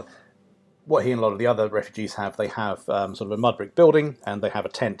 what he and a lot of the other refugees have, they have sort of a mud brick building, and they have a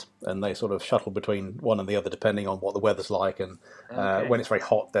tent, and they sort of shuttle between one and the other depending on what the weather's like. And when it's very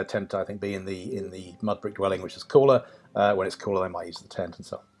hot, their tent, I think, be in the mud brick dwelling, which is cooler. When it's cooler, they might use the tent and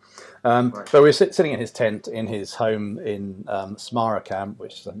so on. But we were sitting in his tent in his home in Smara camp,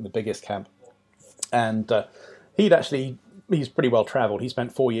 which is the biggest camp, and he's pretty well travelled. He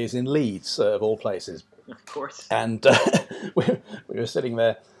spent 4 years in Leeds, of all places. Of course. And we were sitting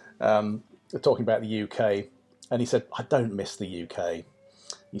there talking about the UK, and he said, "I don't miss the UK."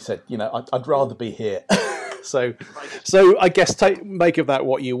 He said, "I'd rather be here." so I guess make of that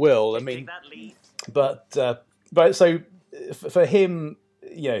what you will. I mean, but so for him.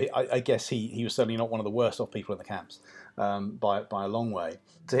 I guess he was certainly not one of the worst off people in the camps by a long way.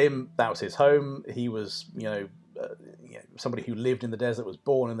 To him, that was his home. He was, somebody who lived in the desert, was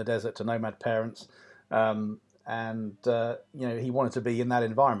born in the desert to nomad parents, and he wanted to be in that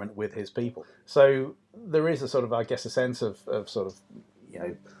environment with his people. So there is a sort of, I guess, a sense of sort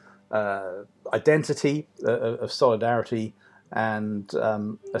of, identity, of solidarity. And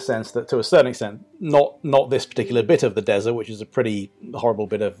a sense that, to a certain extent, not this particular bit of the desert, which is a pretty horrible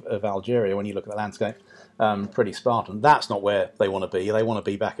bit of Algeria when you look at the landscape, pretty Spartan. That's not where they want to be. They want to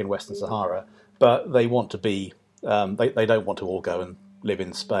be back in Western Sahara, but they want to be. They don't want to all go and live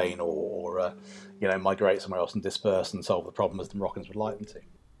in Spain or migrate somewhere else and disperse and solve the problem as the Moroccans would like them to.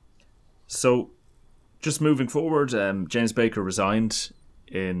 So, just moving forward, James Baker resigned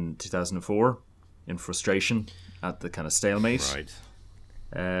in 2004 in frustration at the kind of stalemate, right?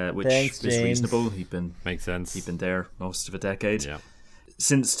 Which Thanks, is James. reasonable. Makes sense. He'd been there most of a decade. Yeah.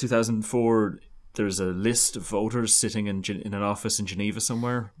 Since 2004, there's a list of voters sitting in an office in Geneva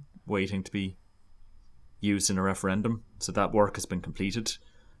somewhere, waiting to be used in a referendum. So that work has been completed,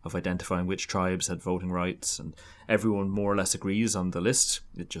 of identifying which tribes had voting rights, and everyone more or less agrees on the list.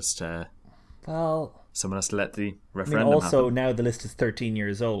 It just someone has to let the referendum also happen. now the list is 13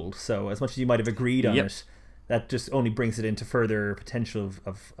 years old, so as much as you might have agreed on it, that just only brings it into further potential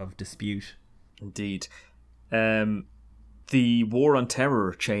of dispute. Indeed. The war on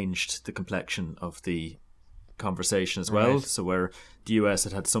terror changed the complexion of the conversation as well. Right. So where the US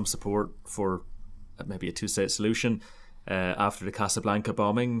had some support for maybe a two-state solution after the Casablanca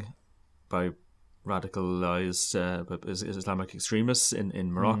bombing by radicalized Islamic extremists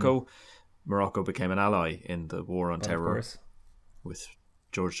in Morocco, Morocco became an ally in the war on terror with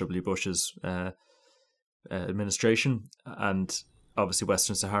George W. Bush's administration, and obviously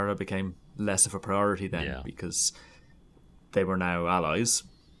Western Sahara became less of a priority then because they were now allies.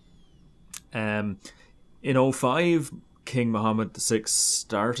 In 2005, King Mohammed VI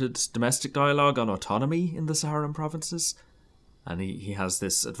started domestic dialogue on autonomy in the Saharan provinces. And he has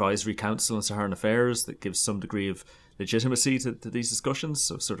this advisory council on Saharan affairs that gives some degree of legitimacy to these discussions.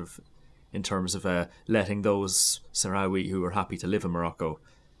 So sort of in terms of letting those Sahrawi who are happy to live in Morocco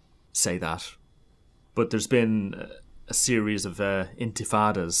say that. But there's been a series of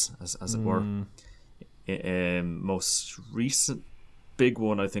intifadas, as it were. Most recent big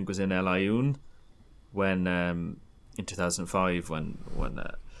one, I think, was in El Ayoun when in 2005 when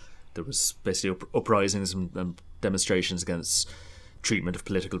there was basically uprisings and demonstrations against treatment of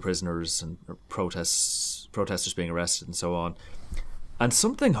political prisoners and protesters being arrested and so on. And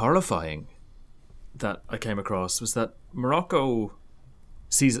something horrifying that I came across was that Morocco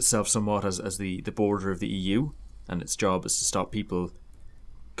sees itself somewhat as the border of the EU, and its job is to stop people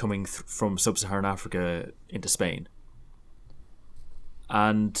coming from sub-Saharan Africa into Spain.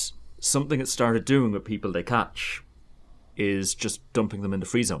 And something it started doing with people they catch is just dumping them in the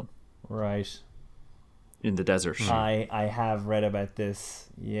free zone. Right. In the desert. I have read about this,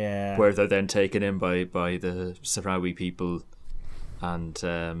 yeah. Where they're then taken in by the Sahrawi people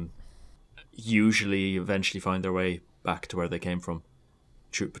and usually eventually find their way back to where they came from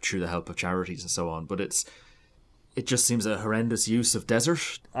through the help of charities and so on. But it just seems a horrendous use of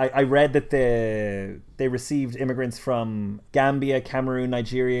desert. I read that they received immigrants from Gambia, Cameroon,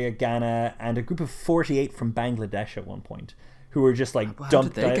 Nigeria, Ghana, and a group of 48 from Bangladesh at one point, who were just like dumped. How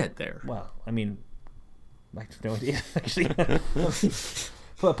did they get there? Well, I mean, I have no idea actually.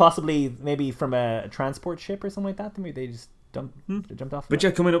 Possibly maybe from a transport ship or something like that. Maybe they just jumped off. But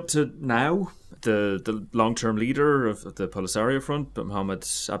yeah, coming up to now, the long-term leader of the Polisario Front, Mohamed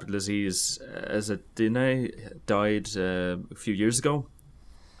Abdelaziz Ezzedine, died a few years ago,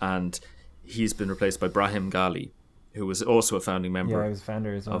 and he's been replaced by Brahim Ghali, who was also a founding member he was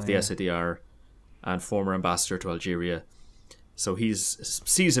founder as well, of the SADR and former ambassador to Algeria. So he's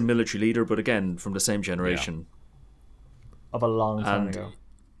sees a military leader, but again from the same generation of a long time ago.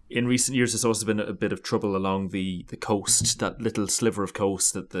 In recent years, there's also been a bit of trouble along the coast. That little sliver of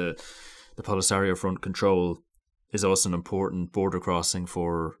coast that the Polisario Front control is also an important border crossing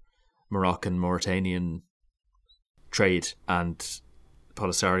for Moroccan-Mauritanian trade, and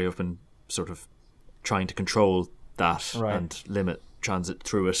Polisario have been sort of trying to control that and limit transit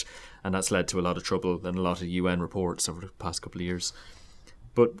through it, and that's led to a lot of trouble and a lot of UN reports over the past couple of years.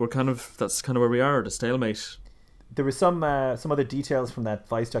 But that's kind of where we are, the stalemate. There were some other details from that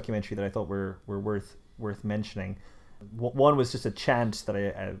Vice documentary that I thought were worth mentioning. One was just a chant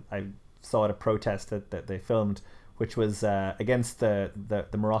that I saw at a protest that they filmed, which was against the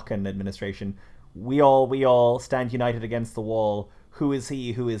Moroccan administration. We all stand united against the wall. Who is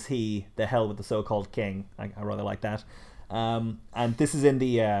he? Who is he? The hell with the so-called king. I rather like that. And this is in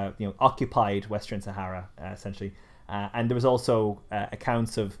the occupied Western Sahara, essentially. And there was also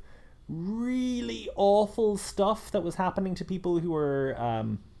accounts of really awful stuff that was happening to people who were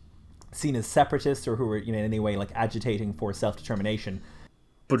seen as separatists or who were in any way like agitating for self-determination.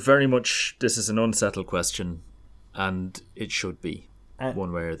 But very much this is an unsettled question, and it should be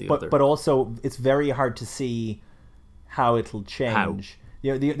one way or the other. But also it's very hard to see how it'll change.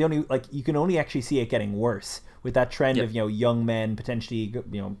 How? The only you can only actually see it getting worse with that trend of young men potentially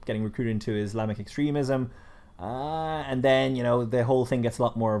getting recruited into Islamic extremism. And then, the whole thing gets a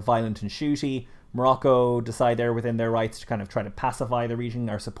lot more violent and shooty. Morocco decide they're within their rights to kind of try to pacify the region,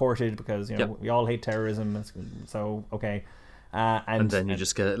 are supported because, we all hate terrorism. So, okay. And then you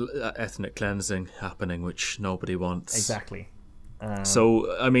just get ethnic cleansing happening, which nobody wants. Exactly.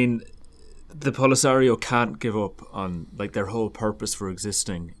 So, I mean, the Polisario can't give up on, their whole purpose for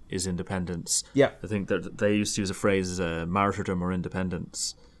existing is independence. Yeah. I think that they used to use a phrase, martyrdom or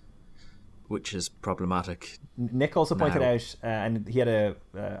independence, which is problematic. Nick also pointed out, and he had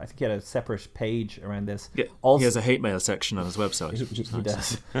I think he had a separate page around this. Yeah, also, he has a hate mail section on his website. He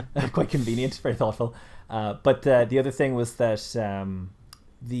does. Quite convenient, very thoughtful. But the other thing was that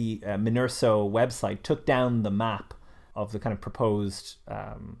the MINURSO website took down the map of the kind of proposed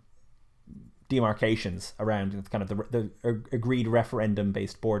demarcations around kind of the agreed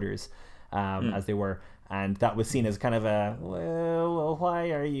referendum-based borders as they were. And that was seen as kind of well,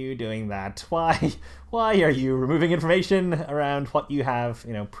 why are you doing that? Why are you removing information around what you have,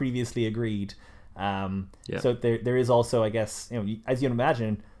 previously agreed? So there is also, I guess, as you can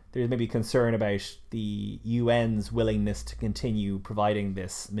imagine, there's maybe concern about the UN's willingness to continue providing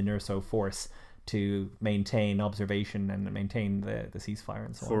this MINURSO force to maintain observation and maintain the ceasefire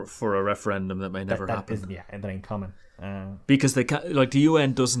and so on. For a referendum that may never happen. That ain't coming. Because they can't, the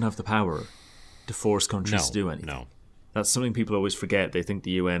UN doesn't have the power to force countries to do anything. No. That's something people always forget. They think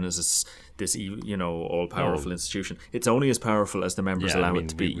the UN is this all-powerful institution. It's only as powerful as the members allow it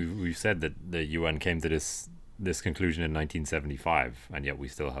to be. We've said that the UN came to this conclusion in 1975, and yet we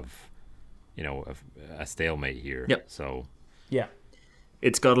still have, a stalemate here. Yep. So yeah,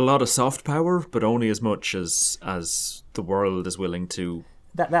 it's got a lot of soft power, but only as much as the world is willing to.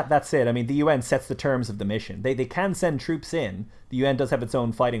 That's it. I mean, the UN sets the terms of the mission. They can send troops in. The UN does have its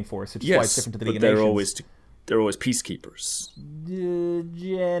own fighting force, which is why it's different to the League of Nations. They're always peacekeepers.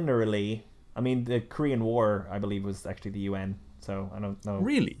 Generally, I mean, the Korean War, I believe, was actually the UN. So I don't know.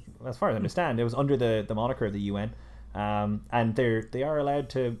 Really? As far as I understand, it was under the moniker of the UN, and they are allowed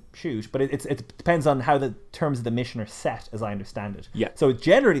to shoot, but it depends on how the terms of the mission are set, as I understand it. Yeah. So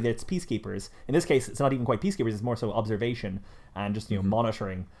generally, it's peacekeepers. In this case, it's not even quite peacekeepers; it's more so observation and just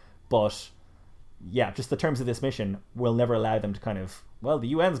monitoring. But yeah, just the terms of this mission will never allow them to kind of. Well,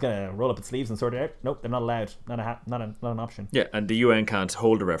 the UN's going to roll up its sleeves and sort it out. Nope, they're not allowed. Not an option. Yeah, and the UN can't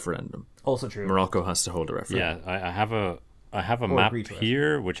hold a referendum. Also true. Morocco has to hold a referendum. Yeah, I have a map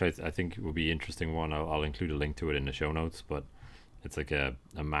here, which I think will be an interesting one. I'll include a link to it in the show notes, but it's like a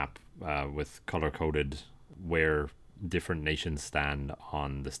map with color-coded where different nations stand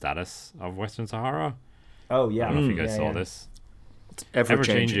on the status of Western Sahara. Oh, yeah. I don't know if you guys saw this. It's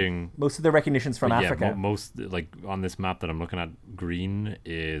ever-changing. Most of the recognition's from Africa. Yeah, most, like on this map that I'm looking at, green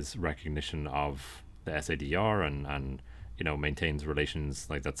is recognition of the SADR and maintains relations.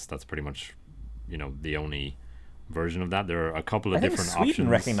 Like that's pretty much, the only version of that. There are a couple of different Sweden options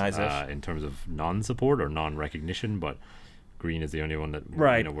recognize it. In terms of non-support or non-recognition, but green is the only one that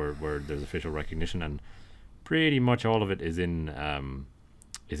where there's official recognition, and pretty much all of it is in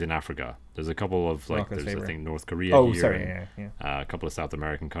Africa. There's a couple of I think North Korea a couple of South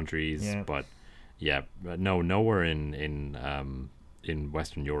American countries, but nowhere in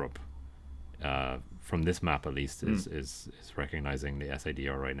Western Europe from this map at least is recognizing the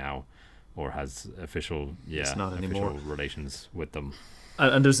SADR right now, or has official relations with them.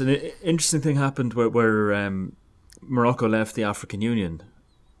 And there's an interesting thing happened where Morocco left the African Union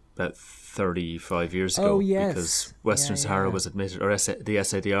about 35 years ago because Western Sahara was admitted, or the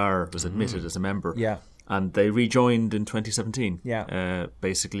SADR was admitted as a member. Yeah. And they rejoined in 2017. Yeah.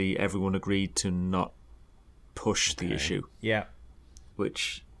 Basically, everyone agreed to not push the issue. Yeah.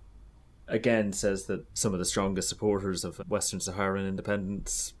 Which, again, says that some of the strongest supporters of Western Saharan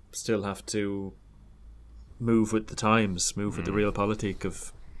independence still have to move with the times, move with the realpolitik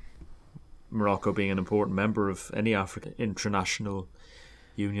of Morocco being an important member of any African international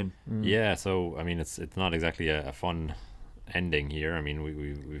union. Yeah, so I mean, it's not exactly a fun ending here. I mean,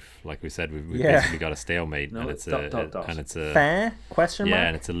 we've like we said, we've basically got a stalemate, and it's a fair question mark. Yeah,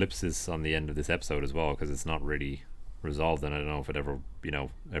 and it's ellipsis on the end of this episode as well, because it's not really resolved, and I don't know if it ever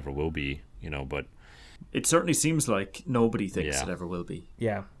will be. But it certainly seems like nobody thinks it ever will be.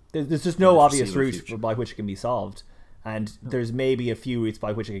 Yeah, there's just no obvious route by which it can be solved, and there's maybe a few routes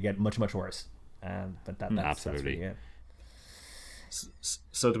by which it could get much, much worse. But that's absolutely. That's really it.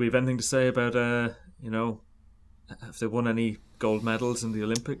 So do we have anything to say about have they won any gold medals in the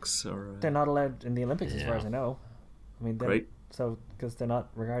Olympics? Or they're not allowed in the Olympics as far as I know. I mean, great. So because they're not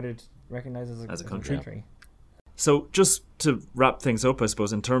recognized as a country. So just to wrap things up, I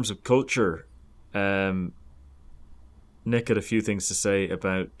suppose, in terms of culture, Nick had a few things to say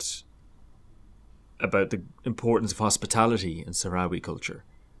about the importance of hospitality in Sahrawi culture,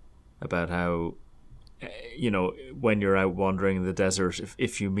 about how when you're out wandering in the desert,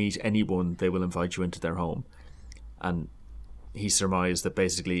 if you meet anyone, they will invite you into their home. And he surmised that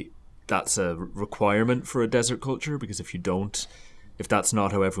basically that's a requirement for a desert culture, because if that's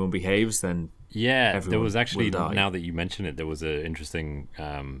not how everyone behaves, then there was actually, now that you mention it, there was an interesting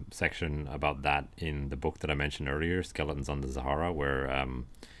section about that in the book that I mentioned earlier, Skeletons on the Sahara, where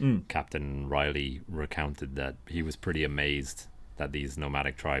Captain Riley recounted that he was pretty amazed that these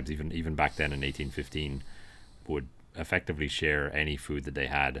nomadic tribes, even back then in 1815, would effectively share any food that they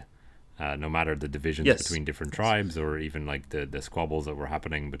had, no matter the divisions between different tribes, or even like the squabbles that were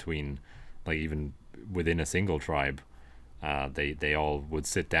happening between, like even within a single tribe. They all would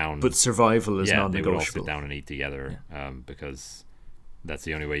sit down. But survival is non-negotiable. They would all sit down and eat together, because that's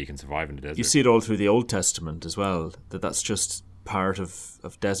the only way you can survive in the desert. You see it all through the Old Testament as well, that's just part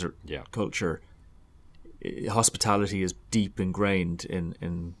of desert culture. Hospitality is deep ingrained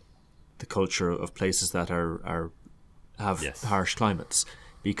in the culture of places that have harsh climates,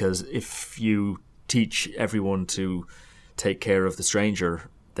 because if you teach everyone to take care of the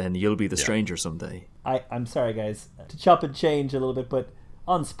stranger, then you'll be the stranger someday. I'm sorry, guys, to chop and change a little bit, but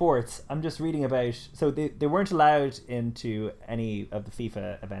on sports, I'm just reading about... So they weren't allowed into any of the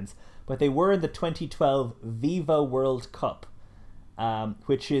FIFA events, but they were in the 2012 Viva World Cup,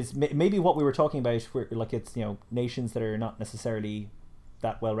 which is maybe what we were talking about, where like it's, you know, nations that are not necessarily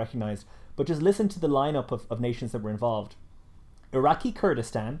that well recognized. But just listen to the lineup of nations that were involved. Iraqi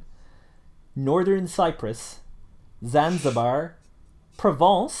Kurdistan, Northern Cyprus, Zanzibar,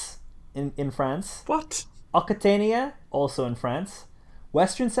 Provence in France. What? Occitania, also in France.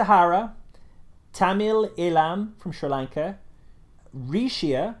 Western Sahara, Tamil Elam from Sri Lanka,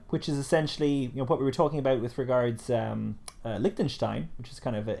 Rishia, which is essentially, you know, what we were talking about with regards Liechtenstein, which is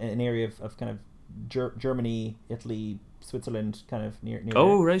kind of an area of kind of Germany, Italy, Switzerland, kind of near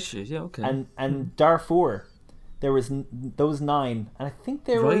oh, Rishia, yeah, okay. And Darfur. There was those 9, and I think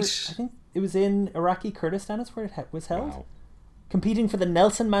I think it was in Iraqi Kurdistan. Is where it was held, wow. Competing for the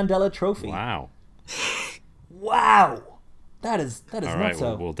Nelson Mandela Trophy. Wow. Wow. That is all not right,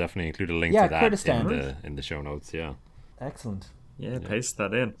 so. We'll definitely include a link to that Kurdistan. in the show notes. Yeah. Excellent. Yeah, paste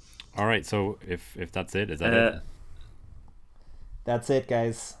that in. All right, so if that's it, is that it? That's it,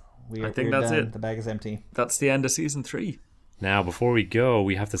 guys. I think that's done. it. The bag is empty. That's the end of season 3. Now, before we go,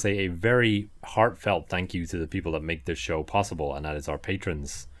 we have to say a very heartfelt thank you to the people that make this show possible, and that is our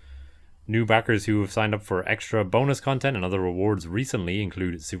patrons. New backers who have signed up for extra bonus content and other rewards recently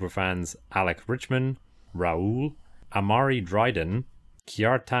include superfans Alec Richmond, Raoul, Amari Dryden,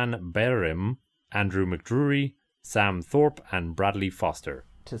 Kjartan Berim, Andrew McDrury, Sam Thorpe, and Bradley Foster.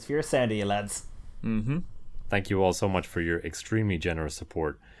 'Tis for your sandy, you lads. Mm-hmm. Thank you all so much for your extremely generous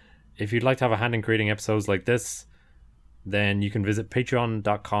support. If you'd like to have a hand in creating episodes like this, then you can visit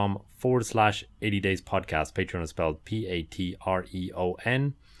patreon.com/80days podcast. Patreon is spelled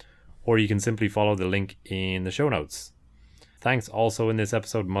Patreon, or you can simply follow the link in the show notes. Thanks also in this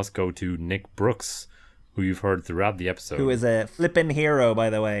episode must go to Nick Brooks, who you've heard throughout the episode. Who is a flippin' hero, by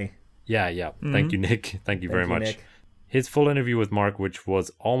the way. Yeah. Mm-hmm. Thank you, Nick. Thank you very much. Nick. His full interview with Mark, which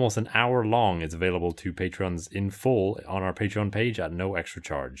was almost an hour long, is available to patrons in full on our Patreon page at no extra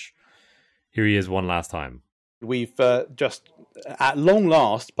charge. Here he is one last time. We've just, at long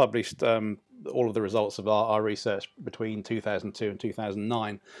last, published all of the results of our research between 2002 and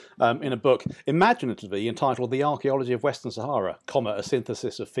 2009 in a book imaginatively entitled The Archaeology of Western Sahara, a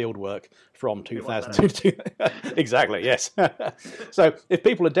synthesis of fieldwork from 2002 to... Exactly, yes. So if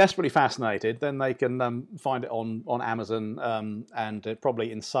people are desperately fascinated, then they can find it on Amazon and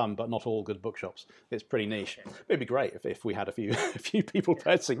probably in some, but not all, good bookshops. It's pretty niche. It'd be great if we had a few people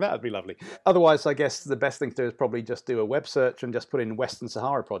purchasing that. Would be lovely. Otherwise, I guess the best thing to do is probably just do a web search and just put in Western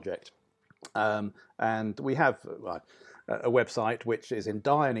Sahara Project. And we have a website which is in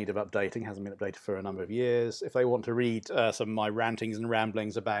dire need of updating, hasn't been updated for a number of years. If they want to read some of my rantings and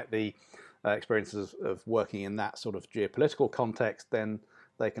ramblings about the experiences of working in that sort of geopolitical context, then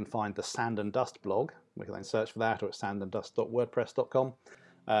they can find the Sand and Dust blog. We can then search for that, or at sandanddust.wordpress.com.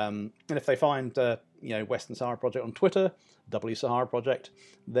 And if they find Western Sahara Project on Twitter, W Sahara Project,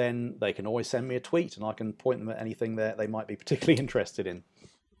 then they can always send me a tweet and I can point them at anything that they might be particularly interested in.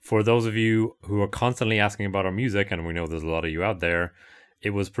 For those of you who are constantly asking about our music, and we know there's a lot of you out there,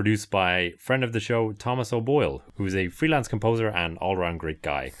 it was produced by friend of the show, Thomas O'Boyle, who is a freelance composer and all-round great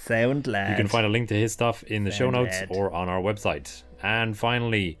guy. Sound lad. You can find a link to his stuff in the show notes or on our website. And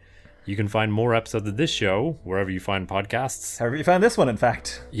finally, you can find more episodes of this show wherever you find podcasts. However you found this one, in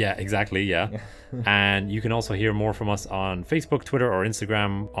fact. Yeah, exactly, yeah. And you can also hear more from us on Facebook, Twitter, or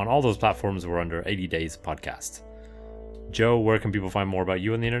Instagram. On all those platforms, we're under 80 Days Podcast. Joe, where can people find more about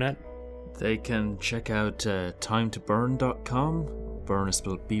you on the internet? They can check out timetoburn.com. Burn is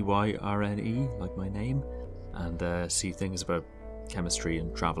spelled B-Y-R-N-E, like my name, and see things about chemistry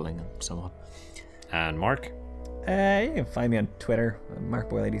and travelling and so on. And Mark? You can find me on Twitter,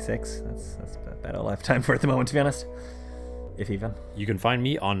 MarkBoyle86. That's about all I have time for at the moment, to be honest. If even. You can find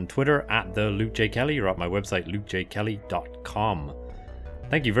me on Twitter at the Luke J. Kelly, or at my website, lukejkelly.com.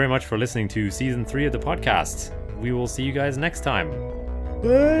 Thank you very much for listening to Season 3 of the podcast. We will see you guys next time.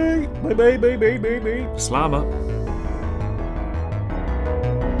 Bye. Bye. Slama.